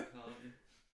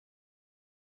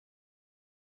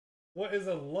 What is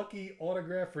a Lucky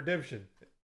Autograph Redemption?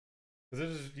 Is it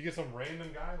just you get some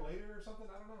random guy later or something?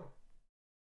 I don't know.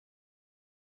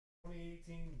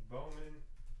 2018 Bowman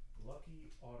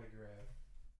Lucky Autograph.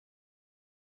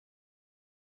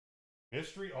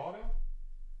 Mystery Auto?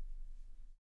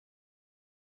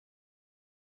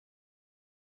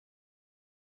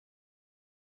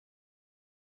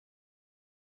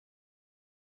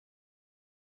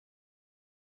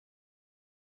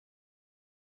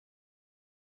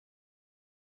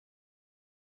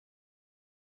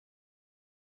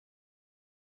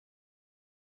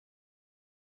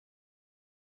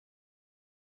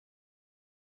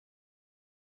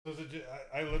 So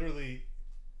I literally.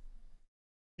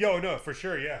 Yo, no, for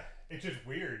sure, yeah. It's just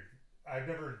weird.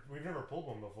 We've never pulled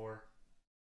one before.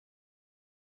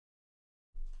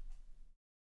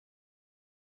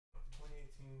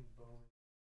 Bone.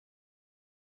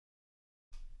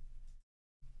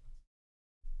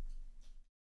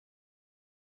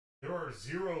 There are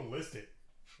 0 listed,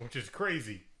 which is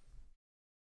crazy.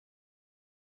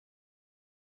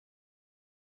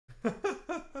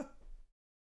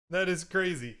 That is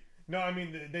crazy. No, I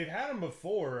mean, they've had them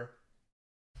before.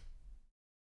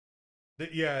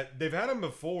 Yeah, they've had them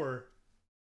before.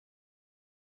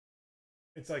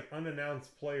 It's like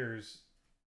unannounced players,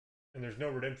 and there's no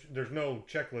redemption. There's no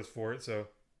checklist for it, so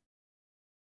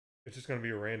it's just going to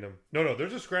be a random. No,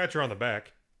 there's a scratcher on the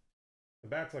back. The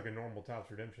back's like a normal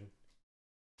Topps redemption.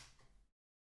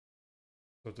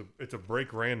 So it's a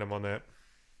break random on that.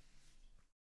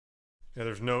 Yeah,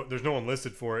 there's no one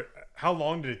listed for it. How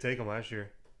long did it take him last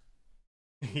year?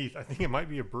 Heath, I think it might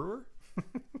be a brewer.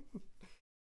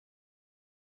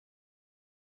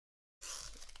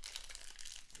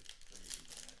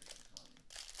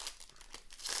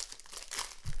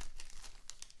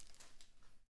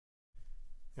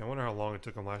 Yeah, I wonder how long it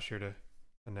took him last year to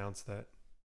announce that.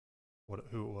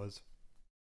 Who it was.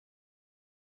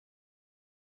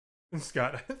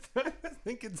 Scott, I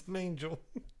think it's an angel.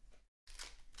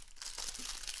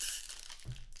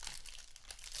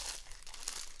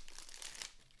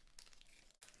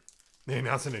 They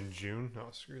announced it in June. Oh,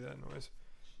 screw that noise.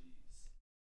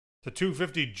 To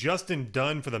 250, Justin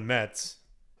Dunn for the Mets.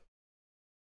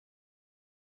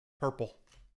 Purple.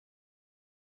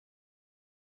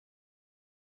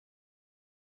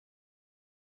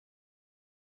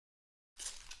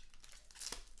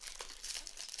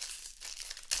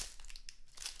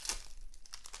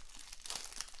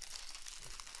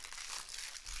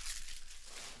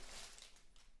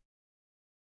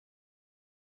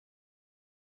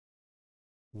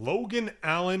 Logan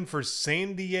Allen for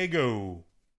San Diego.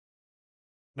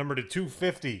 Number to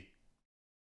 250.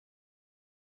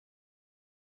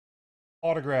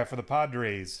 Autograph for the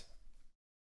Padres.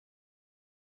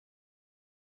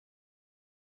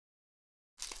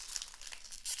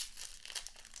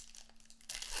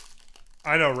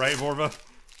 I know, right, Vorva?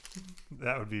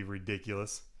 That would be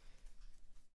ridiculous.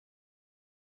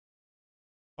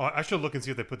 Oh, I should look and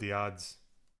see if they put the odds.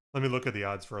 Let me look at the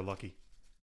odds for a lucky.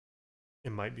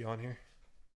 It might be on here.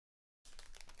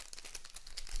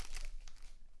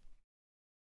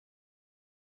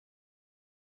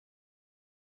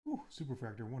 Ooh,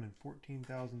 Superfractor, 1 in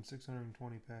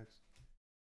 14,620 packs.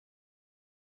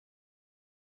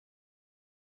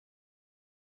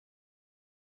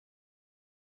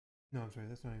 No, I'm sorry,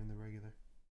 that's not even the regular.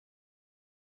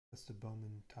 That's the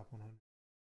Bowman Top 100.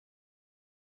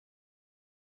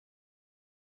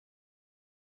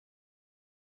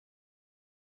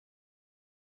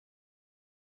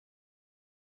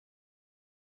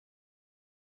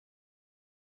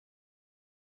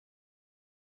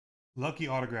 Lucky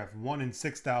autograph, 1 in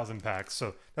 6,000 packs.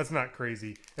 So that's not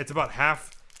crazy. It's about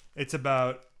half. It's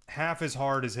about half as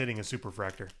hard as hitting a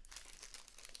Superfractor.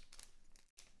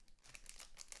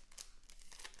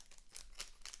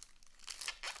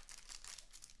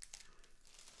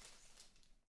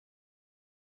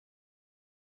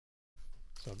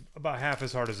 So about half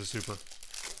as hard as a Super.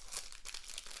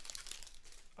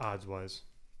 Odds-wise.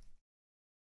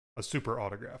 A Super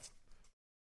autograph.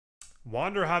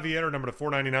 Wander Javier, number to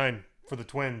 499 for the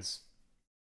Twins.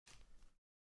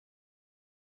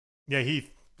 Yeah,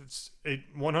 Heath,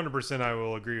 100% I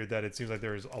will agree with that. It seems like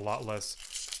there's a lot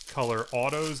less color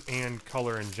autos and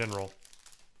color in general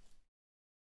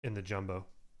in the jumbo.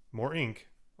 More ink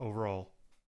overall.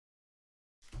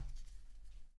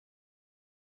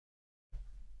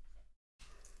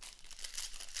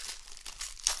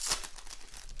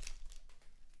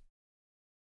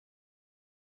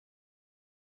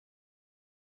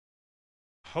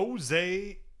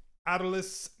 Jose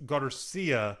Adelis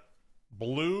Garcia,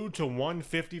 blue to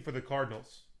 150 for the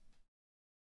Cardinals.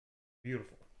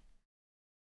 Beautiful.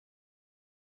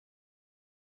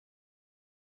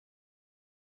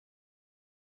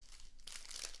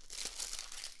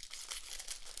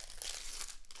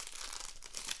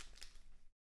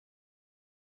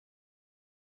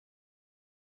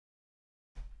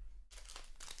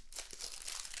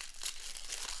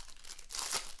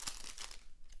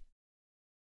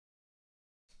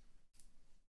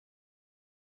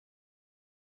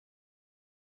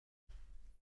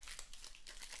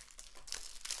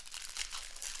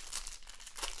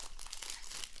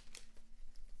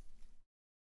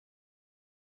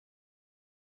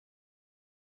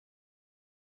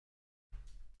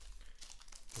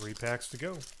 Three packs to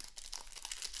go.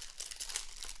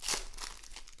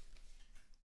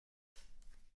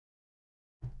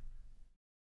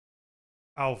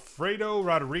 Alfredo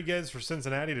Rodriguez for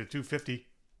Cincinnati to 250.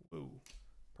 Ooh,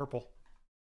 purple.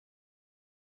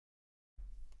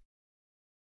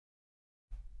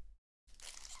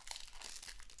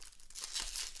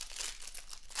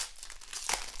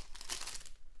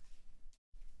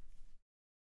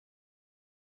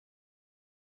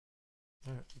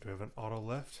 All right, do we have an auto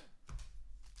left?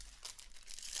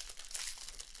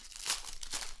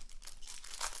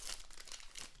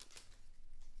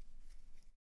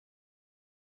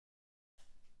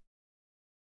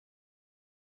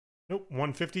 Nope,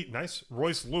 150. Nice.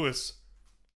 Royce Lewis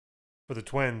for the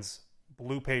Twins.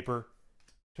 Blue paper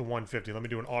to 150. Let me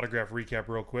do an autograph recap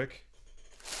real quick.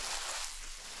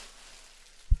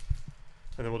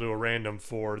 And then we'll do a random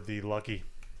for the lucky.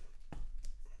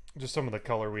 Just some of the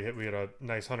color we hit. We had a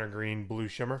nice hunter green, blue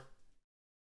shimmer.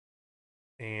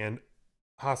 And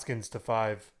Hoskins to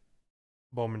 5.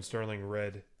 Bowman Sterling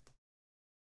red.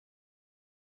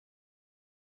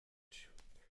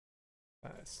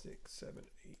 5, 6, 7,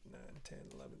 8, 9, 10,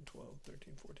 11, 12,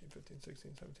 13, 14, 15,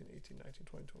 16, 17, 18, 19,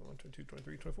 20, 21, 22,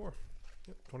 23, 24.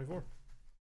 Yep, 24.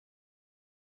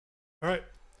 All right.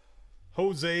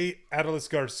 Jose Adelis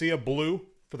Garcia, blue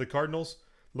for the Cardinals.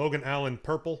 Logan Allen,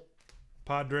 purple,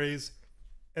 Padres.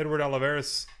 Edward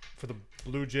Olivares for the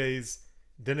Blue Jays.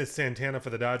 Dennis Santana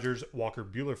for the Dodgers. Walker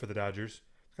Buehler for the Dodgers.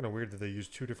 It's kind of weird that they use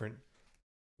 2 different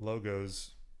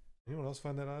logos. Anyone else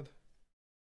find that odd?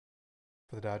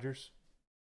 For the Dodgers?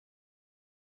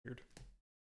 Weird.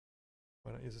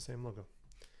 Why not use the same logo?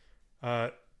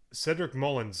 Cedric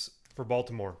Mullins for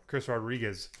Baltimore. Chris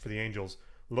Rodriguez for the Angels.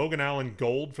 Logan Allen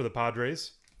gold for the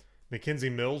Padres. Mackenzie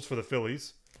Mills for the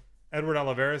Phillies. Edward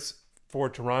Olivares for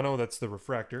Toronto. That's the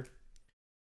refractor.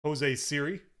 Jose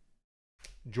Siri.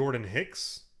 Jordan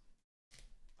Hicks.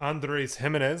 Andres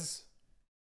Jimenez.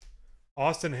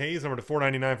 Austin Hayes, number to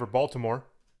 499 for Baltimore.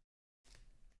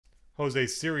 Jose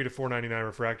Siri to 499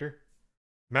 refractor.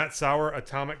 Matt Sauer,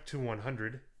 atomic to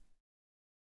 100.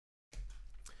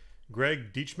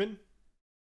 Greg Deichmann.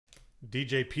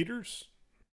 DJ Peters.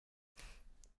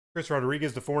 Chris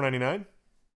Rodriguez to 499.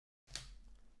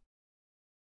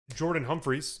 Jordan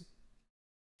Humphreys.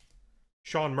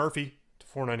 Sean Murphy to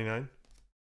 499.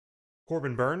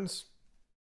 Corbin Burns.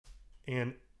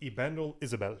 And Ibandel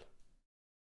Isabel.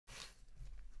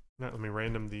 Now let me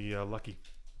random the lucky.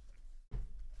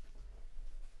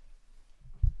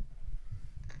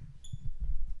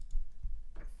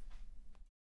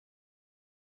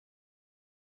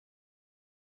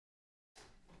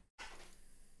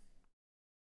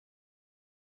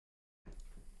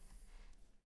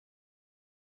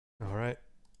 All right.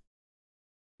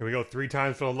 Here we go. 3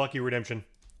 times for the lucky redemption.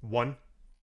 1,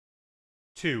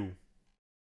 2,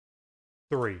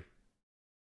 3.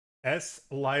 S.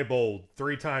 Leibold.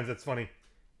 3 times. That's funny.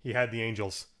 He had the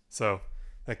Angels. So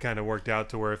that kind of worked out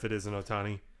to where if it is an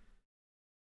Ohtani,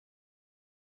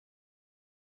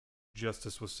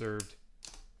 justice was served.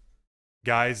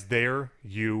 Guys, there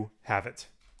you have it.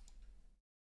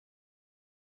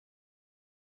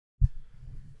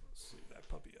 Let's see that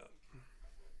puppy up.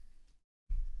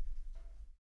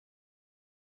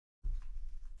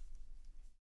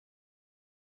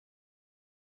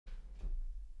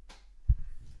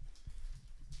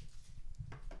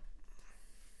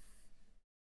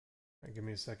 All right, give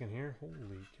me a second here. Holy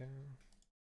cow.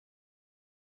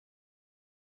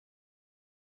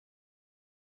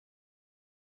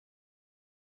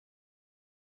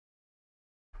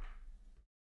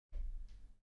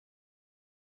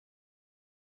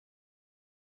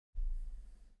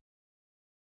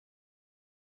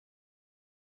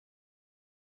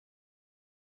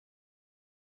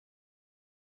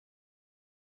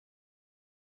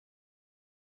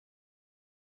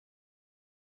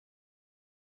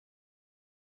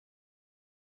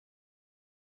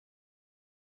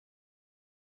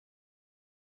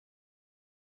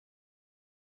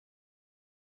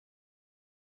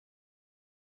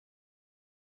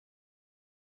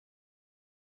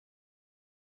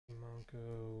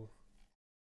 Monco.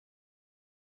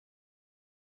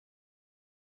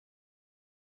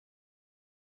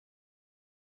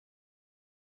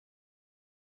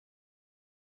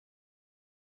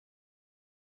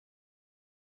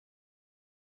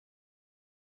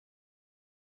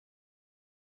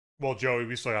 Well, Joey,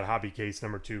 we still got hobby case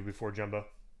number 2 before Jumbo.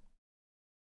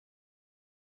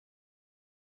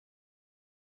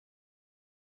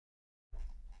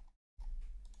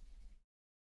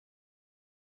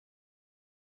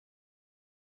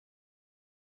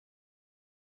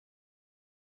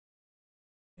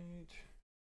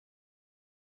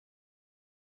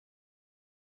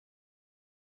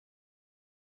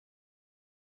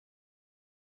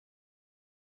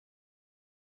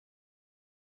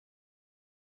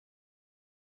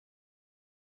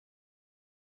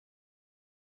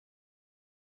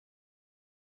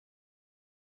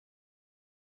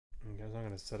 Guys, I'm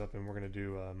gonna set up and we're gonna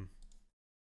do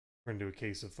a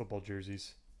case of football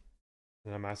jerseys,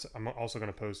 and I'm also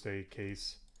gonna post a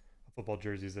case of football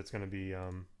jerseys that's gonna be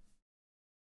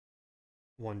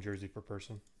 1 jersey per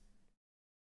person.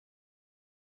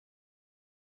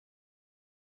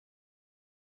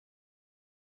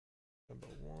 Number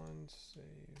 1, save.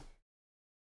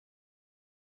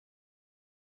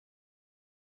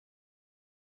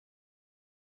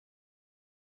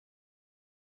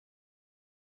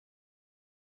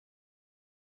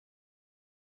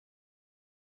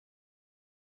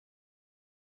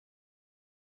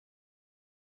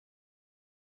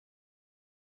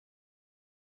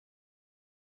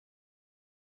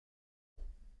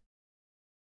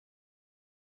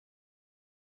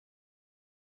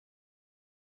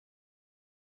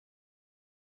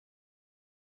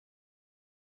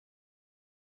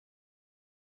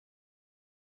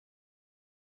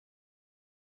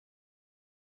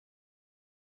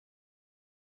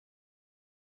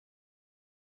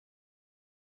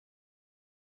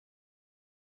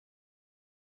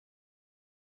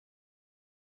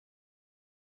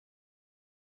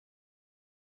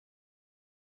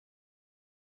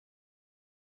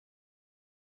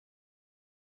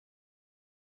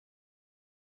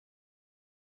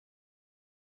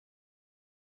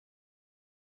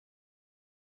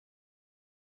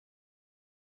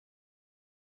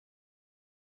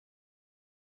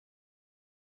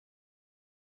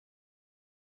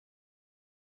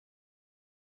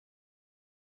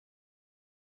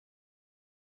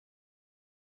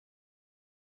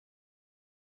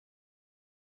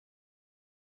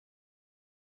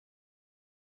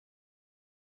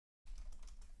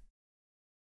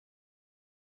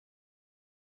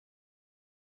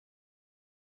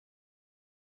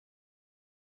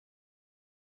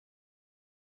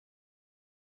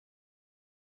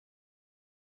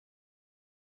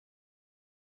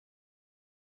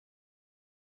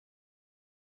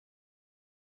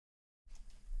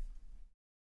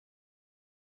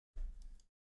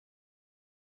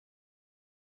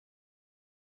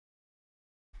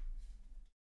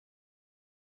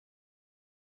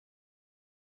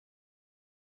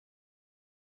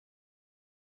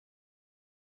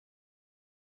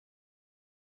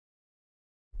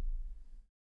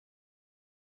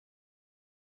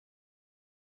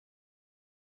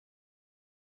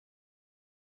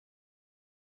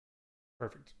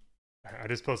 Perfect. I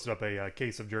just posted up a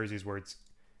case of jerseys where it's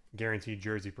guaranteed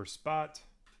jersey per spot.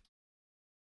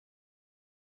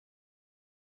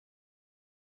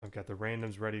 I've got the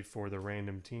randoms ready for the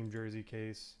random team jersey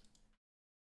case.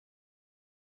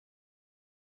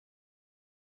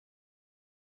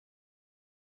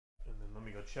 And then let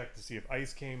me go check to see if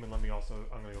ice came, and I'm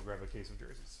gonna go grab a case of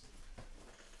jerseys.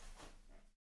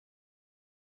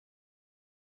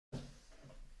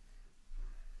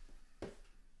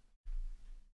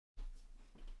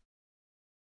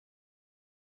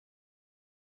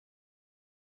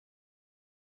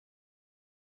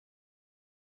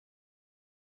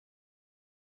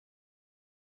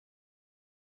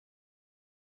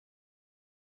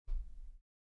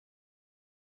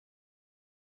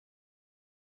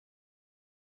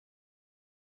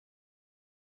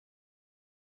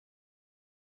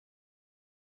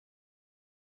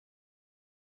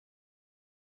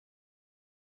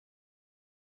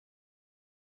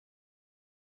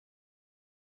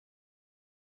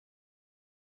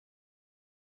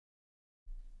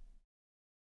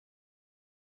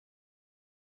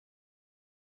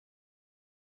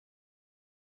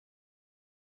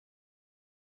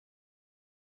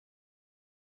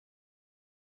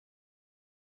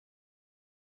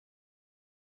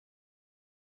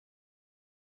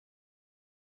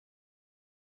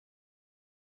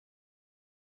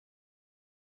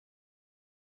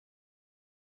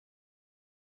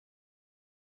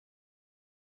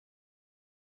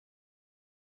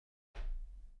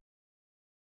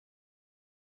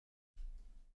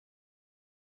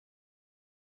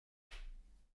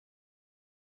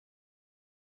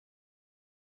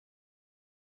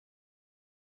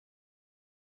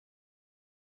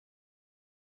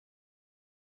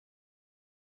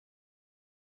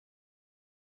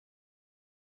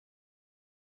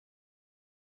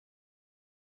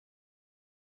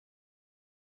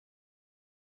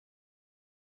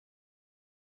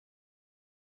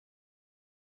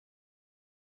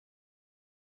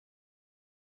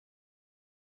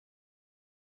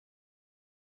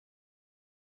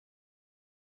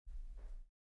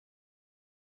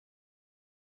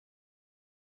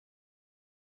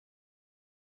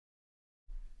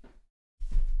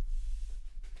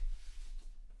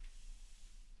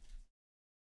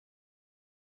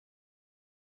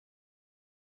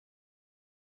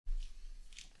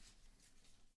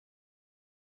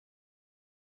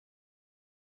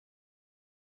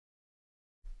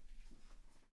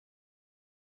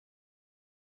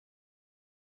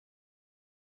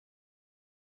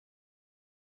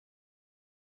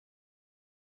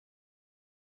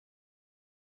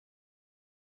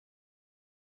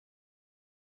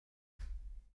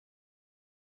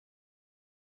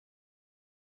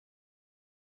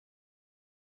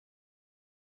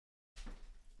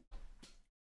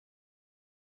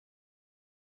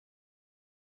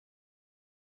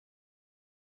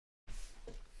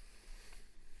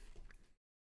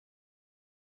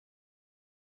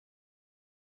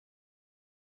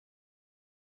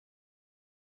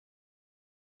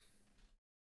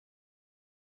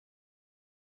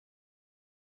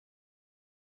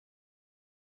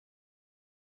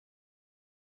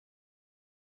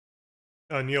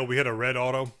 Neil, we had a red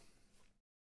auto.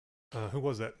 Who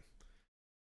was that?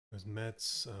 It was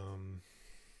Mets.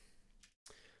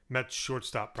 Mets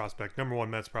shortstop prospect. Number 1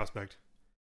 Mets prospect.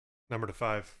 Number to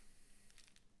 5.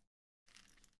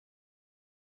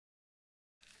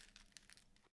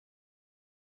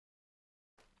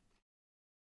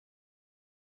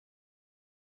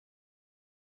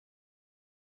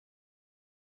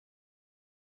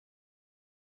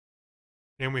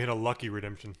 And we had a lucky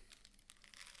redemption.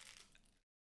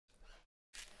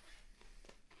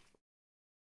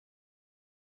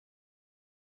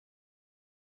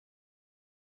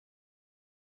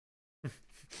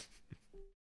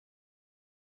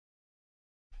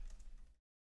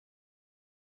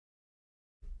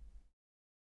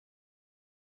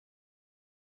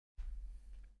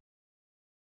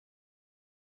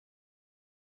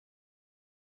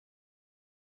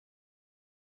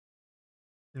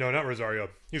 No, not Rosario.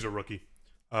 He's a rookie.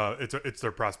 It's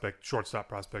their prospect, shortstop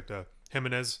prospect.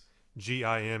 Jimenez,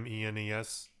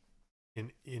 Gimenez,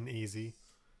 in easy.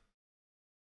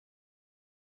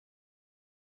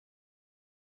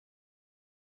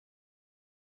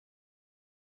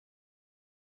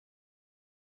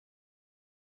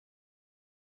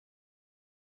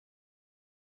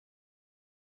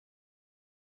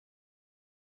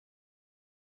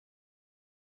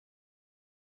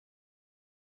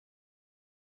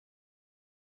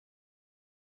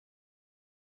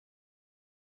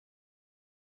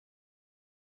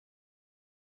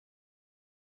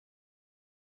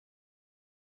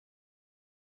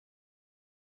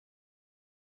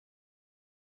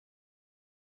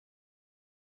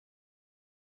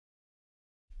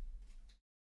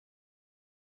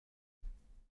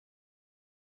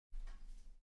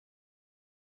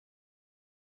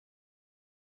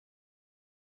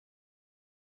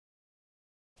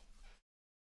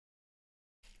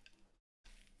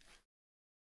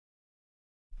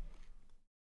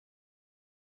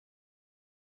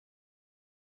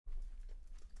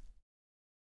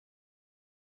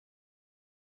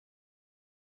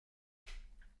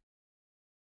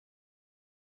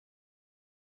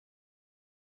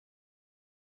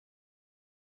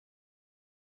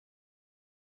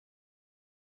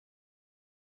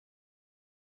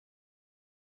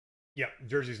 Yeah,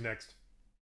 jersey's next.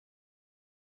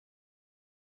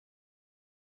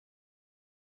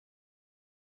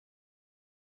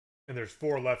 And there's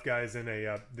 4 left guys in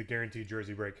a the guaranteed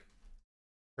jersey break.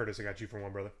 Curtis, I got you for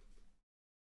one, brother.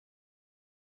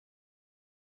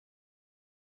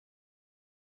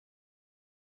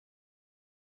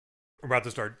 We're about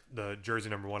to start the jersey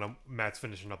number 1. Matt's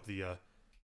finishing up the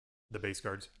base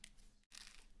cards.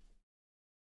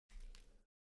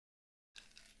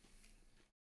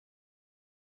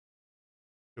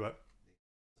 Do what?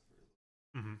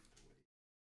 Mm-hmm.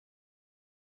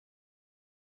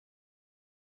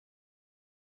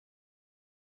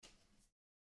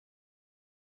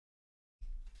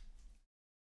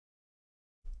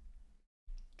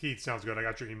 Keith, sounds good. I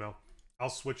got your email. I'll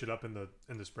switch it up in the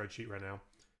spreadsheet right now,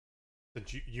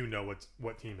 since you know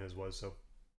what team his was. So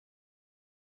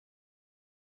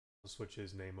I'll switch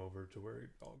his name over to where it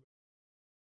all.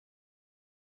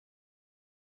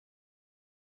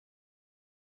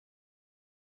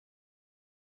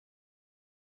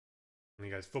 And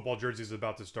you guys, football jerseys is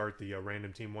about to start. The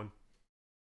random team one.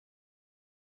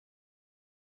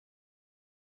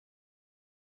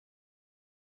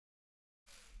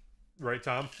 Right,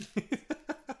 Tom?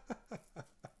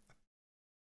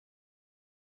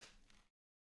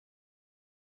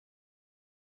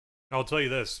 I'll tell you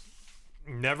this.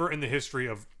 Never in the history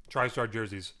of TriStar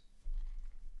jerseys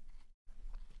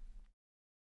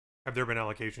have there been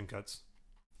allocation cuts.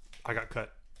 I got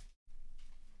cut.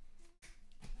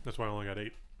 That's why I only got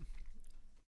 8.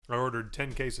 I ordered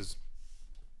 10 cases.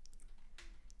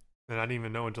 And I didn't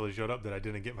even know until he showed up that I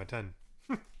didn't get my 10.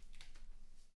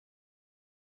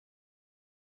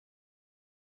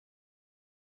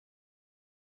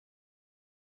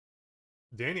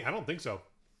 Danny, I don't think so.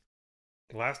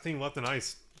 Last team left in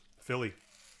ice, Philly.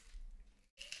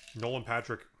 Nolan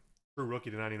Patrick, true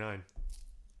rookie to 99.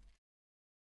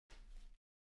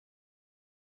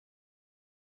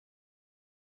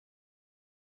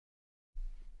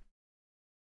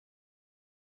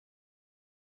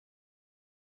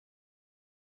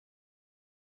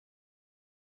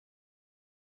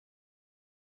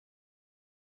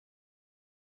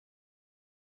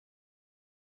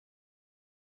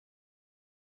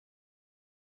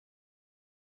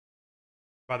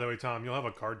 By the way, Tom, you'll have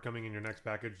a card coming in your next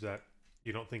package that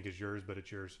you don't think is yours, but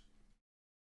it's yours.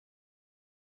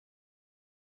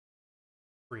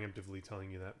 Preemptively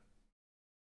telling you that.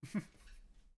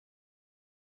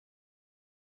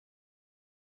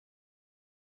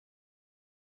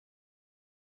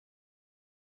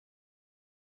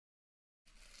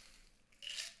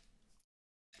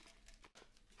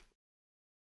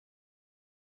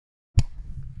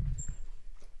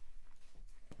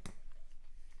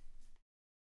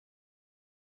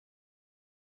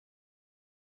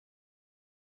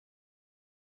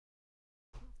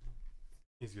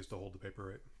 Easiest to hold the paper,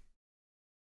 right?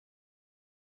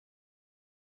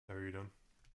 How are you doing?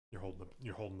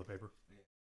 You're holding the paper.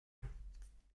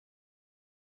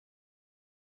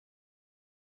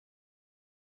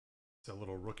 It's a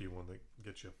little rookie one that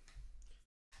gets you.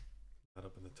 That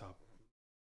up in the top.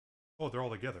 Oh, they're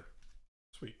all together.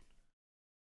 Sweet.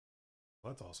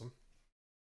 Well, that's awesome.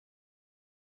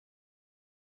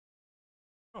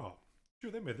 Oh,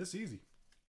 sure, they made this easy.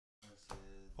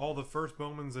 All the first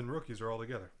Bowmans and rookies are all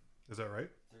together. Is that right?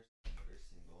 They're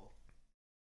single.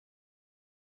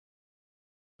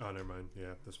 Oh, never mind.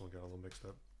 Yeah, this one got a little mixed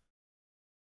up.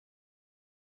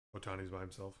 Otani's by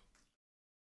himself.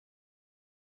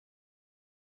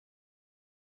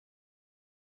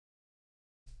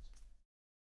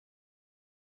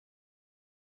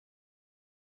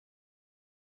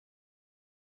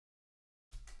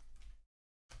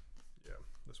 Yeah,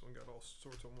 this one got all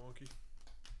sorts of wonky.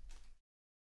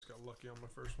 Just got lucky on my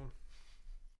first one.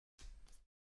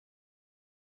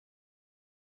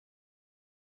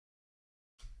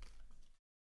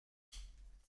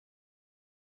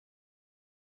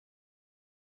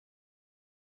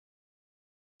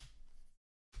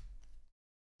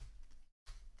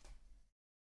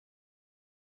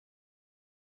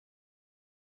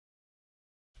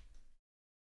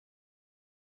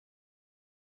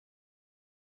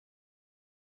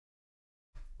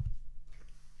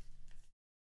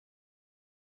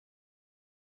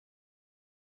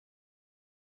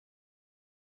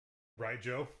 Right,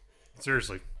 Joe?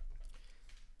 Seriously.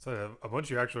 So a bunch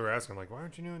of you actually were asking, like, why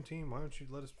aren't you new in team? Why don't you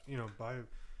let us, buy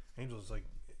Angels? Like,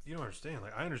 you don't understand.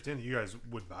 Like, I understand that you guys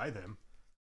would buy them,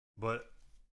 but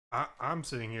I'm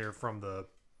sitting here from the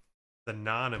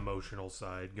non-emotional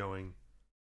side going,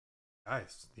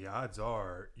 guys, the odds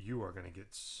are you are going to get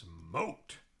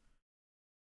smoked.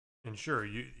 And sure,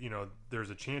 you know,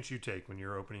 there's a chance you take when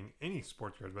you're opening any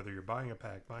sports cards, whether you're buying a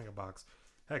pack, buying a box,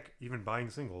 heck, even buying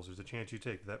singles. There's a chance you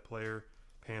take that player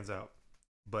pans out.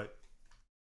 But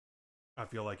I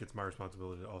feel like it's my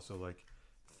responsibility to also like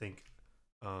think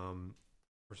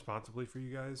responsibly for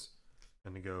you guys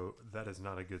and to go, that is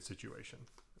not a good situation.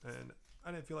 And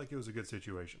I didn't feel like it was a good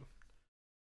situation.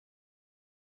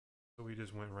 So we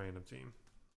just went random team.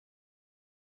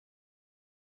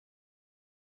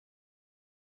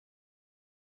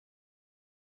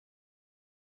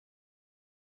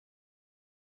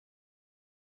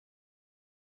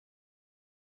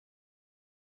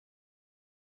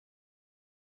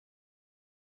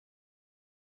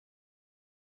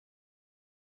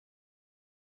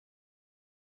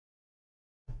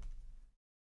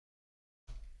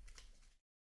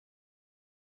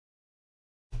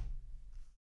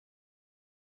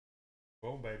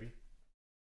 Whoa, baby.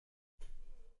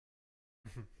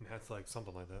 That's like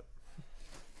something like that.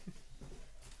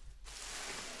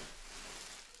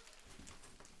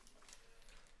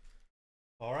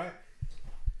 All right.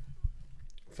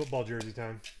 Football jersey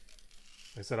time.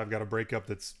 I said I've got a breakup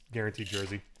that's guaranteed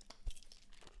jersey.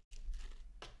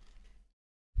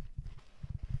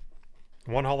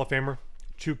 One Hall of Famer,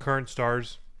 2 current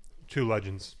stars, 2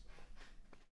 legends.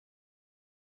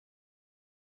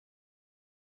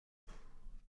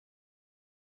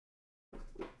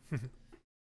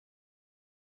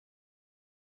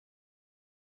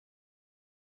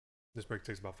 This break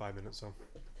takes about 5 minutes, so.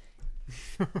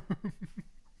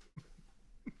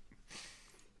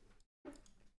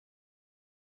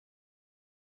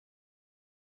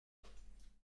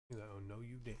 He's like, oh, no,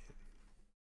 you didn't.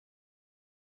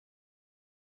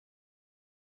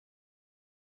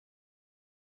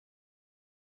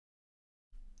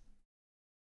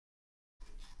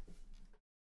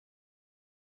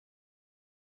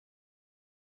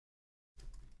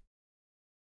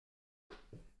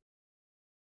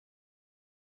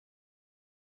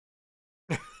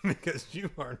 Because you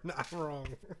are not wrong.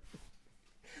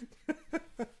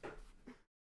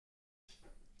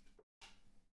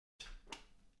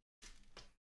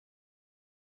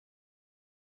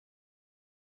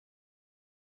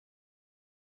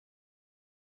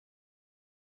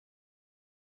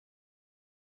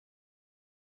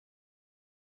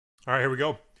 All right, here we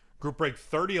go. Group break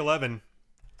 30-11.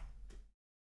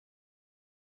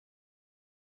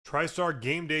 TriStar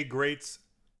Game Day Greats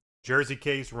Jersey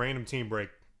Case Random Team Break.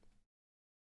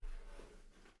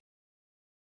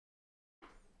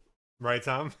 Right,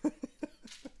 Tom?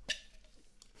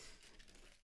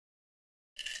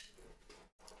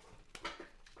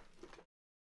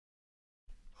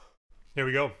 Here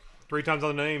we go. 3 times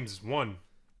on the names. 1,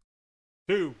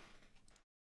 2,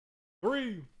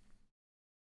 3.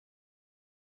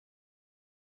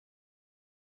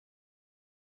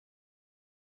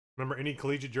 Remember, any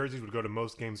collegiate jerseys would go to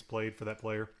most games played for that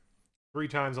player. 3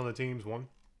 times on the teams. 1,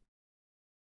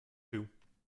 2.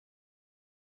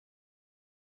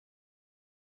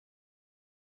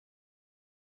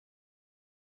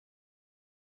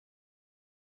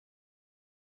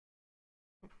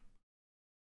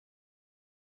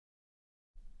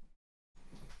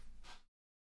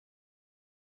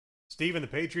 Steven, the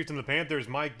Patriots and the Panthers.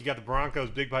 Mike, you got the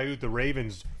Broncos. Big Paiute, the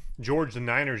Ravens. George, the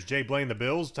Niners. Jay Blaine, the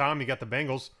Bills. Tom, you got the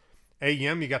Bengals.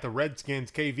 AM, you got the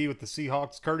Redskins. KV with the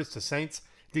Seahawks. Curtis, the Saints.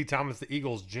 D. Thomas, the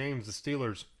Eagles. James, the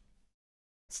Steelers.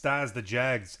 Stas, the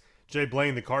Jags. Jay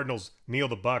Blaine, the Cardinals. Neil,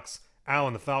 the Bucks.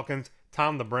 Allen, the Falcons.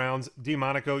 Tom, the Browns. D.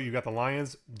 Monaco, you got the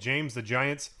Lions. James, the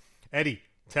Giants. Eddie,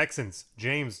 Texans.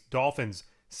 James, Dolphins.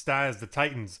 Stas, the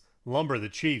Titans. Lumber, the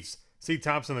Chiefs. C.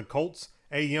 Thompson, the Colts.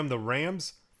 AM, the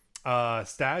Rams.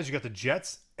 Stas, you got the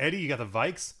Jets. Eddie, you got the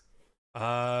Vikes.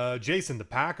 Jason, the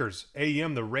Packers.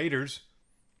 AM, the Raiders.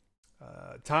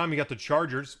 Tom, you got the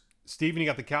Chargers. Steven, you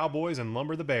got the Cowboys. And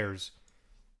Lumber, the Bears.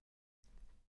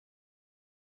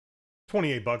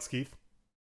 $28, Keith.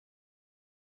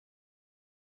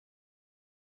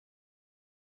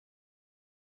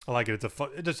 I like it. It's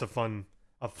just a fun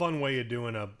way of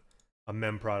doing a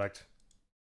mem product.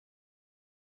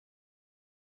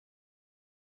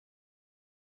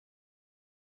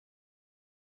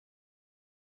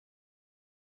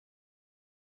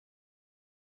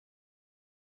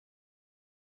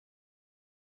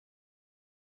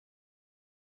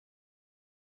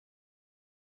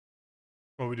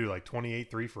 What we do, like 28,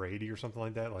 3 for 80 or something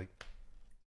like that? Like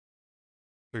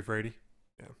 3 for 80?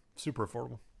 Yeah, super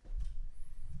affordable.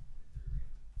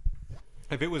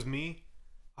 If it was me,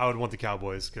 I would want the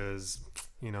Cowboys because,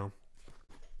 you know,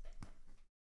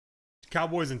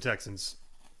 Cowboys and Texans.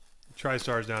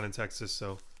 TriStar's down in Texas,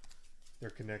 so their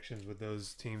connections with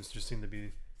those teams just seem to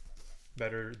be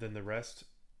better than the rest.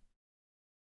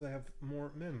 I have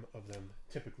more mem of them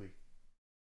typically.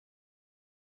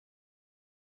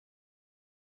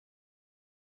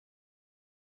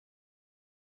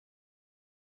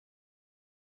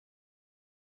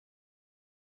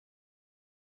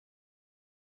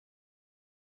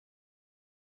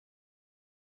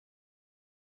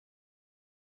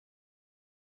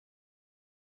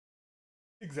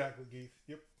 Exactly, Keith.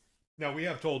 Yep. Now we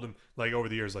have told them like over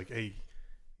the years, like, hey,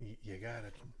 you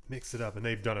gotta mix it up, and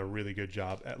they've done a really good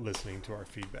job at listening to our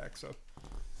feedback. So.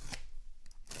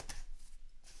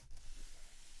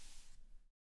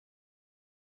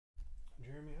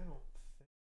 Jeremy, I don't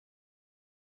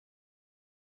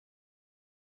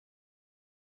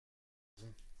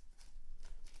think.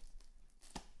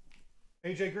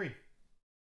 AJ Green.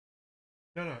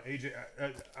 No, AJ.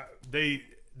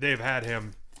 They've had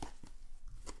him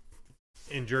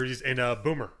in jerseys, and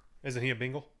Boomer, isn't he a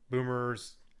Bengal?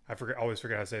 Boomer's, always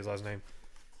forget how to say his last name.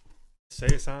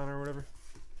 Sayasan or whatever.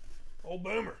 Old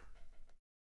Boomer.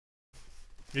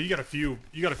 Yeah, you got a few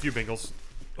Bengals.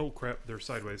 Oh crap, they're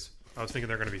sideways. I was thinking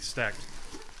they're going to be stacked.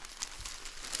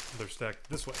 They're stacked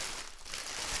this way.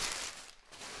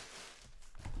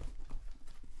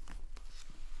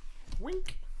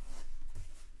 Wink.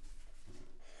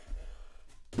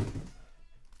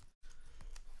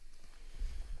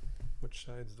 Which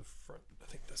side's the front? I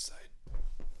think this side.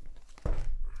 I'll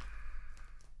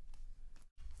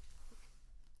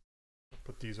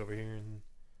put these over here, and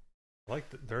I like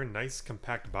they're in nice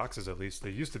compact boxes. At least they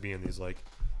used to be in these like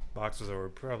boxes that were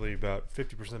probably about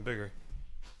 50% bigger.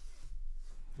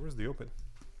 Where's the open?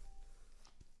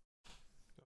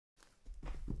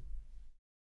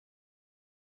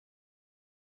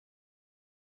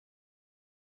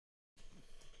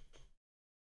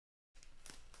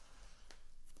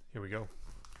 Here we go.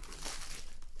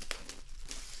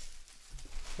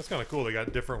 That's kind of cool. They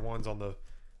got different ones on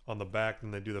the back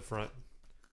than they do the front.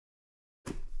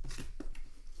 All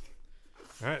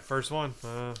right, first one.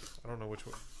 I don't know which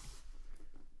one.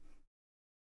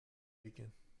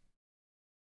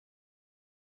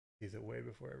 He's it way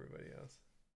before everybody else.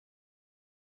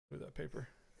 With that paper.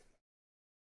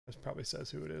 This probably says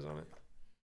who it is on it.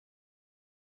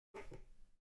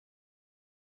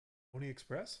 Pony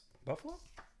Express? Buffalo?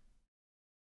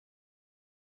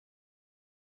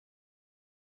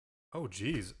 Oh,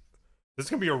 geez. This is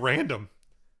going to be a random.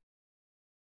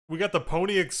 We got the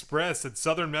Pony Express at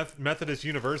Southern Methodist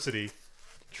University.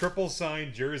 Triple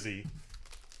signed jersey.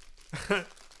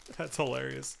 That's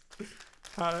hilarious.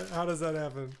 How does that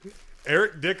happen?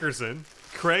 Eric Dickerson,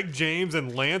 Craig James,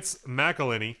 and Lance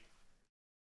McElhenney.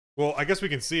 Well, I guess we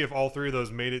can see if all three of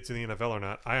those made it to the NFL or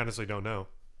not. I honestly don't know.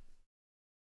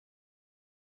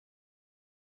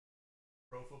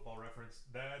 Pro Football Reference.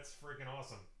 That's freaking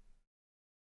awesome.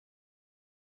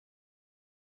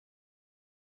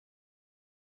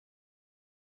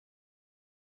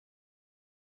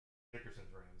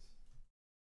 Dickerson's Rams.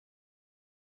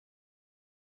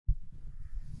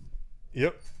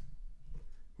 Yep.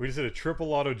 We just did a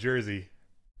triple auto jersey.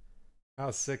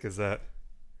 How sick is that?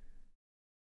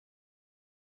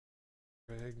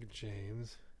 Craig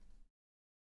James.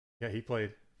 Yeah, he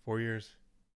played 4 years.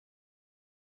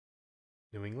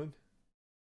 New England?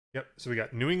 Yep. So we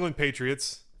got New England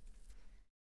Patriots.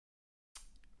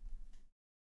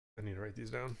 I need to write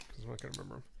these down because I'm not going to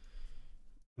remember them.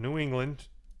 New England.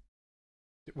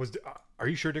 Are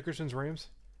you sure Dickerson's Rams?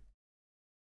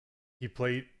 He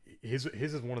played his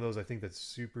is one of those I think that's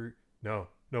super. No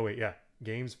wait, yeah,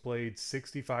 games played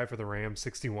 65 for the Rams,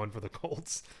 61 for the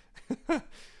Colts.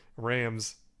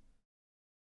 Rams.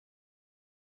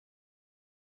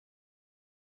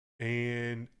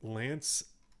 And Lance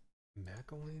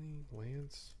McElhenney.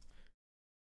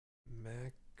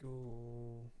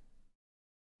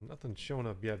 Nothing's showing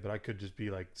up yet, but I could just be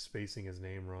like spacing his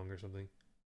name wrong or something.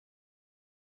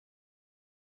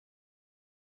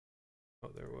 Oh,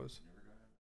 there it was.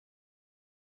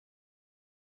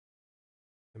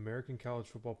 American college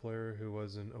football player who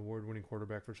was an award-winning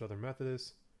quarterback for Southern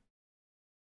Methodist.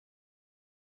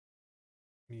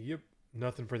 Yep,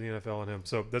 nothing for the NFL on him.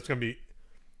 So that's going to be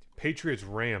Patriots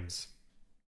Rams.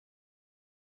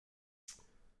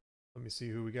 Let me see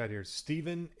who we got here.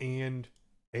 Steven and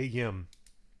A.M.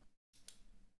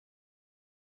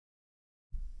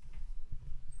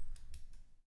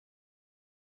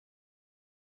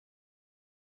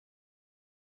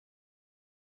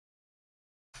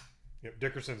 Yep,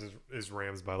 Dickerson's is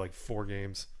Rams by like 4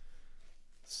 games.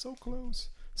 So close.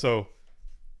 So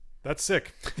that's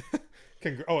sick.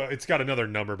 Oh, it's got another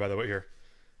number, by the way, here.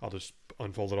 I'll just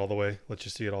unfold it all the way. Let's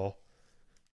just see it all.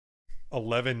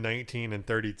 11, 19, and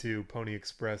 32 Pony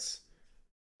Express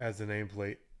as the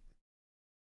nameplate.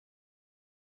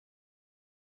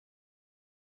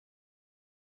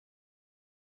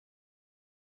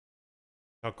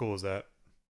 How cool is that?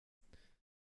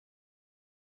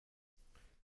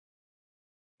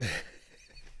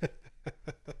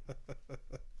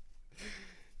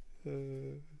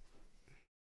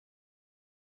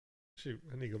 Shoot,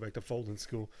 I need to go back to folding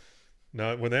school.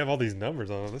 No, when they have all these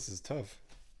numbers on them, this is tough.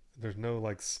 There's no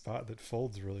like spot that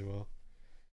folds really well.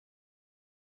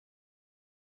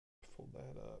 Fold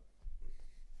that up.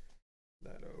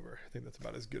 That over. I think that's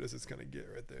about as good as it's gonna get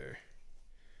right there.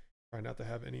 Try not to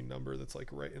have any number that's like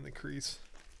right in the crease.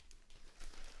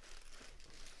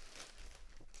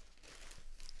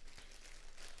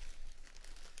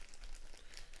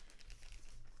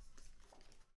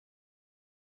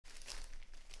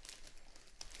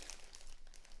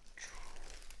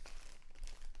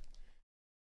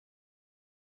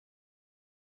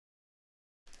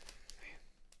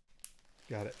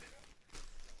 Got it.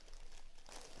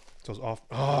 Those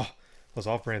those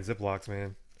off-brand Ziplocs,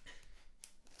 man.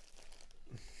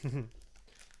 The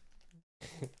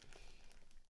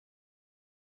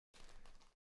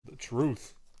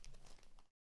truth.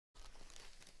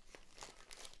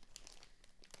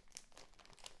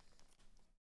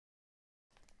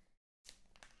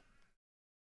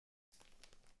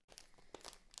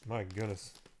 My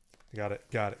goodness. Got it.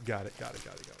 There's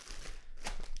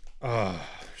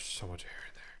so much hair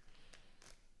in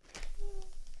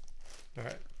there. All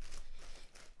right.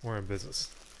 We're in business.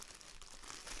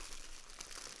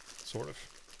 Sort of.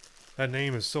 That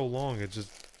name is so long, it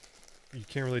just... You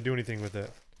can't really do anything with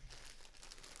it.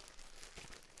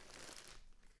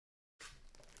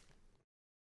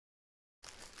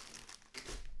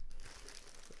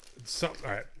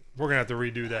 Alright. We're gonna have to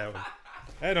redo that one.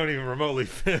 That don't even remotely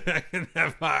fit back in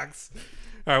that box.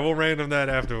 Alright, we'll random that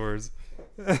afterwards.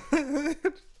 We'll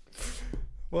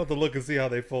have to look and see how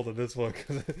they folded this one,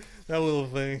 because that little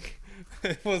thing,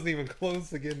 it wasn't even close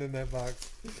to getting in that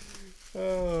box.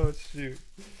 Oh, shoot.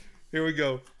 Here we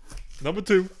go. Number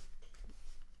 2.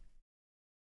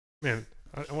 Man,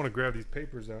 I want to grab these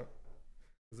papers out.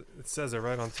 It says it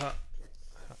right on top.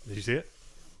 Did you see it?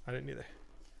 I didn't either.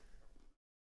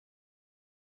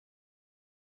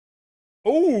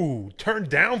 Oh, turned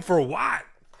down for what?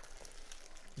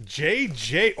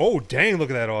 JJ. Oh, dang,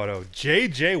 look at that auto.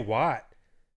 JJ Watt.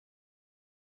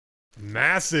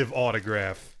 Massive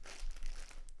autograph.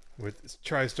 With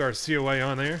TriStar COA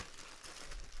on there.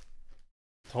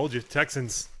 Told you,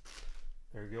 Texans.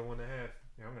 There we go, 1.5.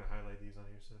 Yeah, I'm going to highlight these on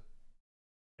here, so.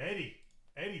 Eddie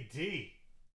D.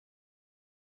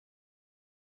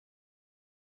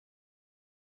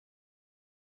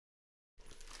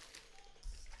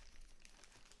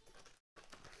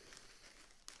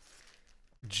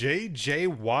 JJ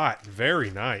Watt.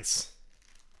 Very nice.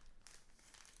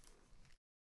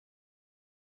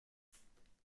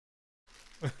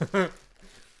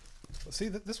 See,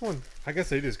 this one, I guess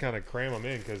they just kind of cram them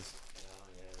in because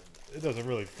it doesn't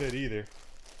really fit either.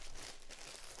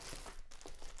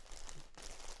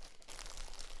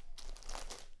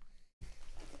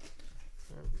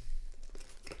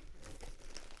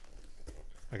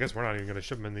 I guess we're not even going to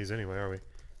ship them in these anyway, are we?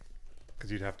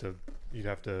 Because you'd have to,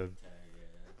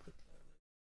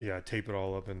 yeah, tape it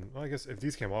all up. And well, I guess if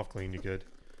these came off clean, you could.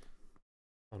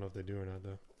 I don't know if they do or not,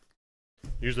 though.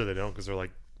 Usually they don't because they're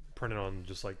like printed on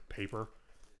just like paper.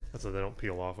 That's why they don't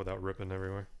peel off without ripping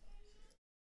everywhere.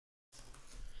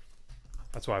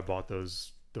 That's why I bought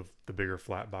those, the bigger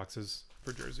flat boxes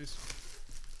for jerseys.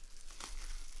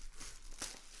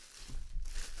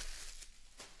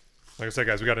 Like I said,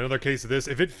 guys, we got another case of this.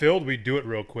 If it filled, we'd do it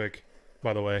real quick,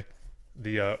 by the way.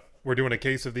 We're doing a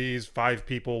case of these, 5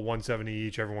 people, 170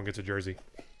 each. Everyone gets a jersey.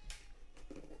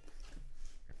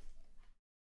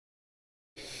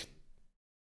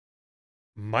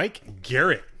 Mike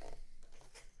Garrett.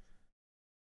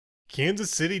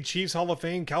 Kansas City Chiefs Hall of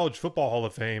Fame, College Football Hall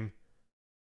of Fame.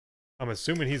 I'm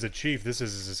assuming he's a Chief. This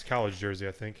is his college jersey,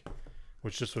 I think.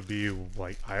 Which just would be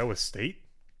like Iowa State?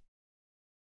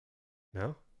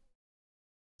 No?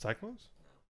 Cyclones?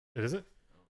 It isn't?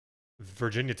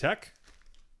 Virginia Tech?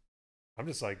 I'm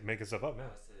just like making stuff up now.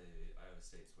 Iowa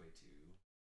State's way too.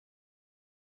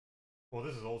 Well,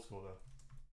 this is old school though.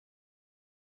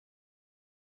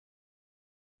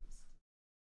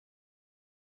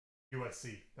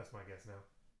 USC. That's my guess now.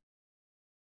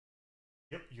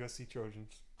 Yep, USC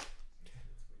Trojans.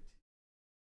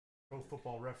 Pro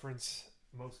Football Reference.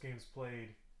 Most games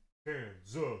played.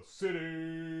 Kansas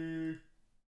City.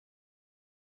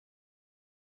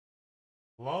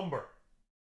 Lumber.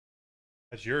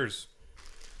 That's yours.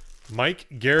 Mike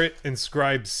Garrett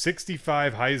inscribed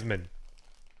 65 Heisman.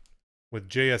 with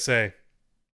JSA.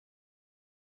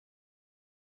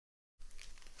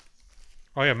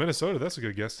 Oh yeah, Minnesota. That's a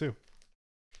good guess too.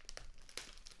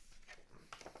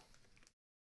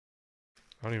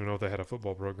 I don't even know if they had a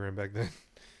football program back then.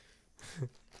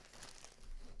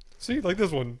 See, like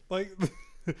this one, like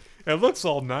it looks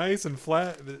all nice and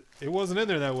flat. It wasn't in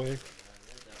there that way.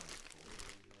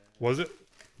 Was it?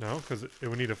 No, because it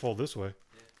would need to fold this way.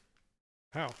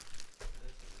 How?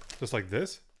 Just like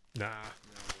this? Nah.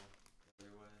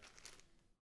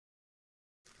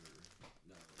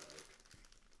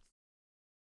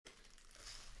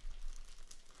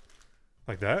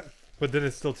 Like that? But then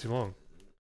it's still too long.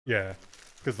 Yeah,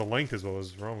 because the length is what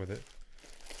was wrong with it.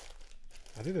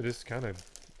 I think they just kind of...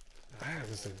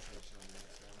 listen.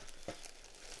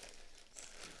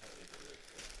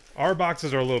 Our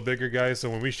boxes are a little bigger, guys, so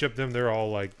when we ship them, they're all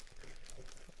like...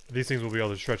 These things will be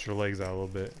able to stretch your legs out a little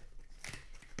bit.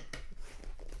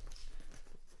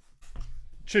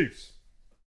 Chiefs.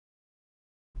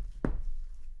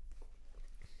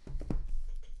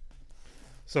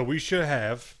 So we should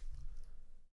have...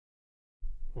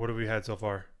 What have we had so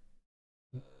far?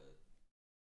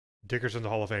 Dickerson's a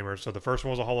Hall of Famer. So the first one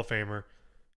was a Hall of Famer.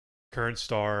 Current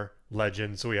star,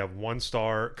 legend. So we have one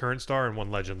star, current star, and one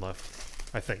legend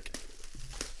left, I think.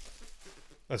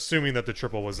 Assuming that the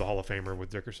triple was the Hall of Famer with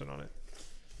Dickerson on it.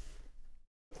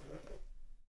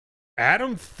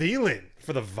 Adam Thielen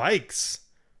for the Vikes.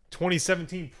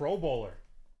 2017 Pro Bowler.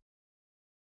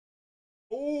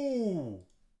 Ooh,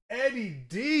 Eddie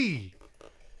D.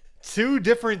 2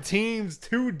 different teams,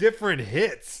 2 different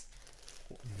hits.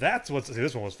 That's what's... See,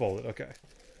 this one was folded. Okay.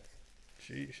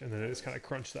 Sheesh. And then it just kind of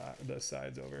crunched the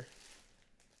sides over.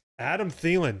 Adam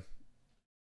Thielen.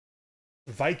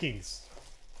 Vikings.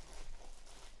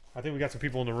 I think we got some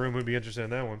people in the room who'd be interested in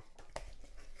that one.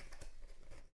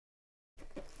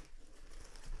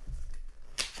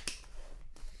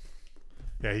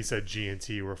 Yeah, he said G and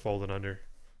T were folded under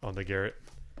on the Garrett.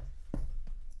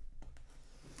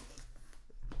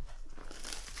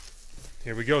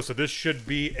 Here we go. So this should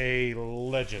be a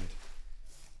legend.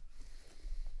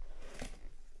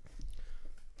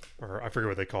 Or I forget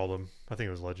what they called him. I think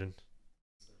it was legend.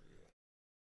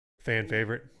 Fan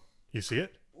favorite. You see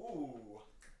it? Ooh.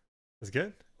 That's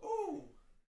good? Ooh.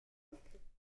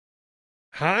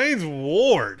 Hines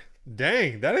Ward.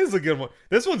 Dang, that is a good one.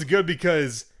 This one's good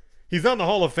because he's not in the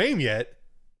Hall of Fame yet,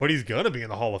 but he's going to be in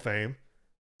the Hall of Fame.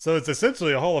 So it's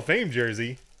essentially a Hall of Fame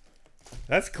jersey.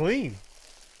 That's clean.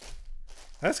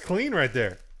 That's clean right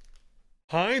there.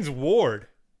 Hines Ward.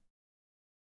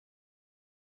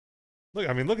 Look,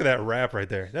 I mean, look at that wrap right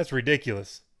there. That's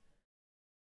ridiculous.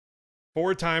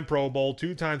 4-time Pro Bowl,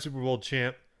 2-time Super Bowl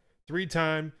champ,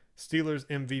 3-time Steelers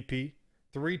MVP,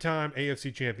 3-time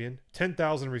AFC champion,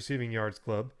 10,000 receiving yards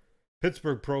club,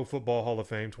 Pittsburgh Pro Football Hall of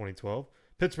Fame 2012,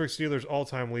 Pittsburgh Steelers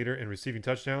all-time leader in receiving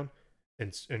touchdown,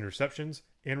 in receptions,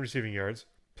 and receiving yards,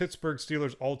 Pittsburgh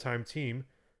Steelers all-time team,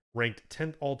 ranked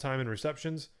 10th all-time in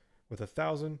receptions with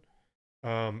 1,000.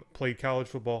 Played college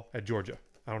football at Georgia.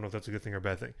 I don't know if that's a good thing or a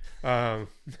bad thing.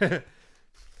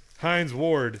 Hines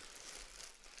Ward.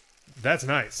 That's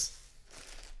nice.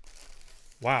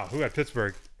 Wow, who had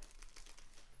Pittsburgh?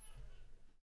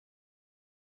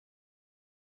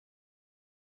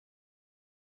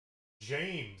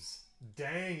 James.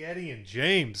 Dang, Eddie and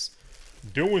James.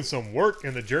 Doing some work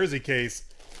in the jersey case.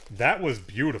 That was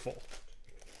beautiful.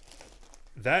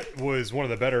 That was one of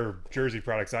the better jersey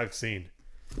products I've seen.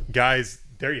 Guys,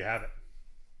 there you have it.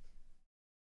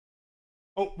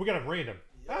 Oh, we got a random.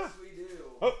 Yes, we do.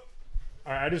 Oh.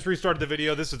 All right, I just restarted the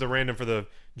video. This is the random for the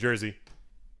jersey.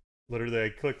 Literally, I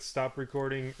clicked stop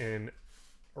recording, and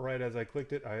right as I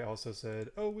clicked it, I also said,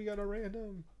 oh, we got a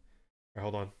random. All right,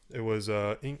 hold on. It was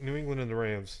New England and the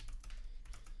Rams.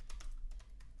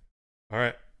 All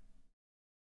right.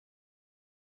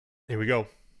 Here we go.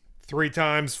 3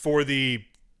 times for the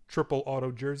triple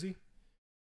auto jersey.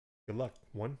 Good luck.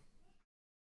 1,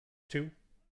 2,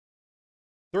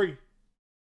 3.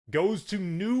 Goes to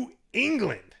New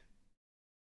England.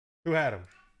 Who had him?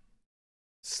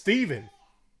 Steven.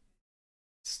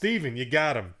 Steven, you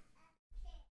got him.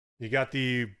 You got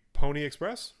the Pony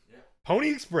Express? Yeah. Pony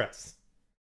Express.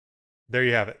 There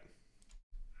you have it.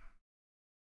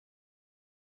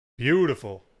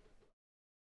 Beautiful.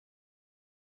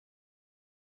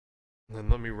 And then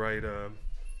let me write better.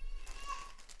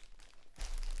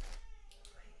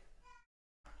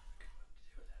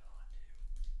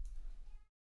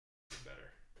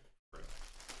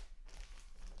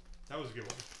 That was a good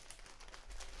one.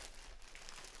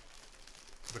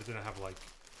 But it didn't have like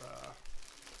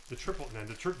the triple. Man,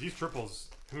 these triples.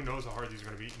 Who knows how hard these are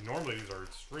going to be? Normally these are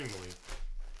extremely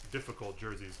difficult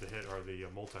jerseys to hit are the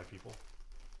multi people.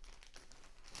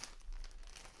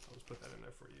 I'll just put that in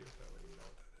there for you. That way you know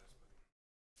what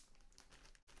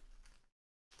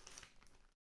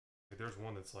that is. There's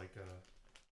one that's like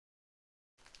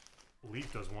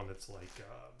Leaf does one that's like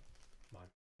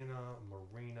Montana,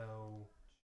 Moreno,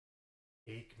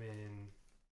 Aikman,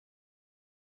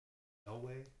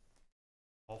 Elway,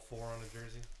 all 4 on a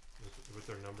jersey with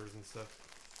their numbers and stuff.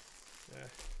 Yeah.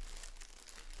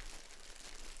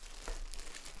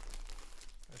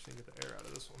 I just need to get the air out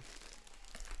of this one.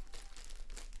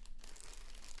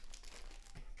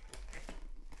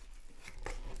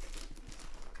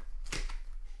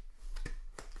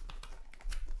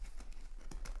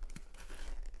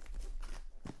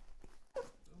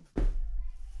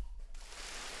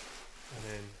 And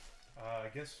then I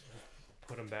guess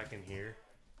put them back in here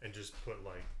and just put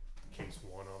like case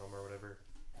 1 on them or whatever.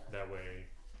 That way,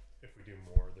 if we do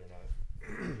more, they're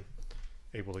not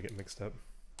able to get mixed up.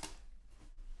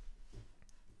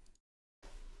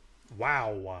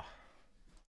 Wow.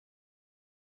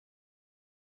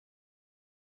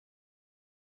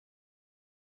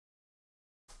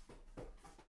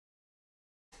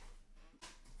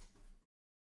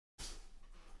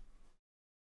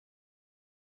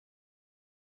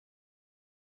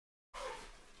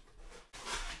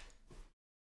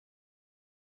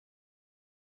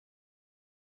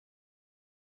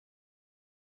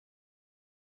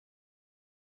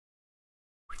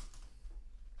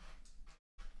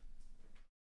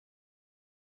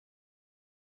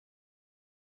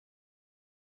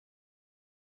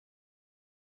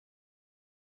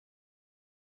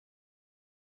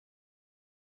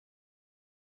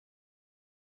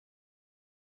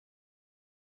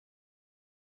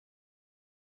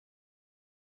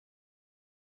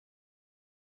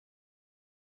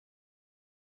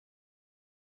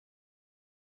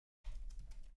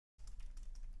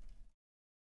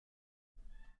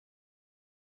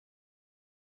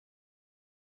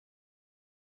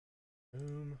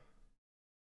 Boom.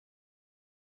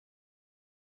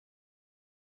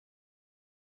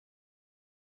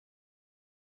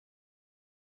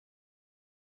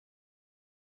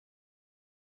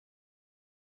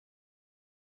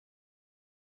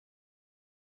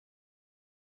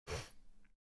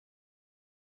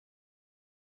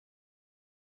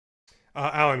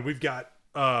 Alan, we've got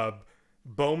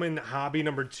Bowman Hobby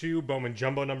number 2, Bowman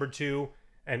Jumbo number 2,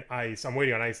 and Ice. I'm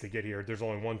waiting on Ice to get here. There's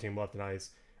only one team left in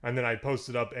Ice. And then I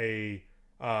posted up a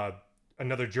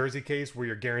another jersey case where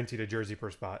you're guaranteed a jersey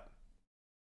per spot.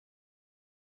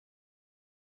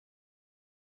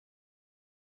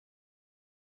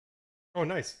 Oh,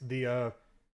 nice. The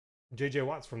JJ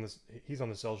Watts from this, he's on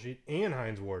the sell sheet, and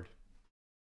Hines Ward.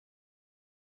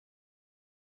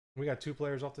 We got 2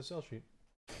 players off the sell sheet.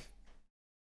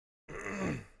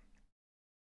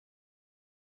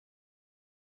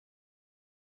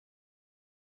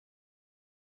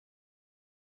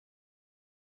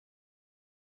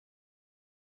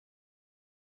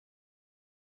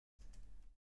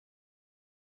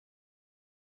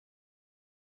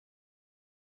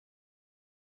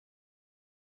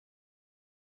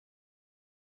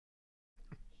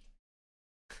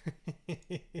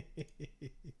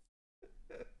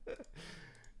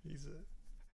 He's a.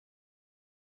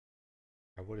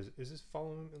 What is this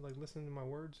following, like listening to my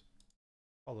words?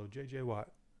 Follow JJ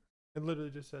Watt. It literally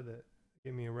just said that.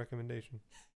 Give me a recommendation.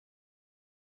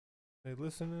 They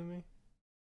listen to me?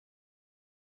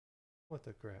 What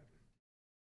the crap?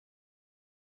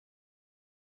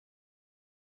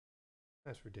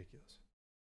 That's ridiculous.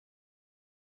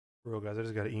 For real, guys, I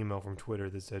just got an email from Twitter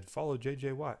that said, follow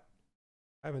JJ Watt.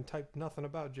 I haven't typed nothing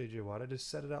about JJ Watt. I just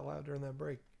said it out loud during that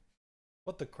break.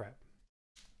 What the crap?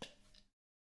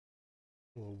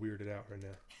 A little weirded out right now.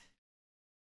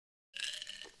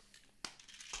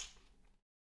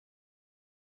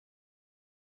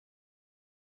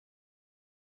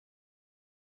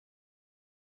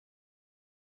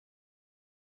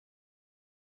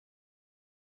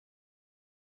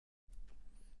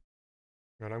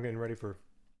 And I'm getting ready for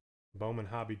Bowman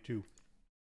Hobby 2.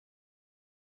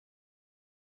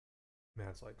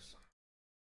 Matt's like,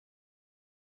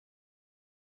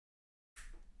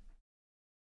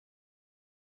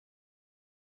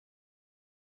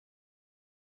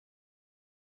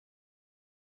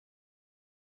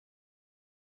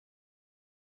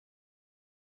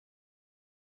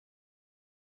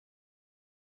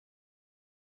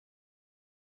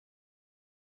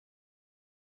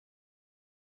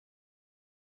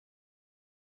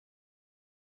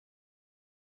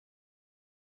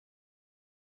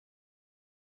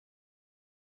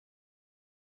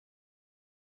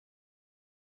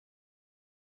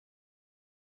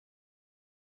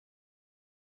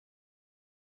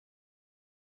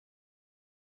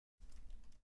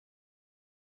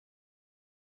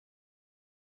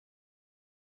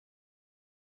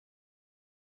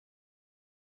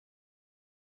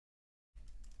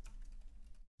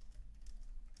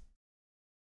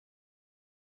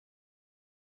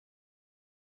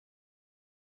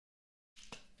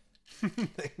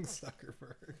 Thanks,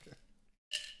 Zuckerberg.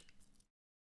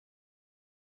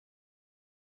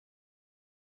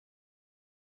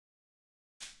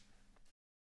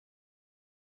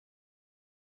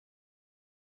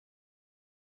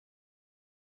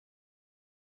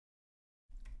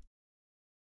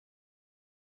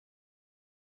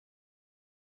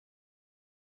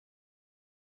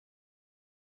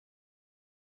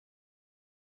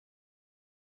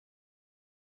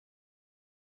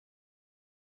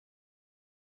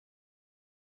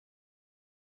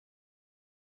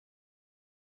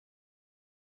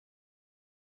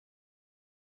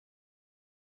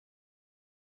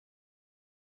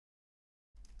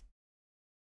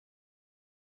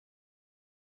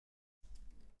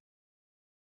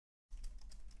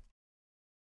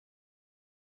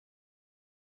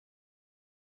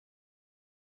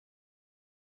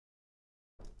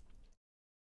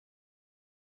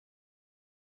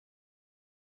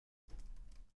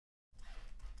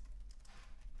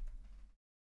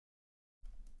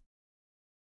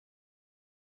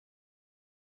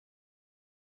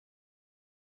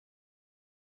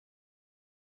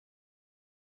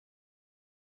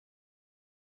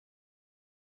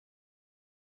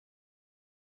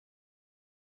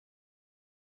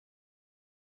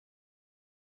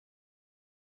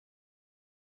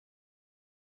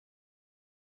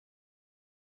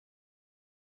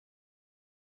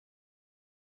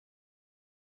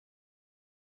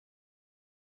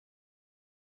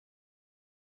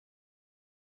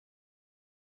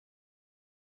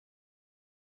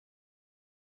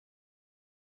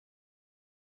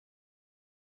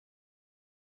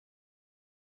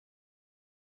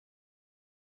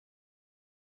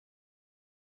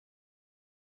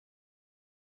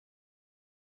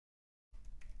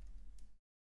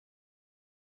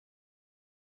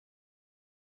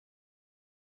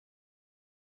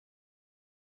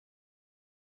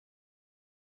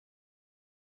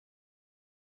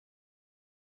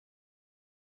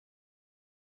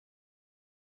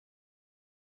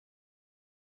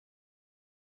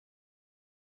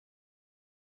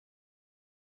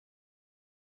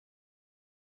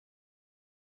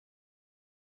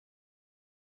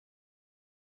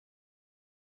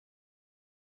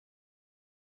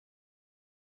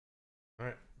 All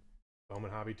right,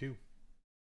 Bowman Hobby 2.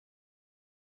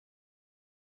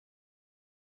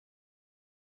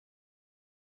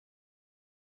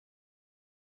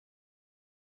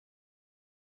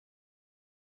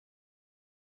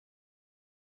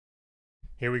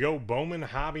 Here we go. Bowman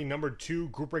Hobby number 2,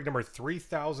 group break number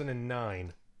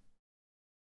 3009.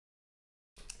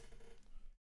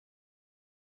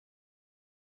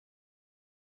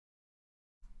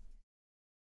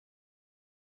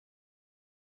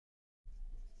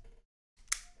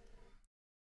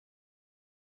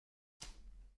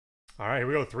 All right, here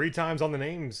we go. 3 times on the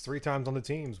names, 3 times on the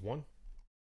teams. 1,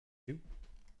 2,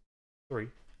 3.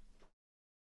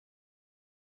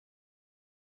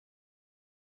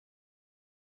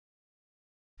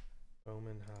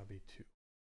 Bowman Hobby 2.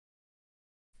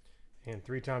 And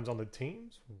 3 times on the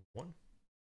teams. 1,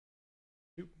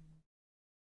 2,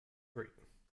 3.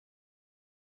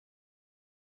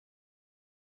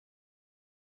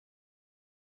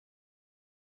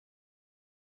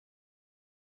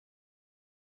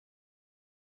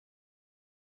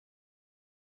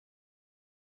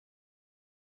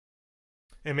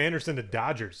 M. Anderson, the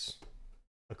Dodgers.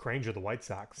 McCranger, the White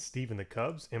Sox. Steven, the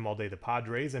Cubs. M. All Day, the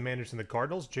Padres. M. Anderson, the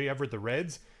Cardinals. J. Everett, the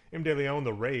Reds. M. De Leon,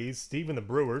 the Rays. Steven, the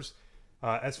Brewers.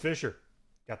 S. Fisher,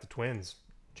 got the Twins.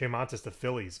 J. Montes, the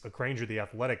Phillies. McCranger, the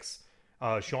Athletics.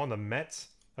 Sean, the Mets.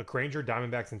 McCranger,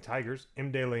 Diamondbacks and Tigers.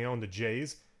 M. De Leon, the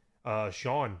Jays.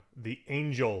 Sean, the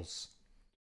Angels.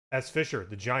 S. Fisher,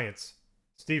 the Giants.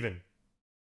 Steven,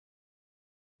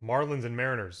 Marlins and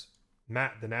Mariners.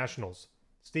 Matt, the Nationals.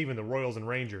 Steven, the Royals and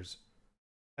Rangers.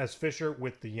 S. Fisher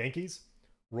with the Yankees.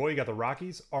 Roy got the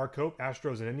Rockies. R. Cope,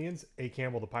 Astros and Indians. A.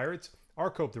 Campbell, the Pirates.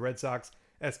 R. Cope, the Red Sox.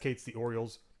 S. Cates, the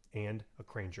Orioles. And a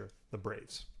Granger, the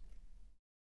Braves.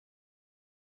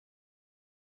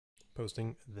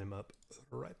 Posting them up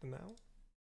right now.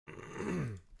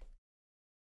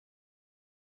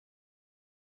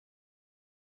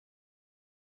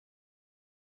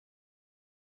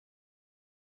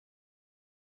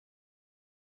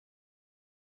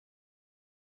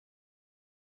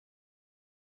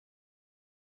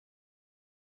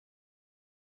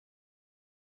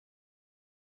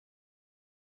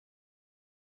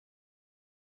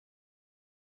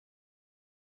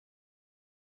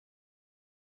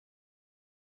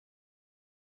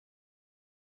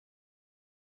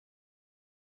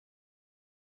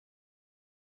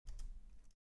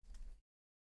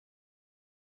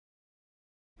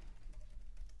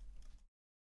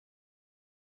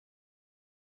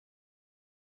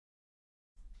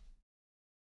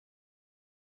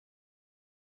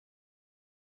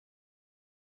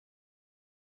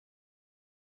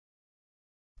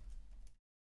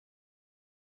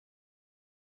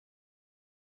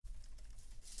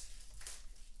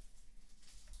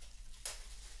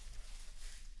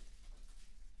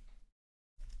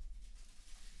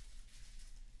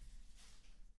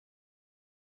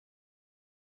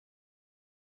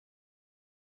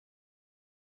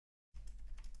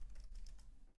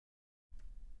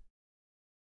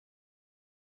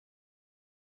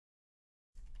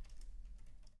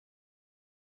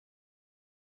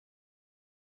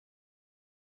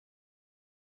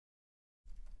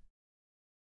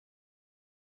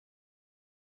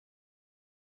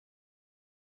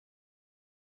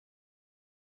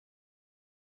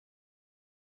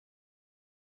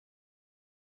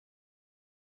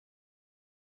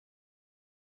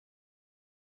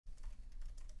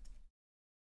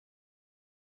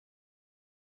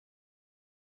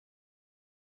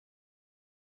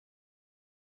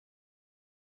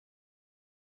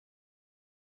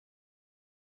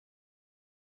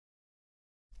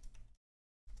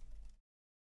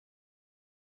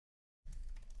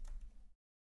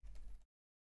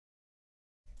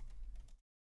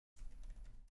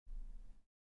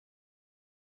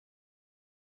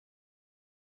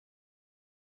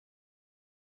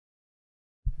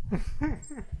 You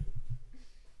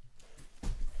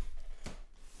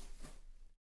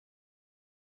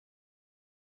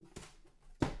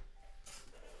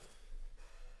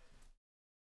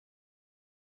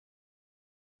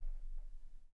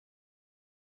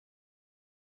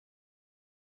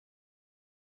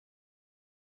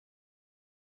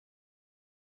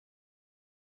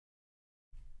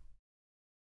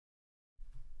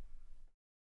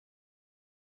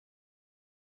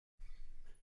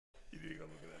need to go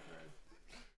look at that thread.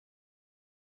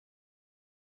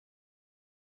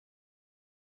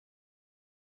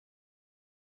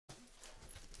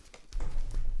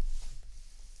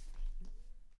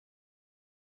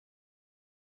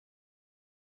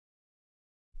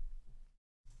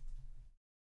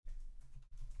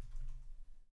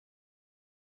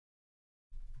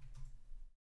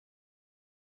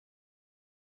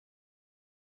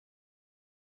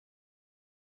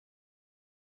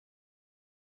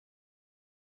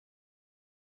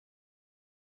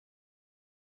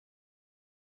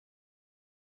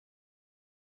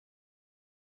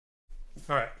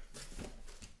 All right,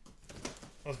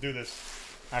 let's do this.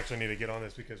 I actually need to get on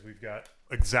this because we've got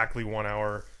exactly 1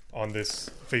 hour on this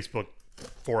Facebook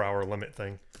 4-hour limit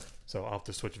thing. So I'll have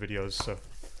to switch videos. So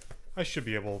I should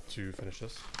be able to finish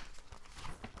this.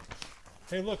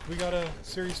 Hey, look, we got a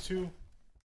Series 2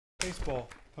 baseball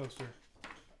poster.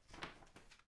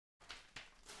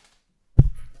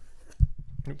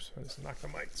 Oops, I just knocked the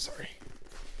mic. Sorry.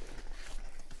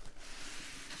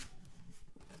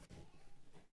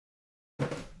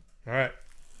 All right.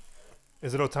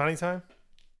 Is it Ohtani time?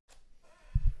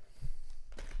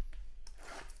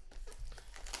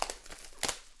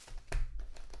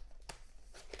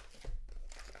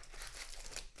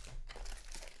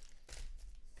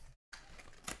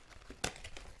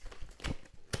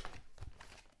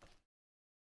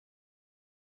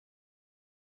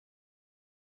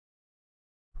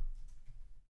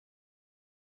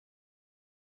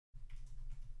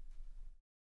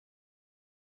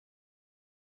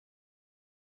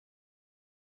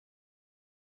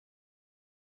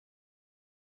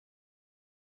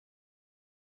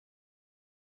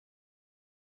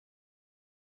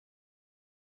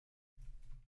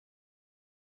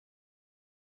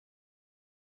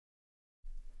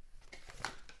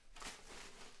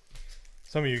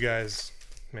 Some of you guys,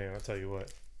 man, I'll tell you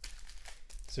what.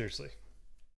 Seriously.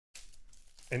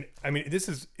 And I mean,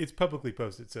 it's publicly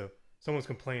posted, so someone's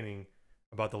complaining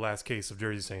about the last case of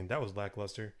jerseys saying that was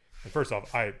lackluster. And first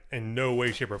off, I, in no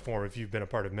way, shape, or form, if you've been a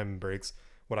part of Mem Breaks,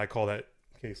 would I call that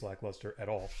case lackluster at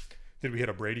all. Did we hit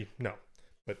a Brady? No.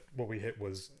 But what we hit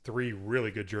was 3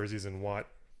 really good jerseys in Watt,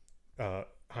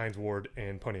 Hines Ward,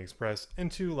 and Pony Express. And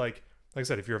 2, like I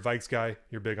said, if you're a Vikes guy,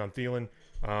 you're big on Thielen.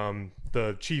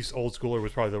 The Chiefs old schooler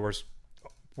was probably the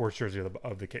worst jersey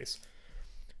of the case.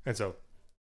 And so,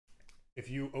 if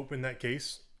you open that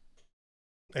case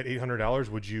at $800,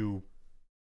 would you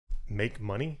make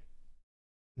money?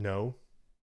 No.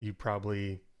 You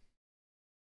probably,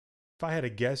 if I had to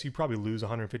guess, you probably lose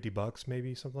 $150,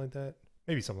 maybe something like that.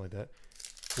 Maybe something like that.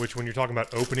 Which, when you're talking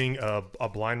about opening a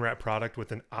blind wrap product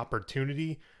with an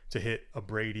opportunity to hit a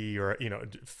Brady or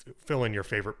fill in your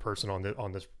favorite person on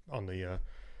the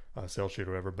sales sheet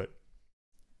or whatever, but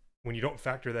when you don't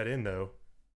factor that in though,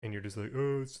 and you're just like,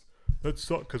 oh, that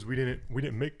sucked because we didn't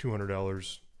make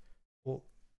 $200. Well,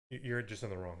 you're just in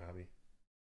the wrong hobby.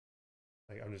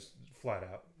 Like, I'm just flat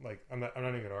out, like, I'm not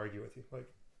even gonna argue with you. Like,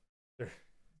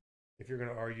 if you're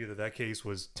gonna argue that case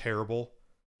was terrible,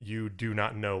 you do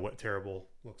not know what terrible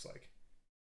looks like,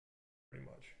 pretty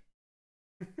much.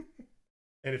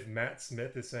 And if Matt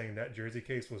Smith is saying that jersey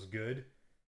case was good,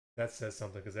 that says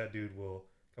something, because that dude will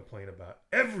complain about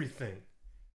everything.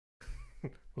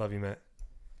 Love you, Matt.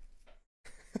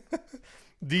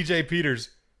 DJ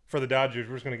Peters for the Dodgers.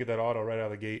 We're just going to get that auto right out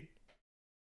of the gate.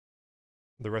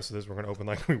 The rest of this we're going to open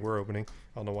like we were opening.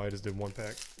 I don't know why I just did 1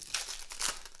 pack.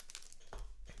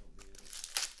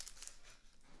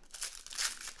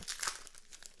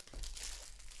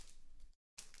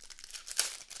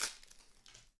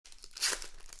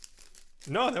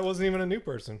 No, that wasn't even a new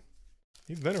person.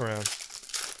 He's been around.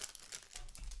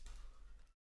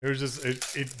 It was just,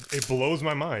 it blows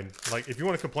my mind. Like, if you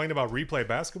want to complain about replay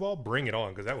basketball, bring it on,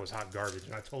 because that was hot garbage.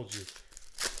 And I told you.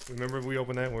 Remember we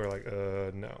opened that and we were like,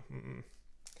 no.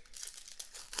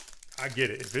 I get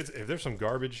it. If there's some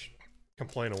garbage,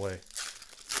 complain away.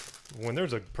 When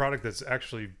there's a product that's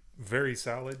actually very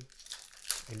solid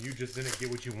and you just didn't get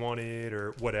what you wanted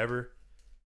or whatever,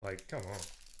 like, come on.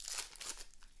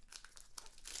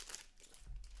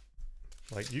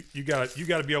 Like, you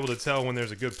gotta be able to tell when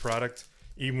there's a good product,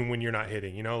 even when you're not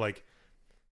hitting. You know, like,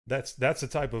 that's the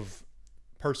type of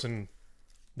person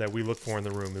that we look for in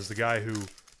the room is the guy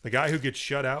who gets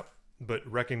shut out but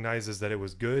recognizes that it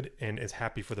was good and is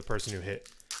happy for the person who hit,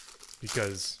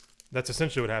 because that's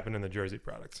essentially what happened in the jersey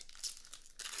products.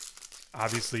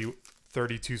 Obviously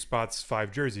 32 spots,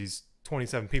 5 jerseys,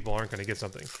 27 people aren't going to get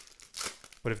something,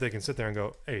 but if they can sit there and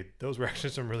go, hey, those were actually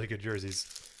some really good jerseys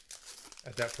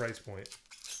at that price point.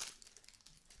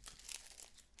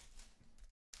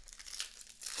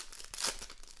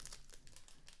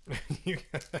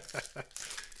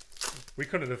 We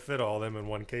couldn't have fit all of them in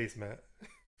one case, Matt.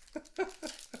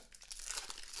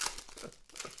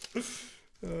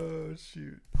 Oh,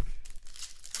 shoot.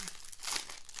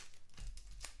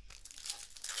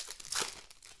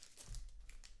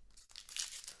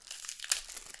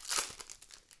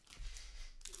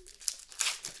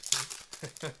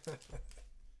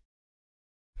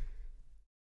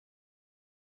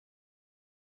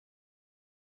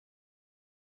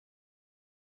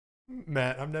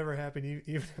 Matt, I'm never happy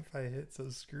even if I hit, so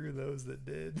screw those that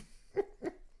did.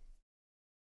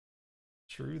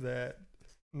 True that.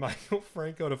 Michael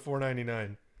Franco to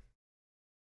 $4.99.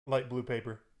 Light blue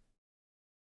paper.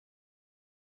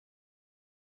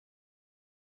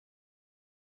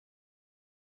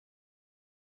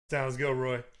 Sounds go,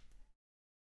 Roy.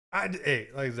 Hey,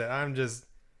 like I said, I'm just.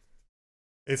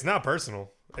 It's not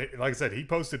personal. Like I said, he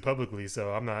posted publicly,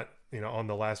 so I'm not, on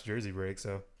the last jersey break,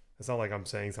 so it's not like I'm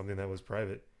saying something that was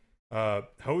private.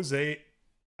 Jose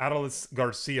Adolis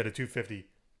Garcia to 250.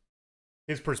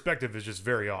 His perspective is just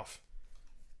very off,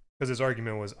 because his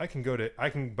argument was, I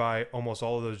can buy almost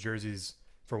all of those jerseys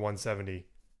for 170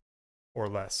 or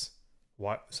less.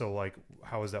 What? So like,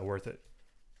 how is that worth it?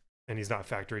 And he's not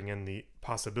factoring in the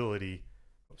possibility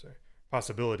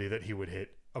that he would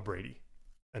hit a Brady,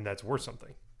 and that's worth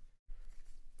something.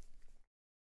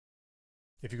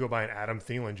 If you go buy an Adam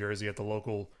Thielen jersey at the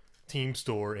local team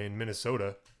store in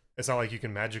Minnesota, it's not like you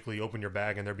can magically open your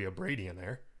bag and there be a Brady in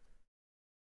there.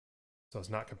 So it's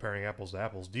not comparing apples to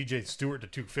apples. DJ Stewart to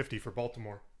 250 for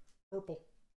Baltimore. Purple.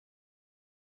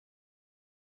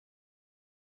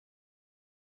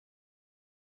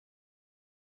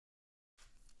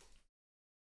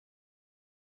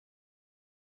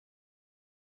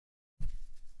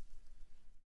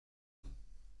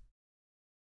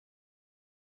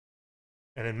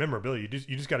 And in memorabilia, you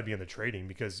just got to be in the trading,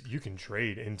 because you can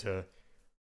trade into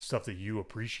stuff that you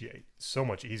appreciate so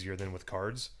much easier than with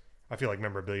cards. I feel like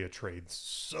memorabilia trades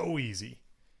so easy.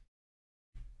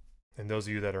 And those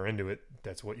of you that are into it,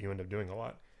 that's what you end up doing a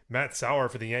lot. Matt Sauer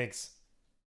for the Yanks.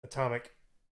 Atomic.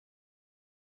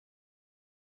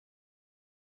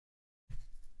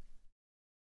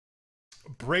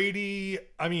 Brady,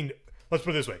 I mean, let's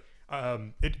put it this way.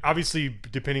 It obviously,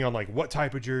 depending on like what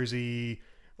type of jersey,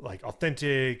 like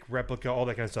authentic, replica, all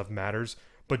that kind of stuff matters.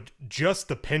 But just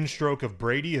the pen stroke of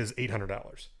Brady is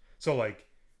 $800. So like,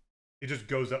 it just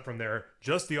goes up from there.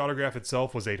 Just the autograph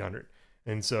itself was $800.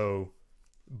 And so,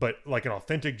 but like an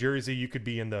authentic jersey, you could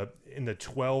be in the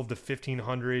 12 to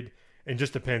 1500. And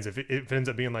just depends if it ends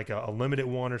up being like a limited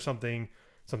one or something,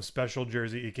 some special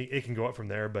jersey, it can go up from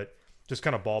there. But just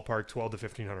kind of ballpark 12 to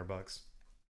 1500 bucks.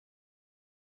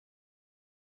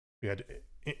 We had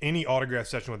any autograph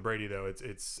session with Brady though.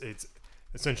 It's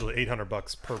essentially 800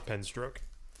 bucks per pen stroke.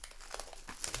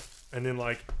 And then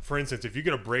like, for instance, if you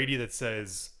get a Brady that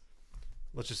says,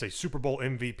 let's just say Super Bowl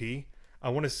MVP, I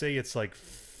want to say it's like,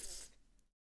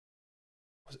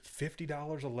 was it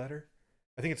 $50 a letter?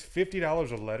 I think it's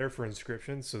 $50 a letter for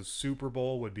inscription. So Super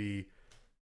Bowl would be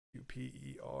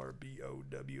UPERBOWL.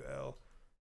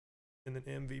 And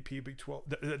then MVP big 12.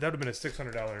 That would have been a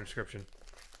 $600 inscription.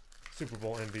 Super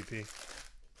Bowl MVP.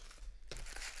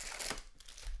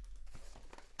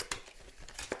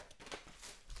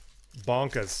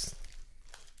 Bonkas.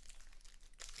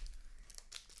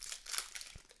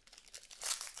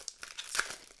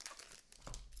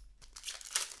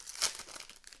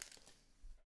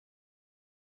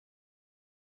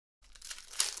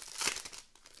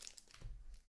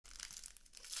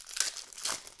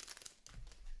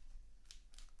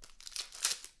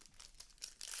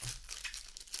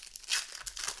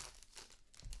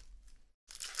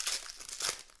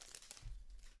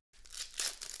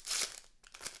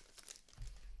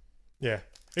 Yeah,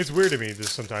 it's weird to me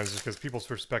just sometimes because people's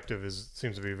perspective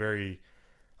seems to be very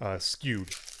skewed.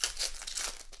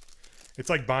 It's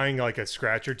like buying like a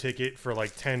scratcher ticket for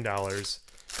like $10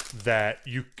 that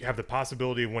you have the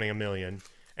possibility of winning $1 million,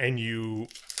 and you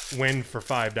win for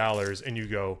 $5 and you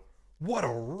go, what a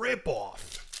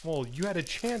ripoff. Well, you had a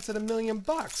chance at $1 million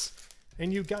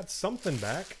and you got something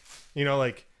back.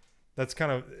 Like that's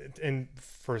kind of, and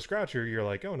for a scratcher, you're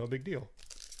like, oh, no big deal.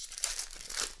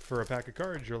 For a pack of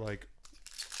cards, you're like,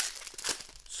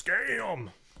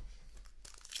 Scam!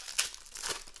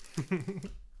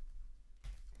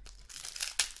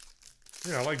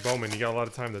 Yeah, I like Bowman. You got a lot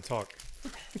of time to talk.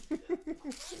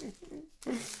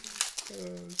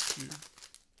 Shoot.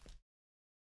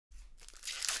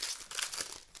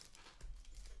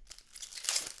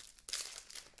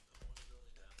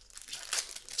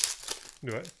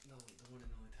 Do what? No, the one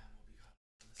and only time we'll be caught up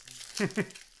on this thing.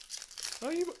 Oh,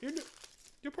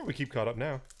 you'll probably keep caught up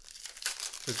now.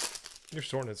 You're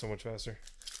sorting it so much faster.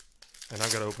 And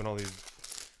I've got to open all these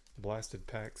blasted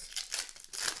packs.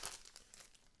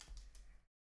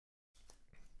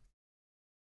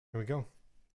 Here we go.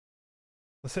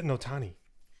 Let's hit Notani.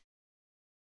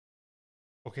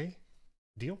 Okay,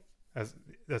 deal. That's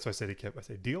why I said he kept. I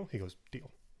say deal. He goes deal.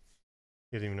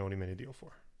 He didn't even know what he made a deal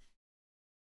for.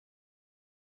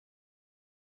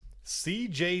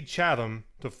 C.J. Chatham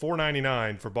to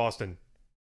 $4.99 for Boston.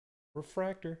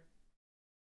 Refractor.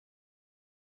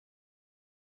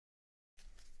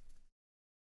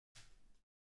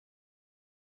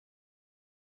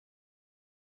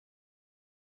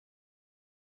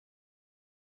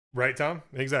 Right, Tom?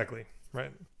 Exactly.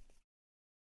 Right.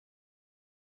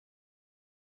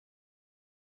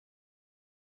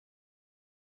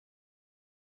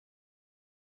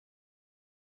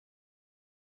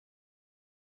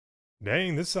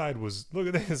 Dang, this side was, look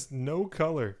at this, no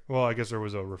color. Well, I guess there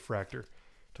was a refractor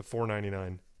to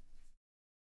 $4.99.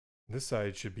 This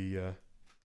side should be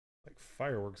like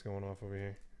fireworks going off over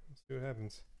here. Let's see what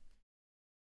happens.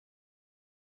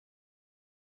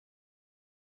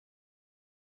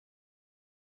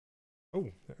 Oh,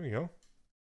 there we go. What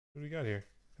do we got here?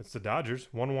 That's the Dodgers.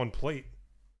 1-1 plate.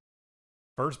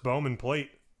 First Bowman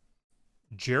plate.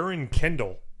 Jaron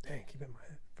Kendall. Dang, keep it in my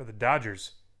head. For the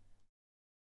Dodgers.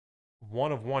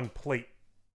 1-of-1 plate.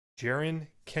 Jaron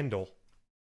Kendall.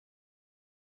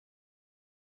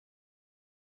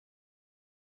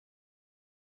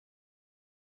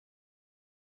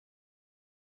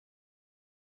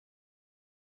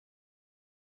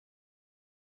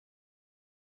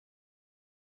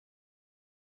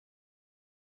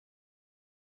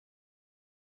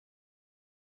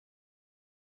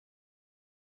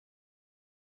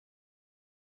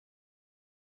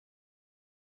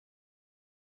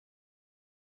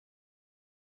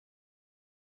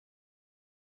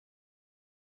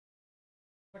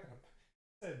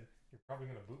 Said you're probably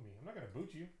gonna boot me. I'm not gonna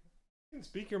boot you. You can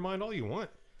speak your mind all you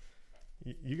want.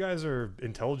 You guys are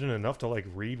intelligent enough to like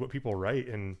read what people write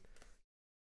and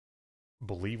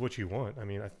believe what you want. I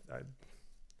mean,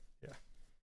 yeah,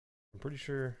 I'm pretty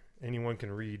sure anyone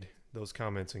can read those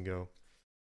comments and go,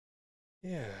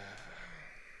 yeah,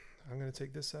 I'm gonna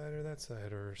take this side or that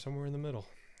side or somewhere in the middle.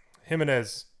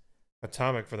 Jimenez,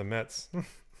 atomic for the Mets.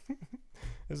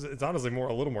 It's honestly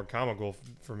a little more comical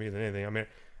for me than anything. I mean,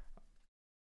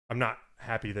 I'm not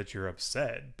happy that you're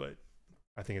upset, but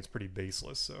I think it's pretty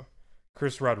baseless. So,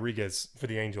 Chris Rodriguez for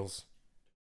the Angels.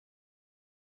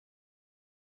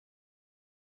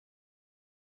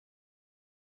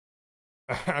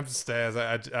 I'm Staz.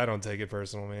 I don't take it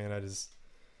personal, man.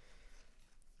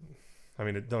 I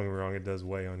mean, don't get me wrong, it does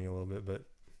weigh on you a little bit, but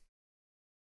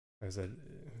like I said,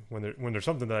 when there's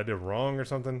something that I did wrong or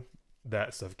something,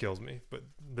 that stuff kills me. But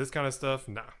this kind of stuff,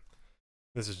 nah.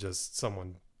 This is just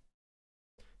someone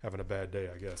having a bad day,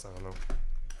 I guess. I don't know.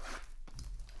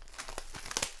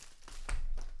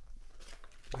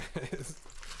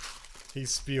 He's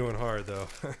spewing hard, though.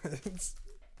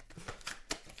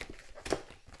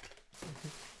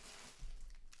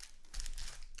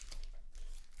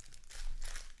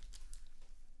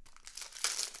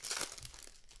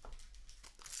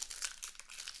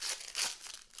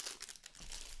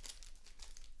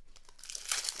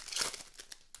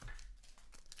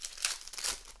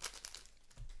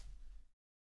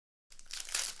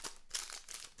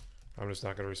 I'm just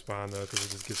not gonna respond though, because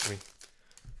it just gets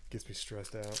me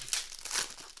stressed out.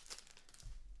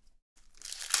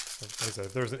 Like I said,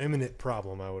 if there was an imminent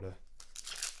problem, I would have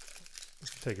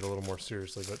taken it a little more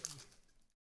seriously. But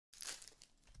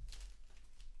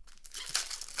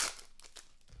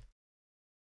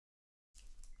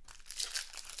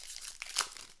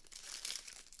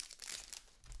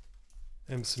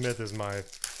M. Smith is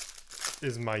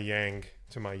my yang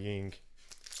to my yin.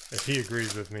 If he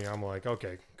agrees with me, I'm like,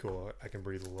 okay, cool, I can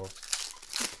breathe a little.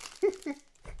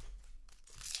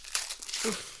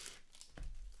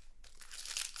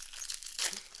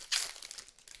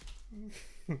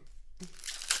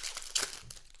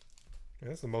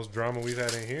 That's the most drama we've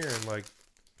had in here in like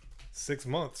 6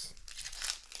 months.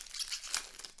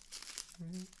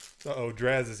 Uh-oh,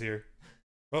 Draz is here.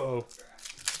 Uh-oh.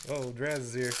 Uh-oh, Draz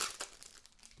is here.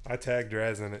 I tagged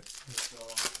Draz in it. So,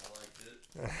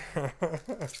 I liked Oh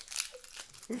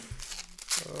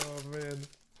man.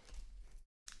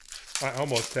 I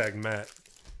almost tagged Matt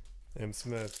M.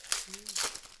 Smith.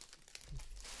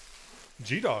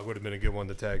 G-Dog would have been a good one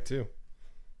to tag too.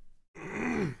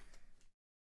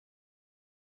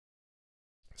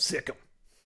 Sick 'em.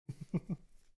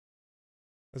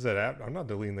 What's that app? I'm not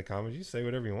deleting the comments. You say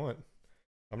whatever you want.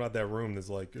 I'm not that room that's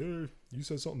like, hey, you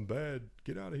said something bad.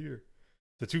 Get out of here.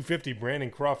 The 250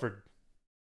 Brandon Crawford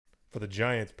for the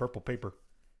Giants. Purple paper.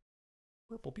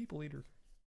 Purple people eater.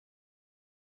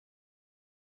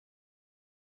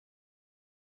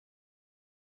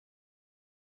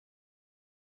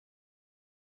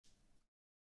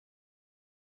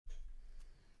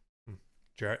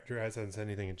 Draz hasn't said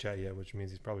anything in chat yet, which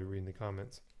means he's probably reading the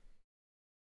comments.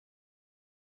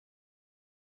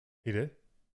 He did?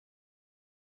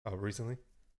 Oh, recently?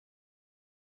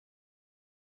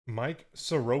 Mike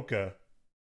Soroka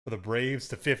for the Braves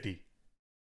to 50.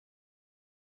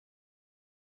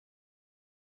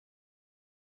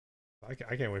 I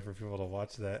can't wait for people to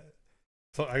watch that.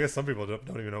 So I guess some people don't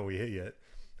even know we hit yet.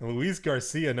 And Luis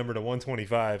Garcia, number to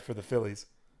 125 for the Phillies.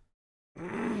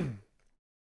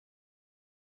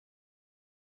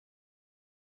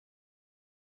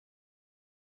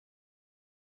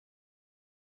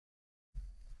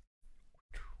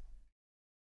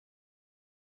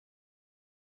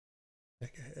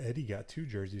 Eddie got 2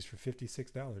 jerseys for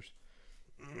 $56.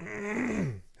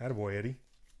 Attaboy, Eddie.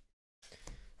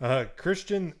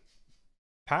 Christian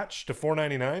Patch to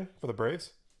 $4.99 for the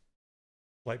Braves.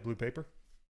 Light blue paper.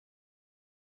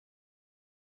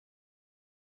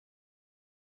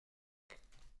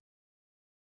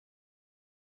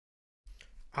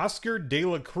 Oscar De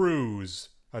La Cruz,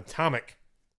 Atomic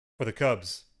for the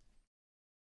Cubs.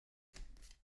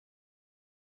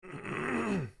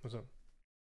 What's up?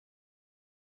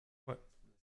 What?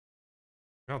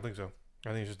 I don't think so. I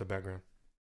think it's just the background.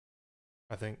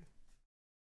 I think.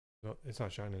 No, it's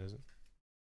not shining, is it?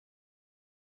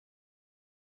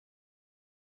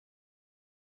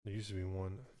 There used to be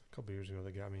one a couple years ago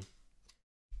that got me.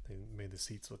 They made the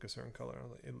seats look a certain color.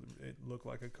 It looked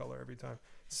like a color every time.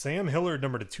 Sam Hillard,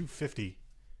 number to 250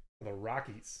 for the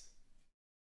Rockies.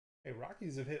 Hey,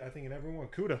 Rockies have hit, I think, in everyone.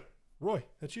 Kuda. Roy,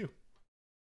 that's you.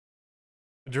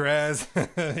 Draz.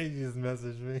 He just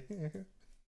messaged me.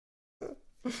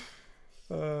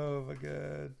 Oh, my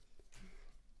God.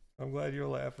 I'm glad you're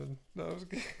laughing. No, I was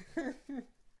kidding.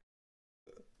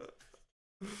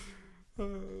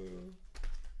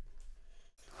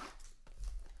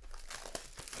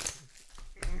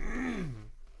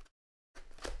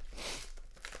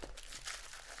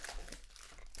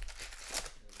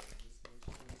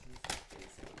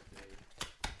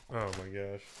 Oh my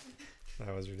gosh,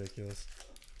 that was ridiculous.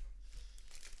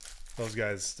 Those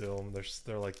guys still,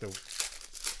 they're like the,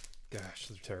 gosh,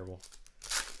 they're terrible.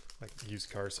 Like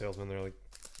used car salesmen, they're like,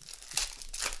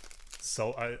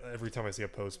 every time I see a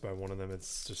post by one of them,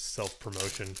 it's just self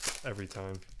promotion every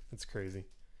time. It's crazy.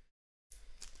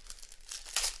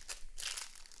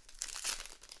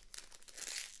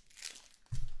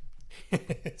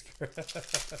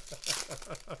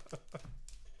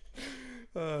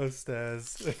 Oh,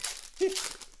 Staz.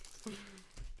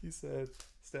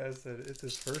 Staz said it's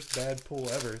his first bad pull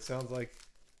ever. Sounds like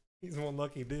he's one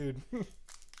lucky dude. Oh,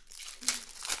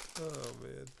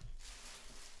 man.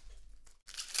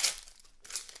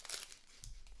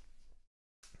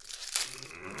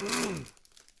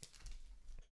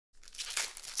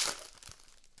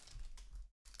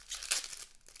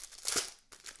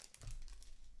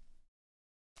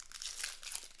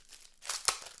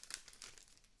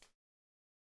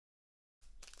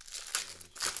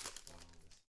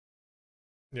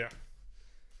 Yeah.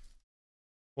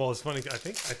 Well, it's funny. I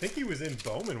think he was in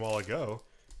Bowman a while ago.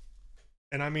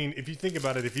 And I mean, if you think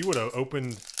about it, if you would have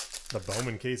opened the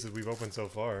Bowman cases we've opened so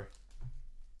far,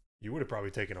 you would have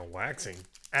probably taken a waxing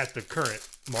at the current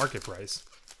market price.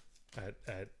 At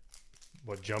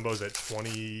what, Jumbo's at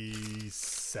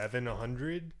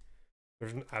 2,700.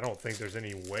 I don't think there's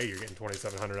any way you're getting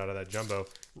 2,700 out of that Jumbo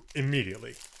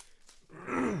immediately.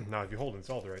 Now, if you hold and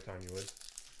sell at the right time, you would.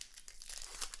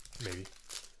 Maybe.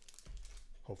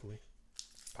 Hopefully.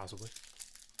 Possibly.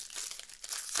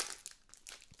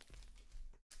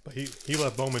 But he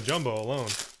left Bowman Jumbo alone.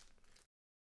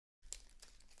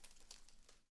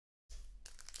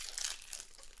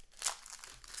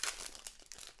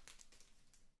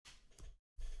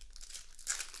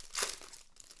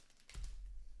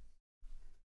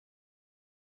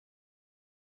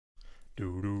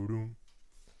 Doo-doo-doom.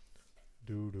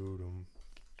 Doo-doo-doom.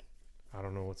 I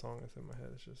don't know what song is in my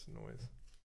head. It's just noise.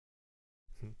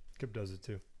 Kip does it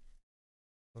too. I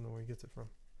don't know where he gets it from.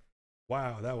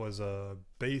 Wow, that was a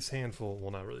base handful.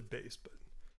 Well, not really base, but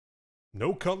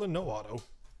no color, no auto.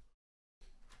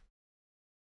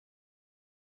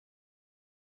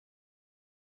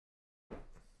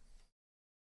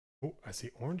 Oh, I see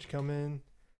orange coming.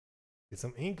 Get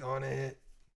some ink on it.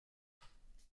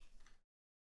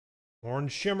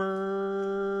 Orange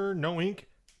shimmer. No ink.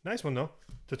 Nice one, though.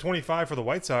 To 25 for the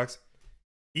White Sox.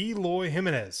 Eloy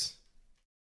Jimenez.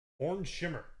 Orange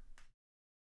shimmer.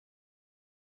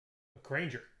 A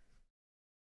Granger.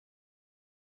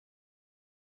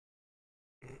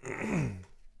 Maybe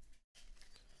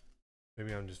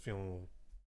I'm just feeling a little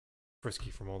frisky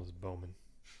from all this Bowman.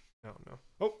 I don't know.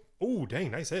 Oh,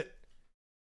 dang, nice hit.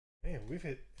 Man, we've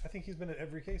hit. I think he's been in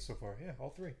every case so far. Yeah, all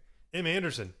three. M.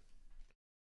 Anderson.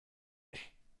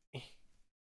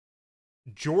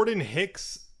 Jordan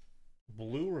Hicks.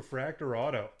 Blue refractor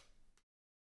auto.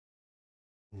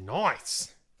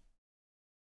 Nice.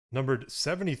 Numbered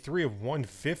 73 of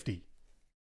 150.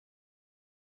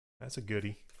 That's a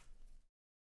goodie.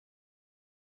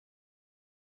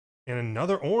 And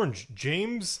another orange.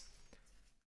 James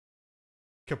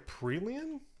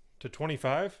Caprillion to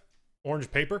 25.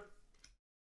 Orange paper.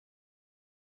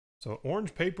 So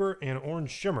orange paper and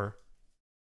orange shimmer.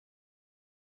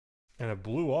 And a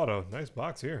blue auto. Nice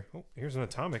box here. Oh, here's an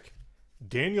atomic.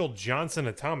 Daniel Johnson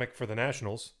atomic for the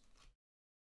Nationals.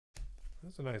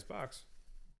 That's a nice box.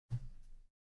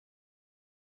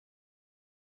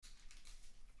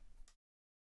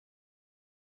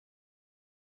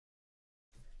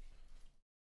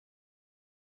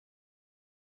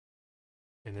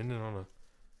 And ending on a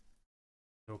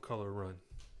no color run.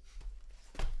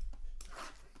 Yeah,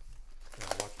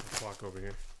 watch the clock over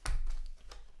here.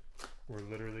 We're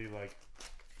literally like,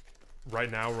 right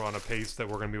now we're on a pace that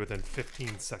we're going to be within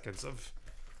 15 seconds of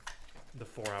the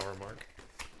 4-hour mark.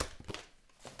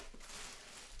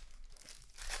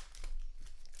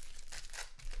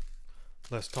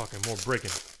 Less talking, more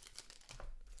breaking.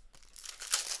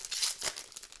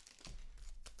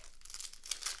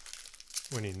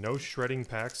 We need no shredding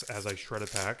packs as I shred a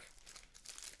pack.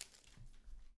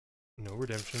 No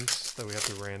redemptions that we have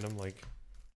to random like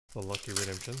the lucky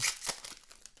redemption.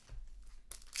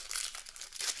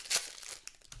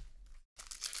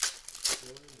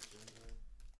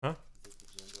 Huh?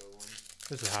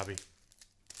 This is a hobby.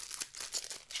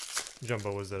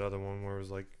 Jumbo was that other one where it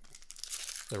was like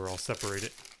they were all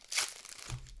separated.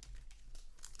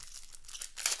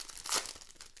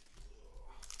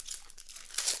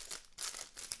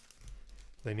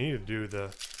 They need to do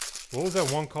the, what was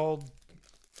that one called,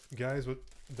 guys, with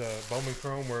the Bowman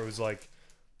Chrome where it was like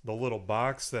the little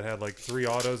box that had like 3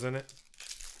 autos in it?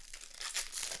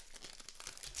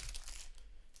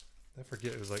 I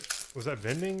forget. It was like, was that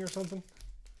vending or something?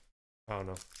 I don't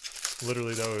know.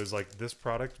 Literally though, it was like this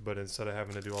product, but instead of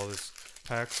having to do all this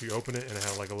packs, you open it and it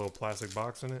had like a little plastic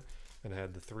box in it, and it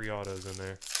had the 3 autos in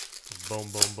there. Just boom,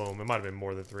 boom, boom. It might have been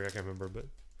more than 3. I can't remember, but.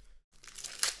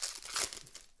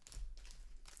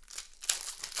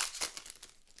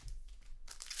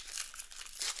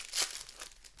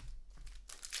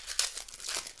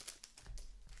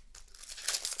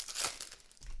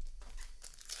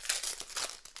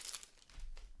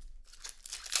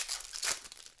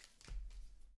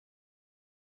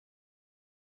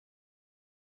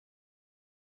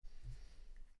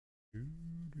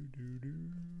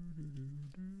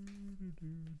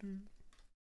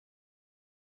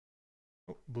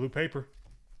 Oh, blue paper.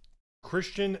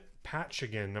 Christian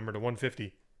Patchigan, number to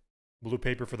 150. Blue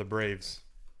paper for the Braves.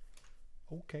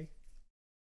 Okay.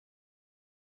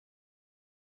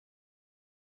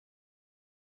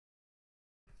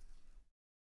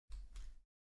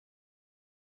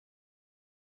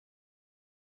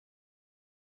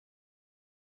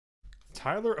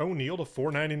 Tyler O'Neill to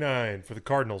 499 for the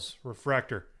Cardinals.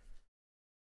 Refractor.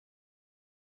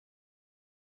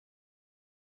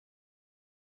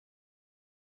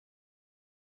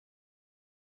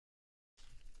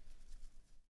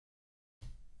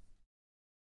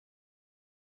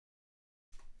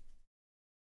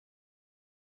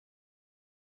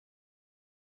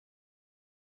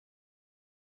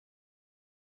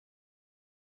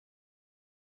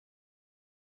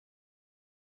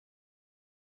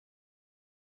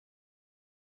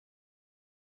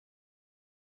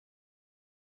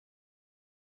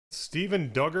 Steven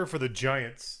Duggar for the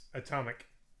Giants. Atomic.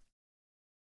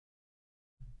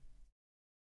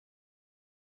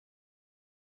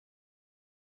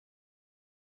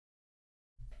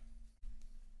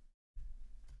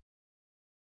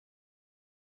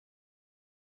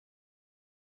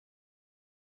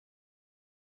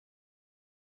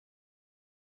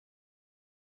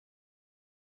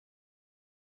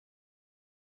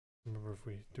 Remember if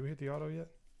do we hit the auto yet?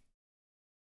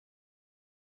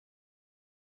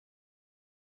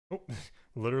 Oh,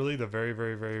 literally the very,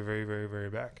 very, very, very, very, very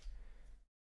back.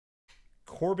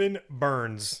 Corbin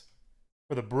Burns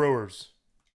for the Brewers.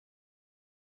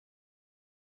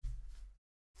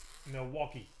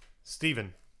 Milwaukee.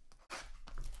 Steven.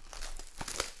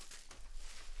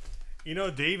 You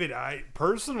know, David, I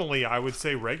would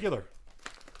say regular.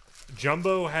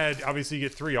 Jumbo had, obviously you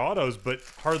get 3 autos, but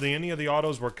hardly any of the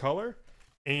autos were color,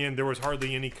 and there was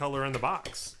hardly any color in the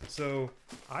box. So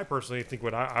I personally think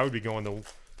what I would be going to,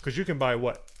 because you can buy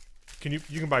what? You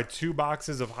can buy 2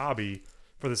 boxes of Hobby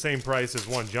for the same price as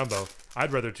 1 Jumbo.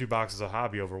 I'd rather 2 boxes of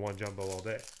Hobby over 1 Jumbo all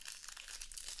day.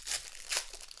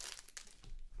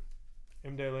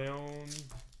 M. De Leon.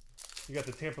 You got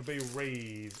the Tampa Bay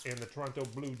Rays and the Toronto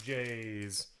Blue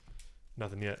Jays.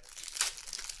 Nothing yet.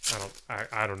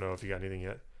 I don't know if you got anything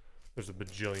yet. There's a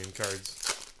bajillion cards.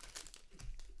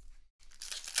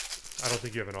 I don't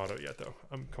think you have an auto yet, though.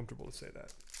 I'm comfortable to say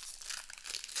that.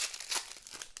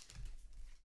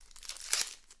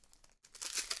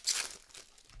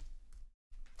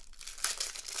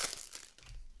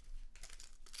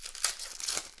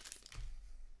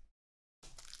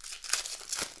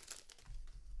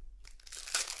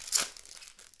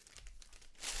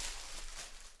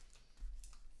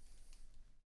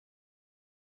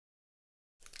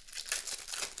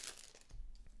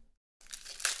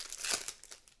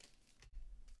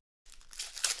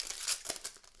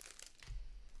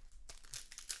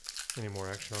 Any more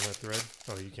action on that thread?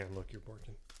 Oh, you can't look. You're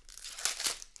working.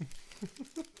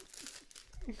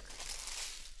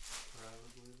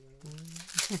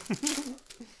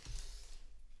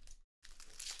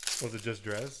 Was it just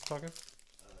Draz talking?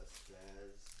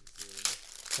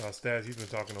 Staz, he's been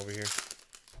talking over here.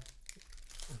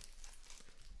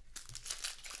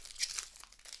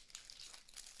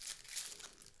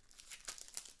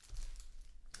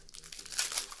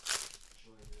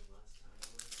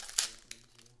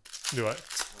 Do what?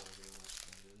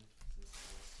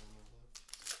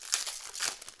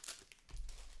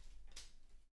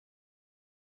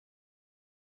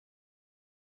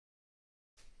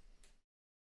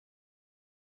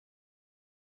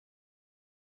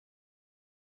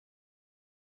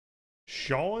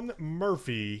 Sean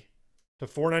Murphy to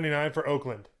 $4.99 for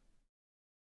Oakland.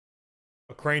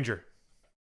 A Granger.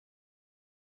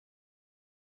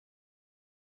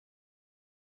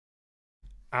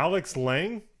 Alex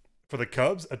Lang for the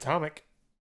Cubs. Atomic.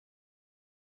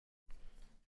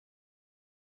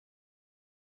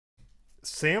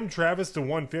 Sam Travis to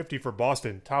 150 for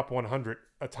Boston. Top 100.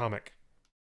 Atomic.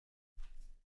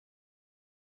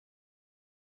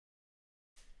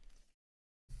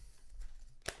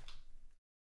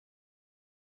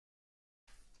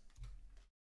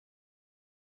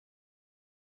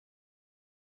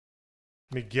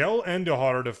 Miguel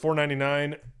Andujar to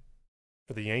 $4.99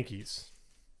 for the Yankees.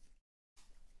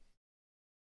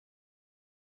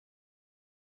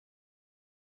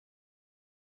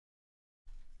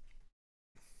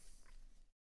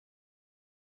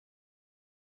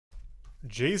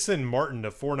 Jason Martin to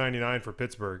 $4.99 for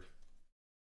Pittsburgh.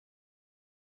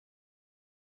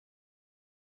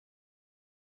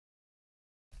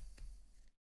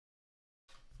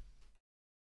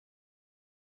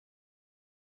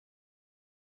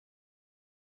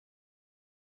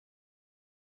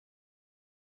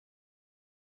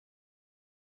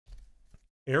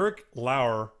 Eric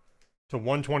Lauer to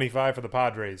 $125 for the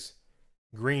Padres.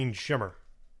 Green Shimmer.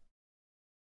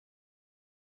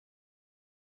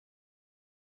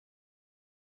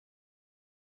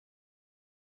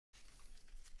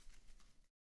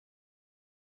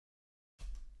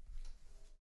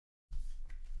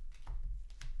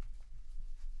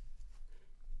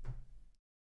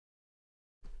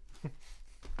 And,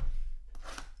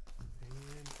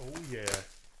 oh yeah,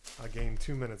 I gained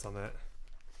 2 minutes on that.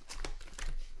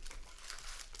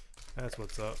 That's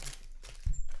what's up.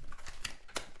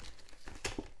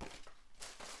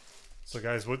 So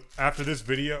guys, after this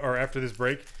video or after this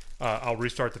break, I'll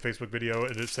restart the Facebook video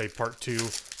and just say part 2.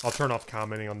 I'll turn off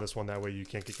commenting on this one, that way you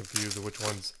can't get confused of which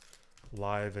one's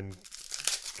live and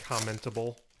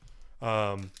commentable.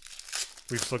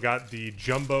 We've still got the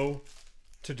Jumbo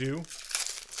to do.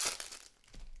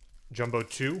 Jumbo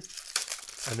 2.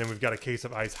 And then we've got a case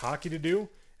of ice hockey to do.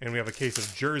 And we have a case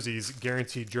of jerseys,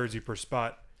 guaranteed jersey per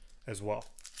spot as well.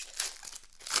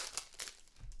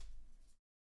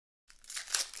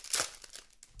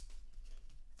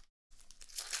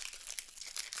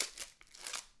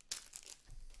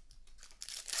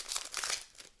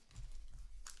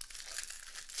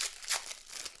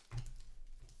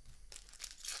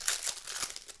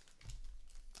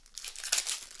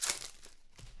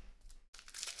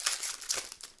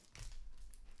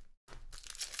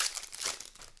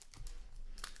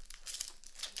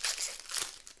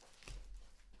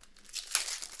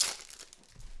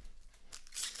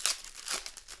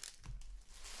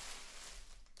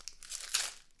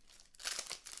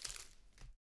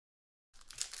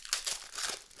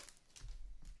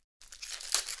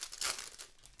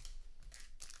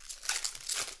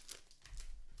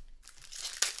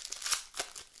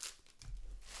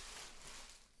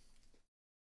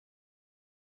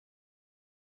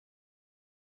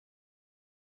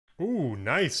 Ooh,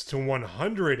 nice. To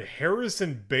 100,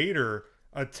 Harrison Bader,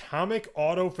 atomic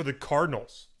auto for the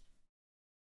Cardinals.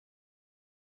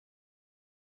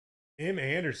 M.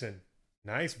 Anderson.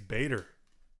 Nice Bader.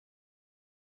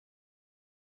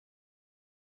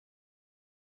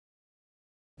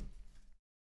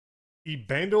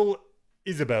 Ebandel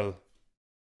Isabel,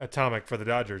 atomic for the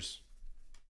Dodgers.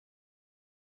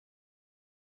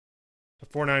 To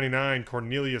 499,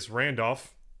 Cornelius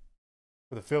Randolph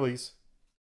for the Phillies.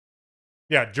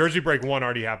 Yeah, Jersey Break 1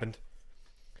 already happened.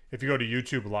 If you go to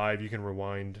YouTube Live, you can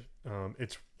rewind.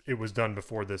 It was done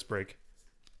before this break.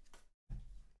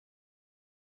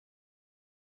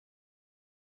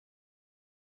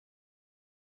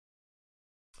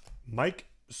 Mike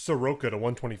Soroka to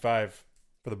 125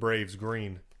 for the Braves,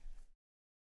 green.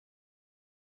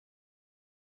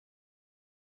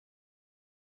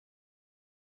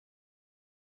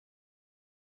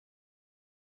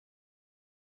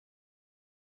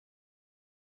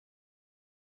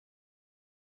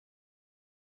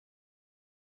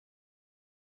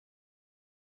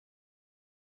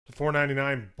 To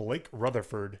 499, Blake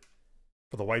Rutherford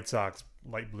for the White Sox,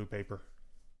 light blue paper.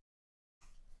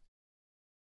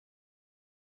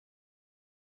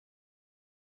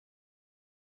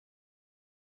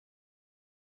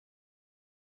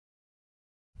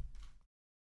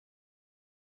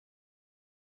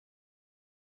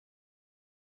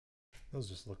 Those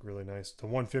just look really nice. To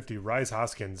 150, Rise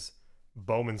Hoskins,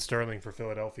 Bowman Sterling for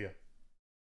Philadelphia.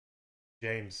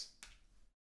 James.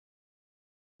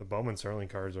 The Bowman Sterling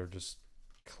cards are just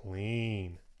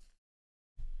clean.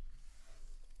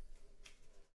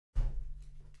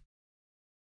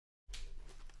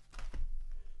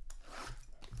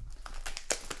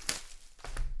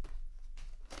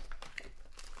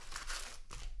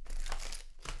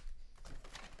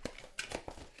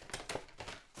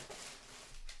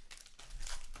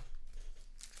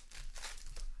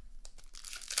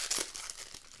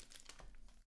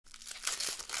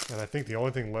 And I think the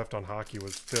only thing left on hockey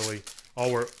was Philly.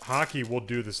 Hockey will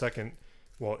do the second.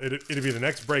 Well, it'll be the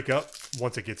next break up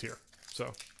once it gets here.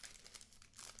 So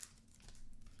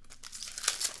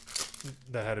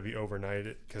that had to be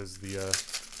overnighted because the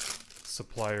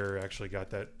supplier actually got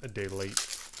that a day late.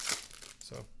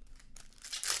 So.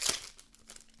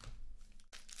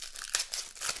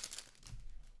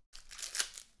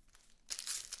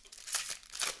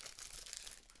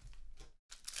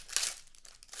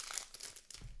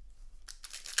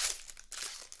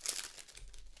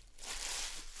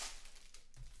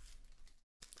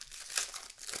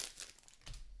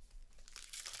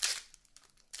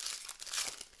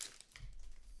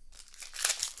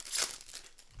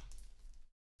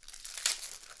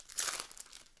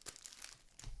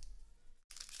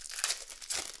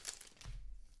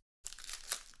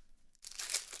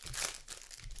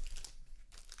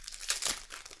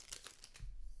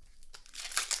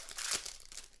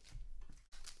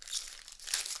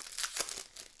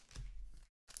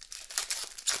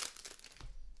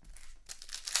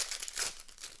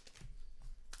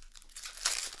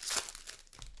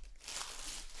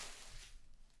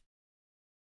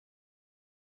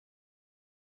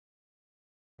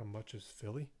 How much is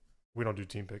Philly? We don't do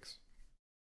team picks.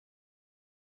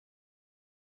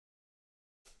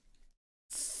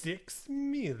 $6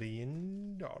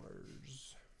 million.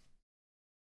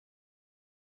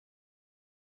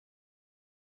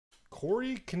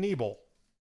 Corey Knebel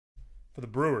for the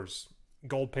Brewers,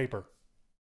 gold paper.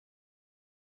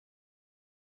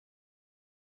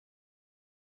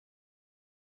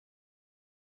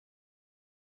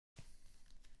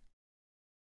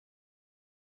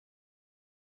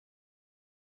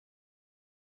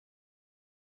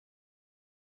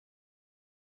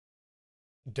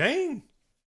 Dang!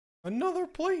 Another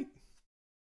plate.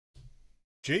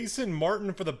 Jason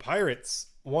Martin for the Pirates,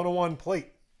 101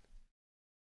 plate.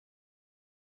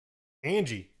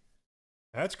 Angie.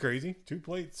 That's crazy. 2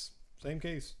 plates. Same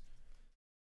case.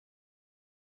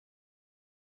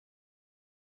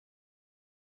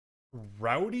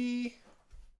 Rowdy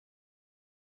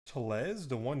Tellez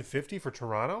to 150 for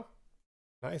Toronto.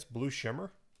 Nice blue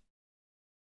shimmer.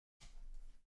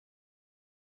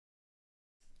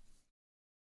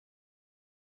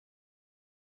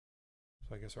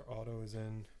 So I guess our auto is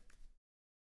in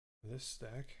this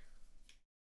stack.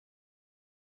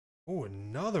 Oh,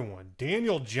 another one.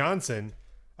 Daniel Johnson,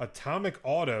 atomic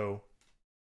auto,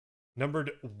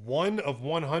 numbered 1 of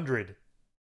 100.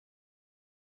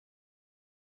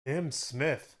 M.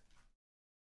 Smith.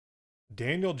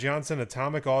 Daniel Johnson,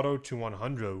 atomic auto to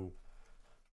 100.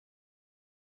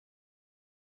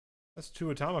 That's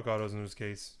 2 atomic autos in this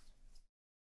case.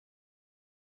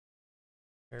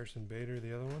 Harrison Bader,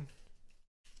 the other one.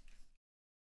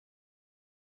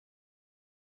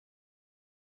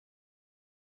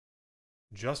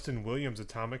 Justin Williams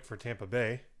atomic for Tampa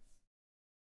Bay.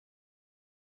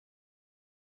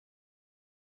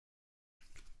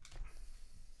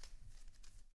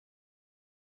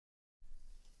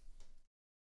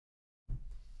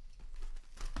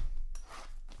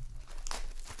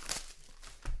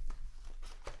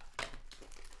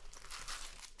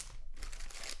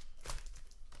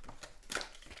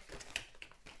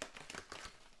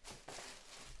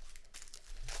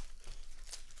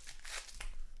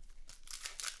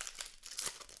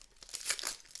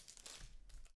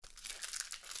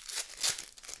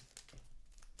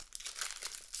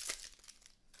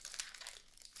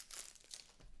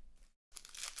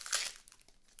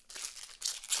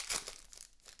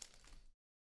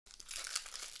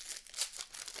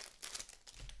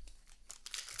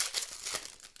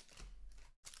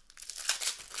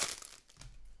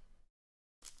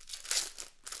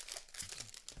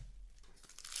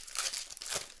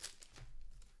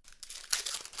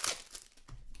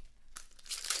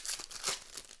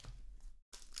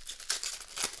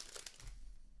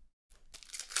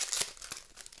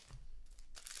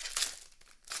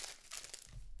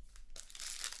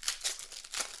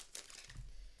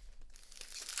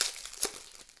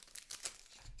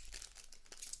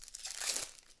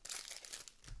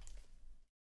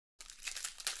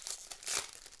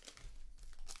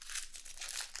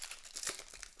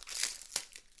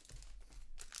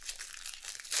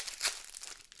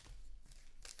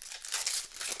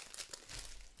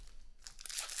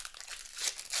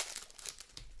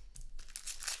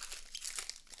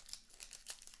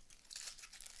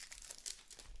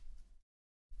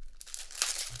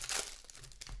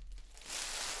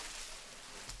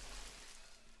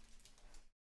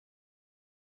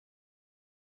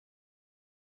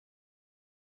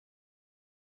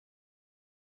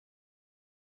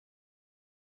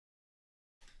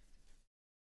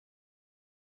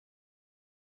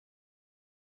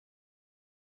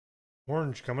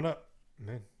 Orange coming up.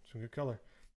 Man, some good color.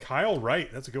 Kyle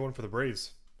Wright. That's a good one for the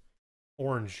Braves.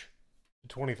 Orange.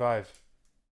 25.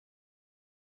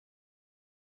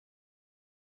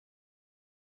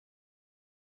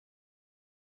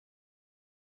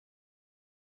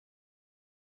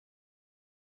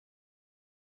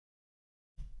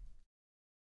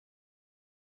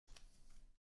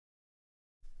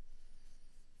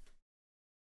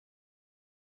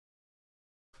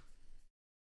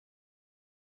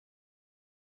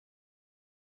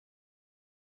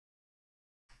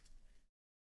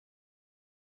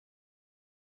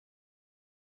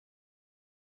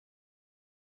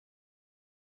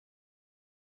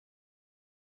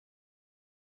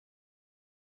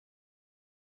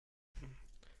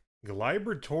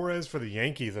 Gleyber Torres for the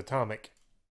Yankees, atomic.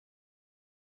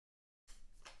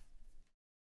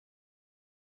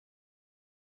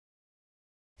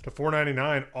 To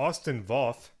 499, Austin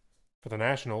Voth for the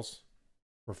Nationals,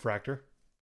 refractor.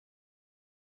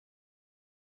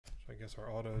 So I guess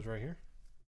our auto is right here.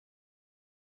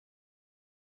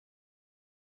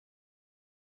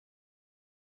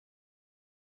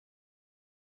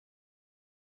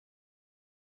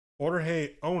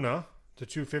 Jorge Ona to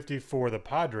 250 for the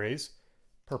Padres,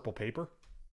 purple paper.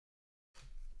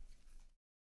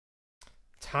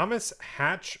 Thomas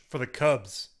Hatch for the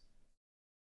Cubs,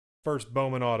 first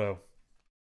Bowman auto.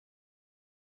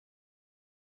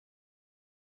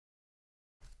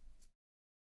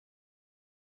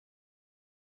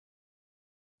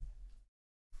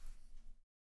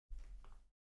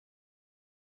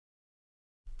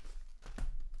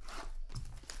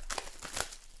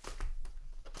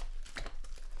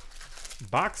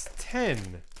 Box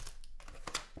 10.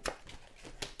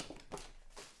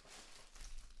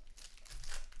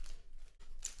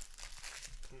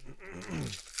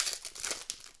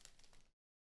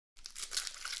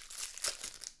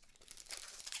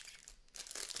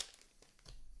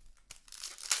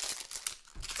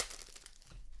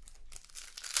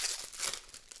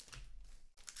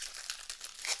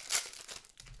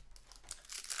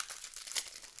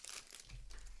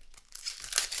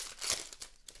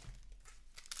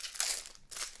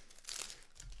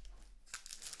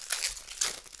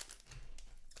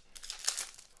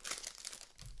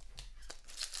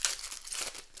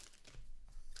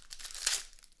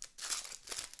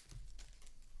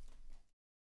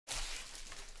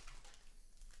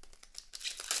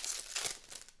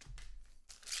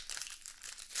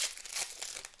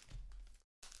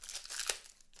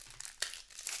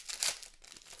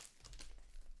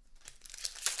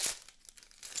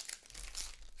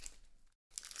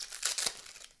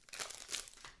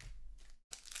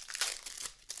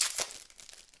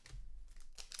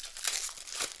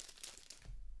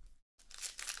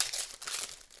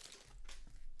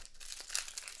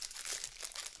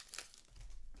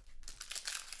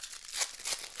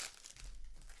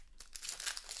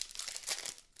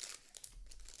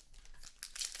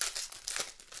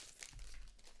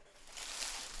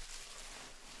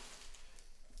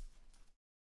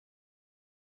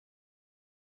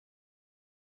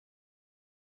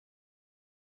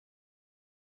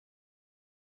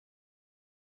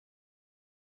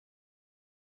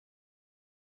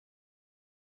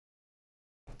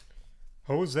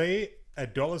 Jose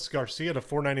Adolis Garcia to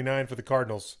 499 for the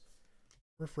Cardinals.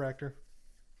 Refractor.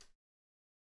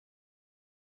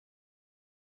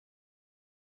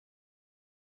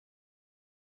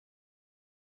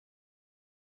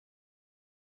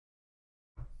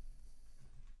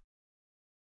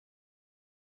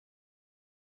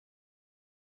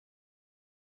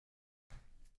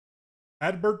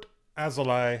 Adbert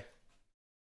Azalai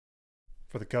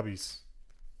for the Cubbies.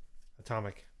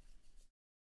 Atomic.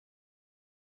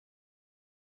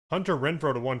 Hunter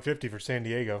Renfroe to 150 for San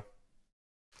Diego.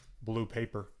 Blue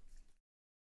paper.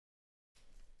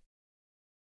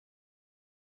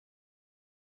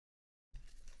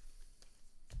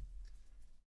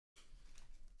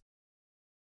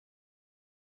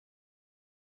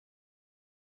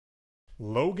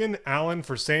 Logan Allen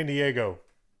for San Diego.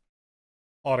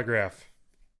 Autograph.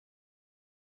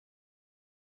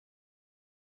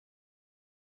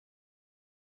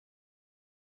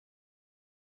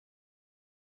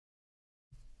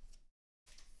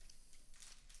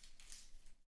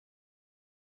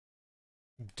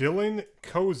 Dylan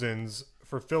Cozens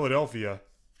for Philadelphia.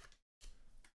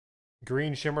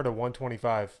 Green shimmer to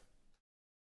 125.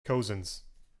 Cozens.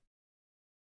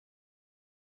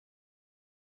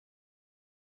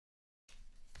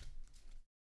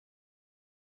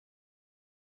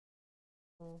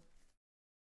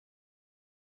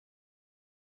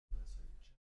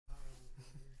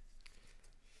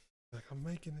 Like, I'm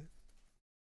making it.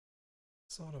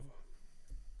 Sort of.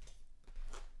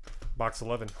 Box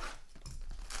 11.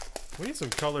 We need some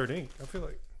colored ink. I feel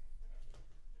like.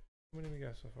 How many we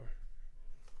got so far?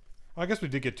 I guess we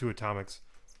did get 2 atomics.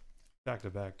 Back to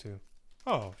back, too.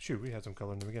 Oh, shoot. We had some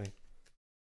color in the beginning.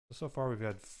 So far, we've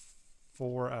had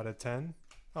 4 out of 10.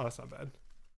 Oh, that's not bad.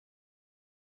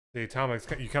 The atomics,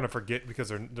 you kind of forget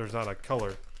because there's not a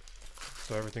color.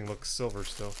 So everything looks silver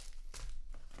still.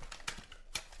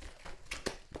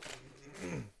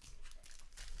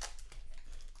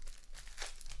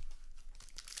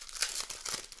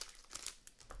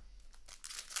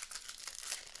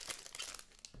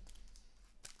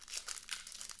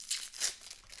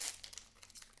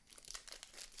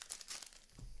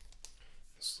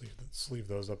 Sleeve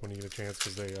those up when you get a chance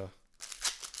because they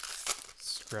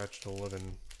scratched the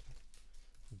living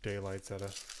daylights out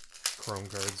of Chrome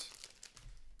cards.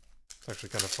 It's actually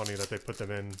kind of funny that they put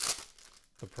them in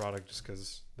the product just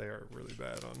because they are really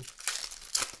bad on.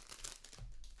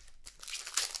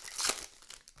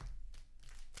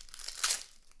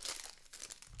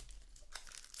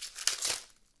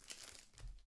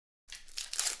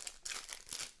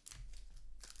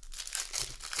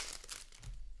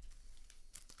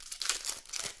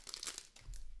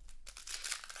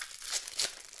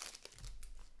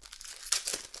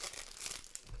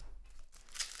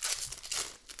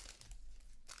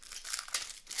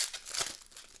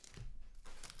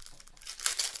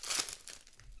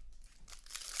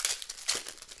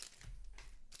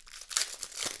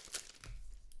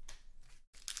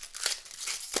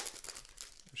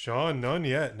 Sean, none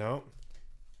yet. No.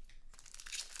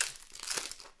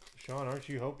 Sean, aren't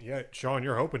you hoping? Yeah, Sean,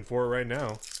 you're hoping for it right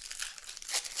now.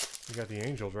 You got the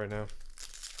Angels right now.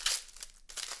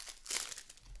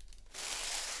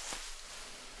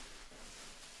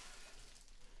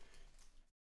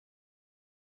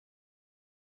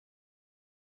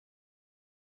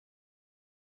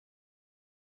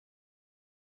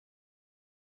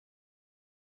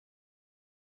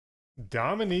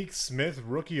 Dominique Smith,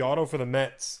 rookie auto for the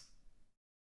Mets.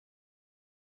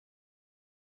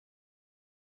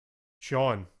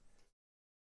 Sean.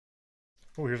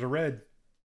 Oh, here's a red.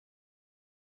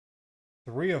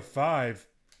 3 of 5.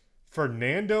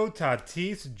 Fernando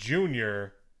Tatis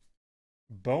Jr.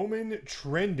 Bowman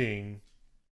trending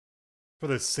for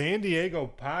the San Diego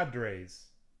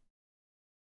Padres.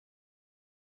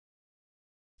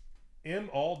 M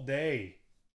all day.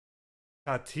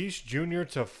 Tatis Jr.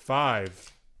 to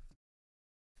 5.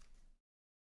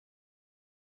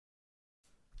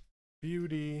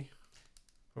 Beauty.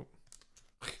 Oh.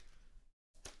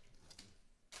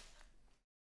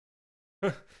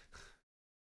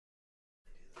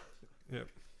 Yep.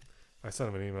 I sent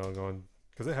him an email going,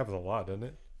 because it happens a lot, doesn't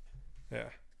it? Yeah.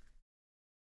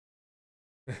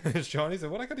 Johnny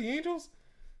said, what, I got the Angels?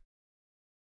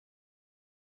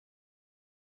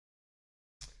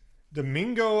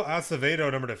 Domingo Acevedo,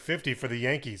 number to 50 for the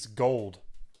Yankees. Gold.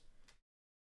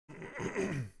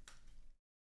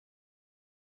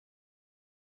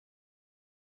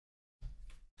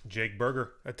 Jake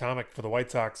Berger, Atomic for the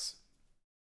White Sox.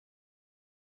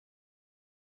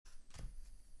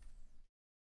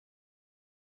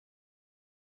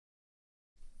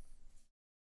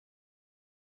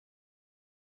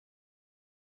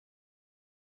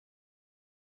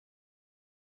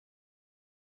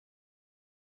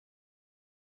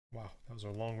 Wow, that was a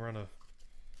long run of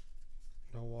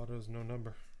no autos, no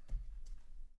number.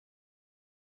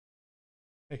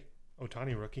 Hey,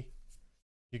 Otani rookie.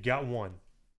 You got one.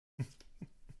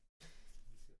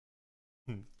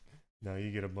 No,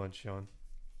 you get a bunch, Sean.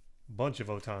 Bunch of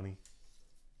Otani.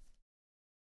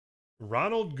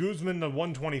 Ronald Guzman to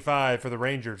 125 for the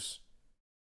Rangers.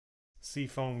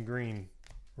 Seafoam green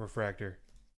refractor.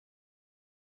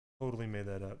 Totally made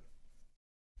that up.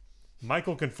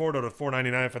 Michael Conforto to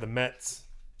 499 for the Mets.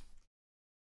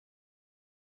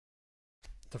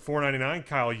 To 499,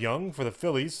 Kyle Young for the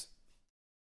Phillies.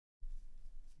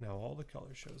 Now all the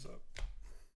color shows up.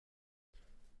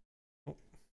 Oh,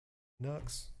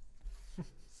 Nux.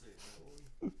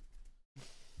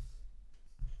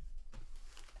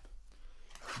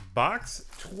 Box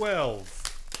 12.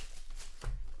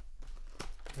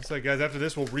 So guys, after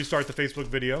this, we'll restart the Facebook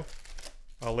video.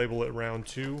 I'll label it round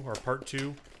 2 or part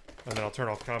 2. And then I'll turn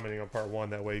off commenting on part 1.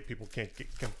 That way people can't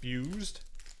get confused.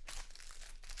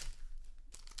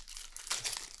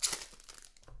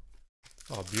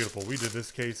 Oh, beautiful. We did this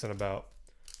case in about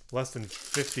less than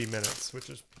 50 minutes, which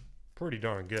is pretty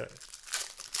darn good.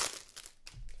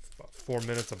 About 4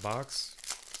 minutes a box.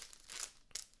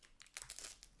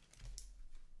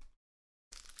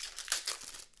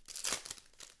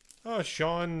 Oh,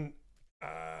 Sean,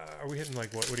 are we hitting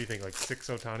like, what do you think, like 6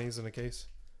 Otanis in a case?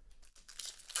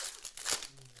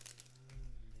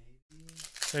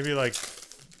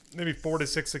 Maybe 4 to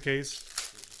 6 a case. 6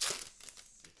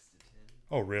 to 10.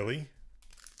 Oh, really?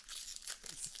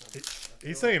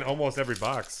 He's saying almost every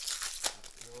box.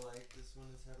 I feel like this one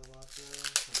has had a lot though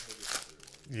compared to the other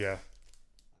ones. Yeah.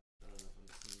 I don't know if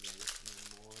I'm just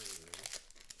noticing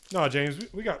more or... No, James,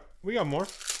 we got more.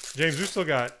 James, we still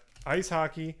got ice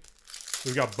hockey.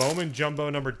 We've got Bowman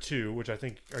Jumbo number 2, which I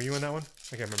think, are you in that one?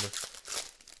 I can't remember.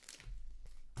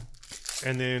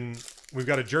 And then we've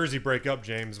got a jersey breakup,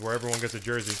 James, where everyone gets a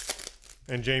jersey.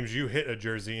 And James, you hit a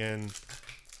jersey in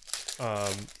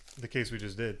the case we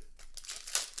just did.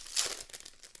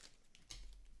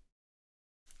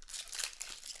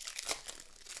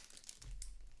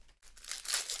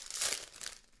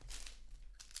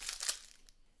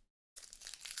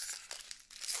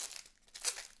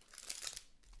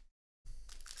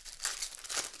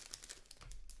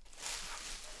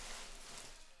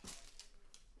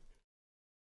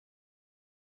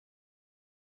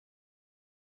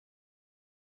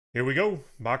 Here we go,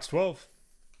 box 12.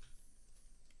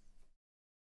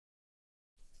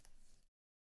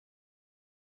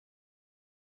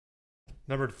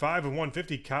 Numbered 5 of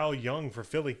 150, Kyle Young for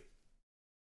Philly.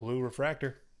 Blue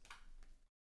refractor.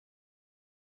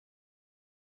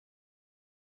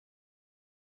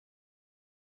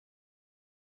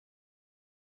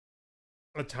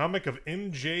 Atomic of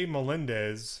MJ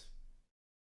Melendez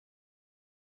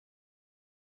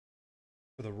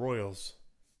for the Royals.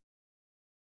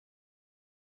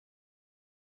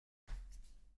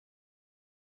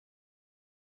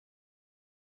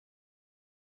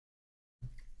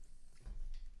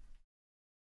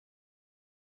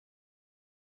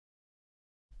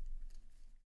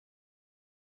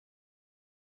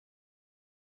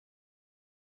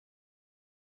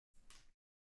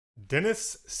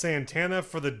 Dennis Santana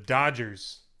for the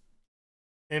Dodgers.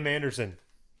 M. Anderson.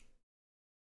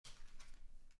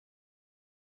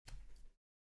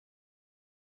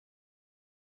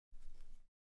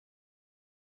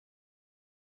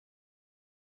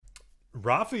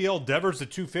 Rafael Devers to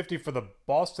 250 for the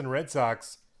Boston Red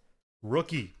Sox.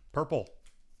 Rookie. Purple.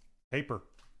 Paper.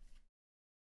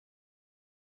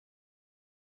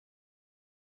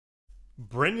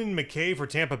 Brendan McKay for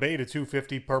Tampa Bay to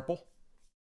 250. Purple.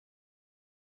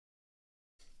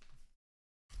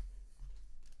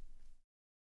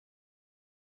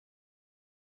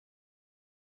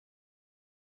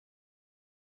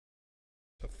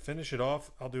 To finish it off,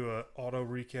 I'll do an auto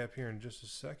recap here in just a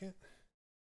second.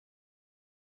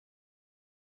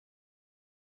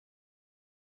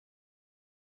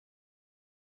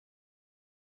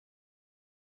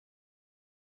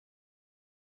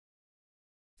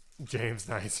 James,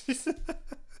 nice.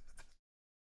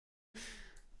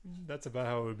 That's about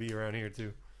how it would be around here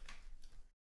too.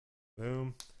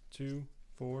 Boom. 2,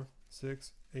 4,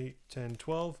 6, 8, 10,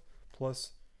 12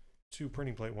 plus 2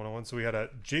 printing plate 101. So we had a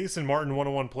Jason Martin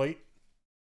 101 plate,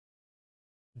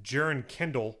 Jaron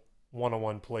Kendall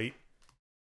 101 plate,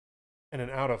 and an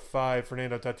out of 5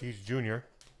 Fernando Tatis Jr.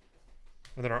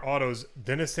 And then our autos: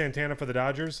 Dennis Santana for the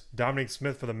Dodgers, Dominic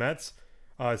Smith for the Mets,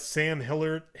 Sam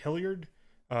Hilliard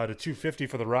to 250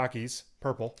 for the Rockies,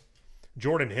 purple.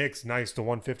 Jordan Hicks, nice, to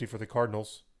 150 for the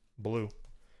Cardinals, blue.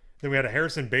 Then we had a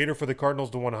Harrison Bader for the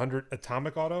Cardinals to 100,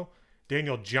 atomic auto.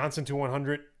 Daniel Johnson to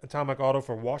 100 atomic auto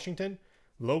for Washington.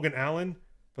 Logan Allen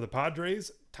for the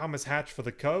Padres. Thomas Hatch for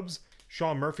the Cubs.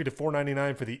 Sean Murphy to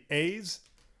 499 for the A's.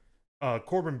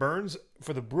 Corbin Burns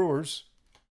for the Brewers.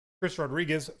 Chris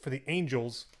Rodriguez for the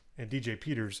Angels. And DJ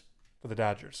Peters for the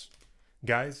Dodgers.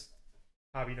 Guys,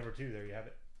 hobby number 2, there you have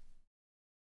it.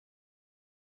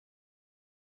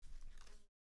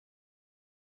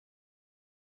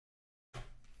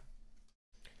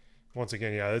 Once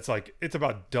again, yeah, it's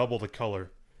about double the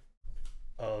color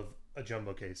of a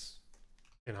jumbo case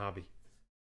in hobby.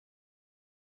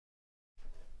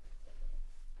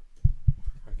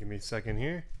 Right, give me a second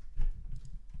here.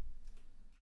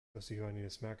 Let's see who I need to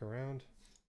smack around.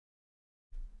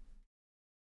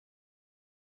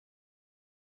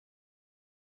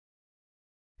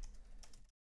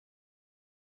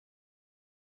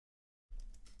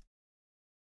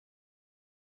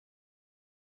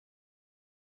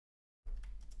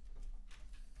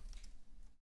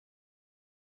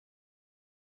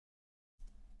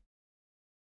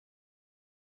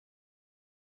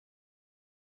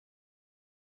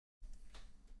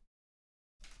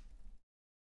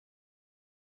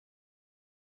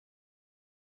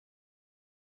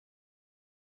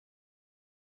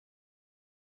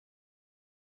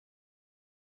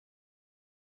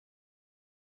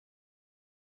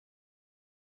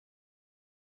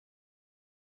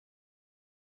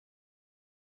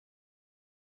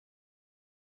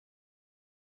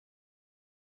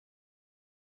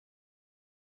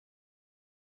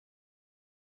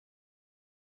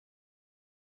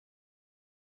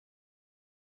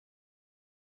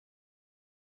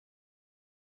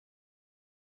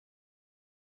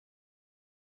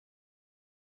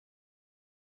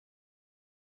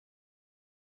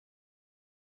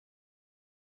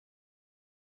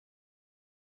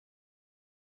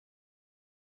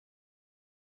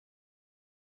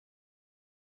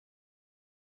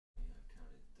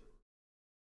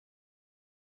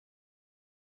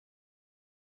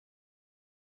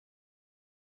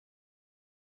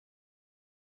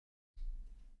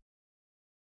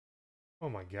 Oh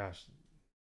my gosh.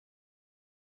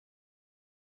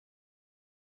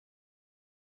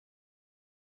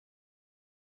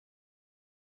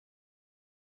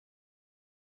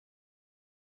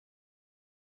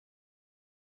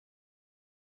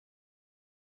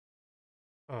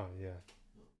 Oh yeah.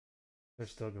 They're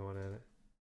still going at it.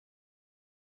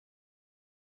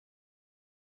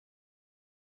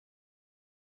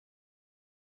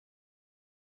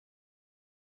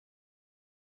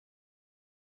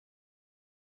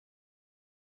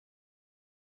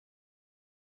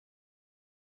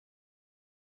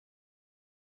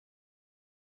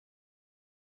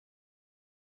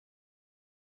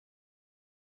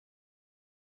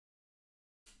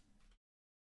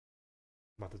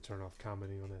 I'm about to turn off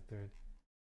commenting on that thread.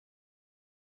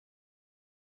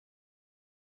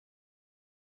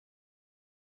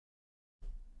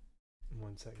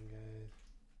 One second, guys.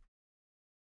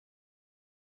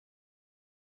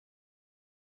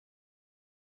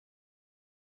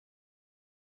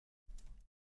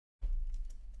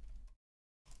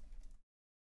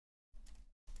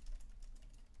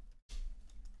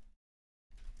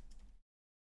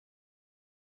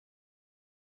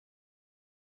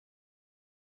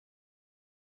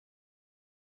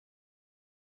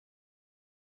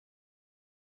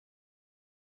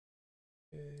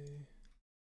 Okay.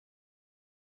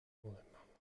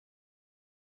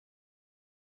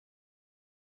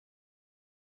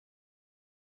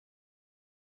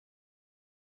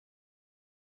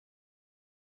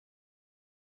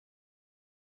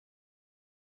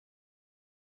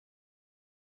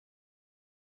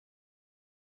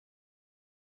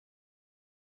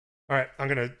 All right, I'm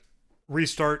gonna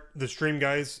restart the stream,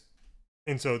 guys,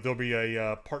 and so there'll be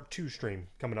a part 2 stream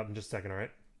coming up in just a second. All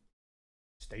right,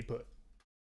 stay put.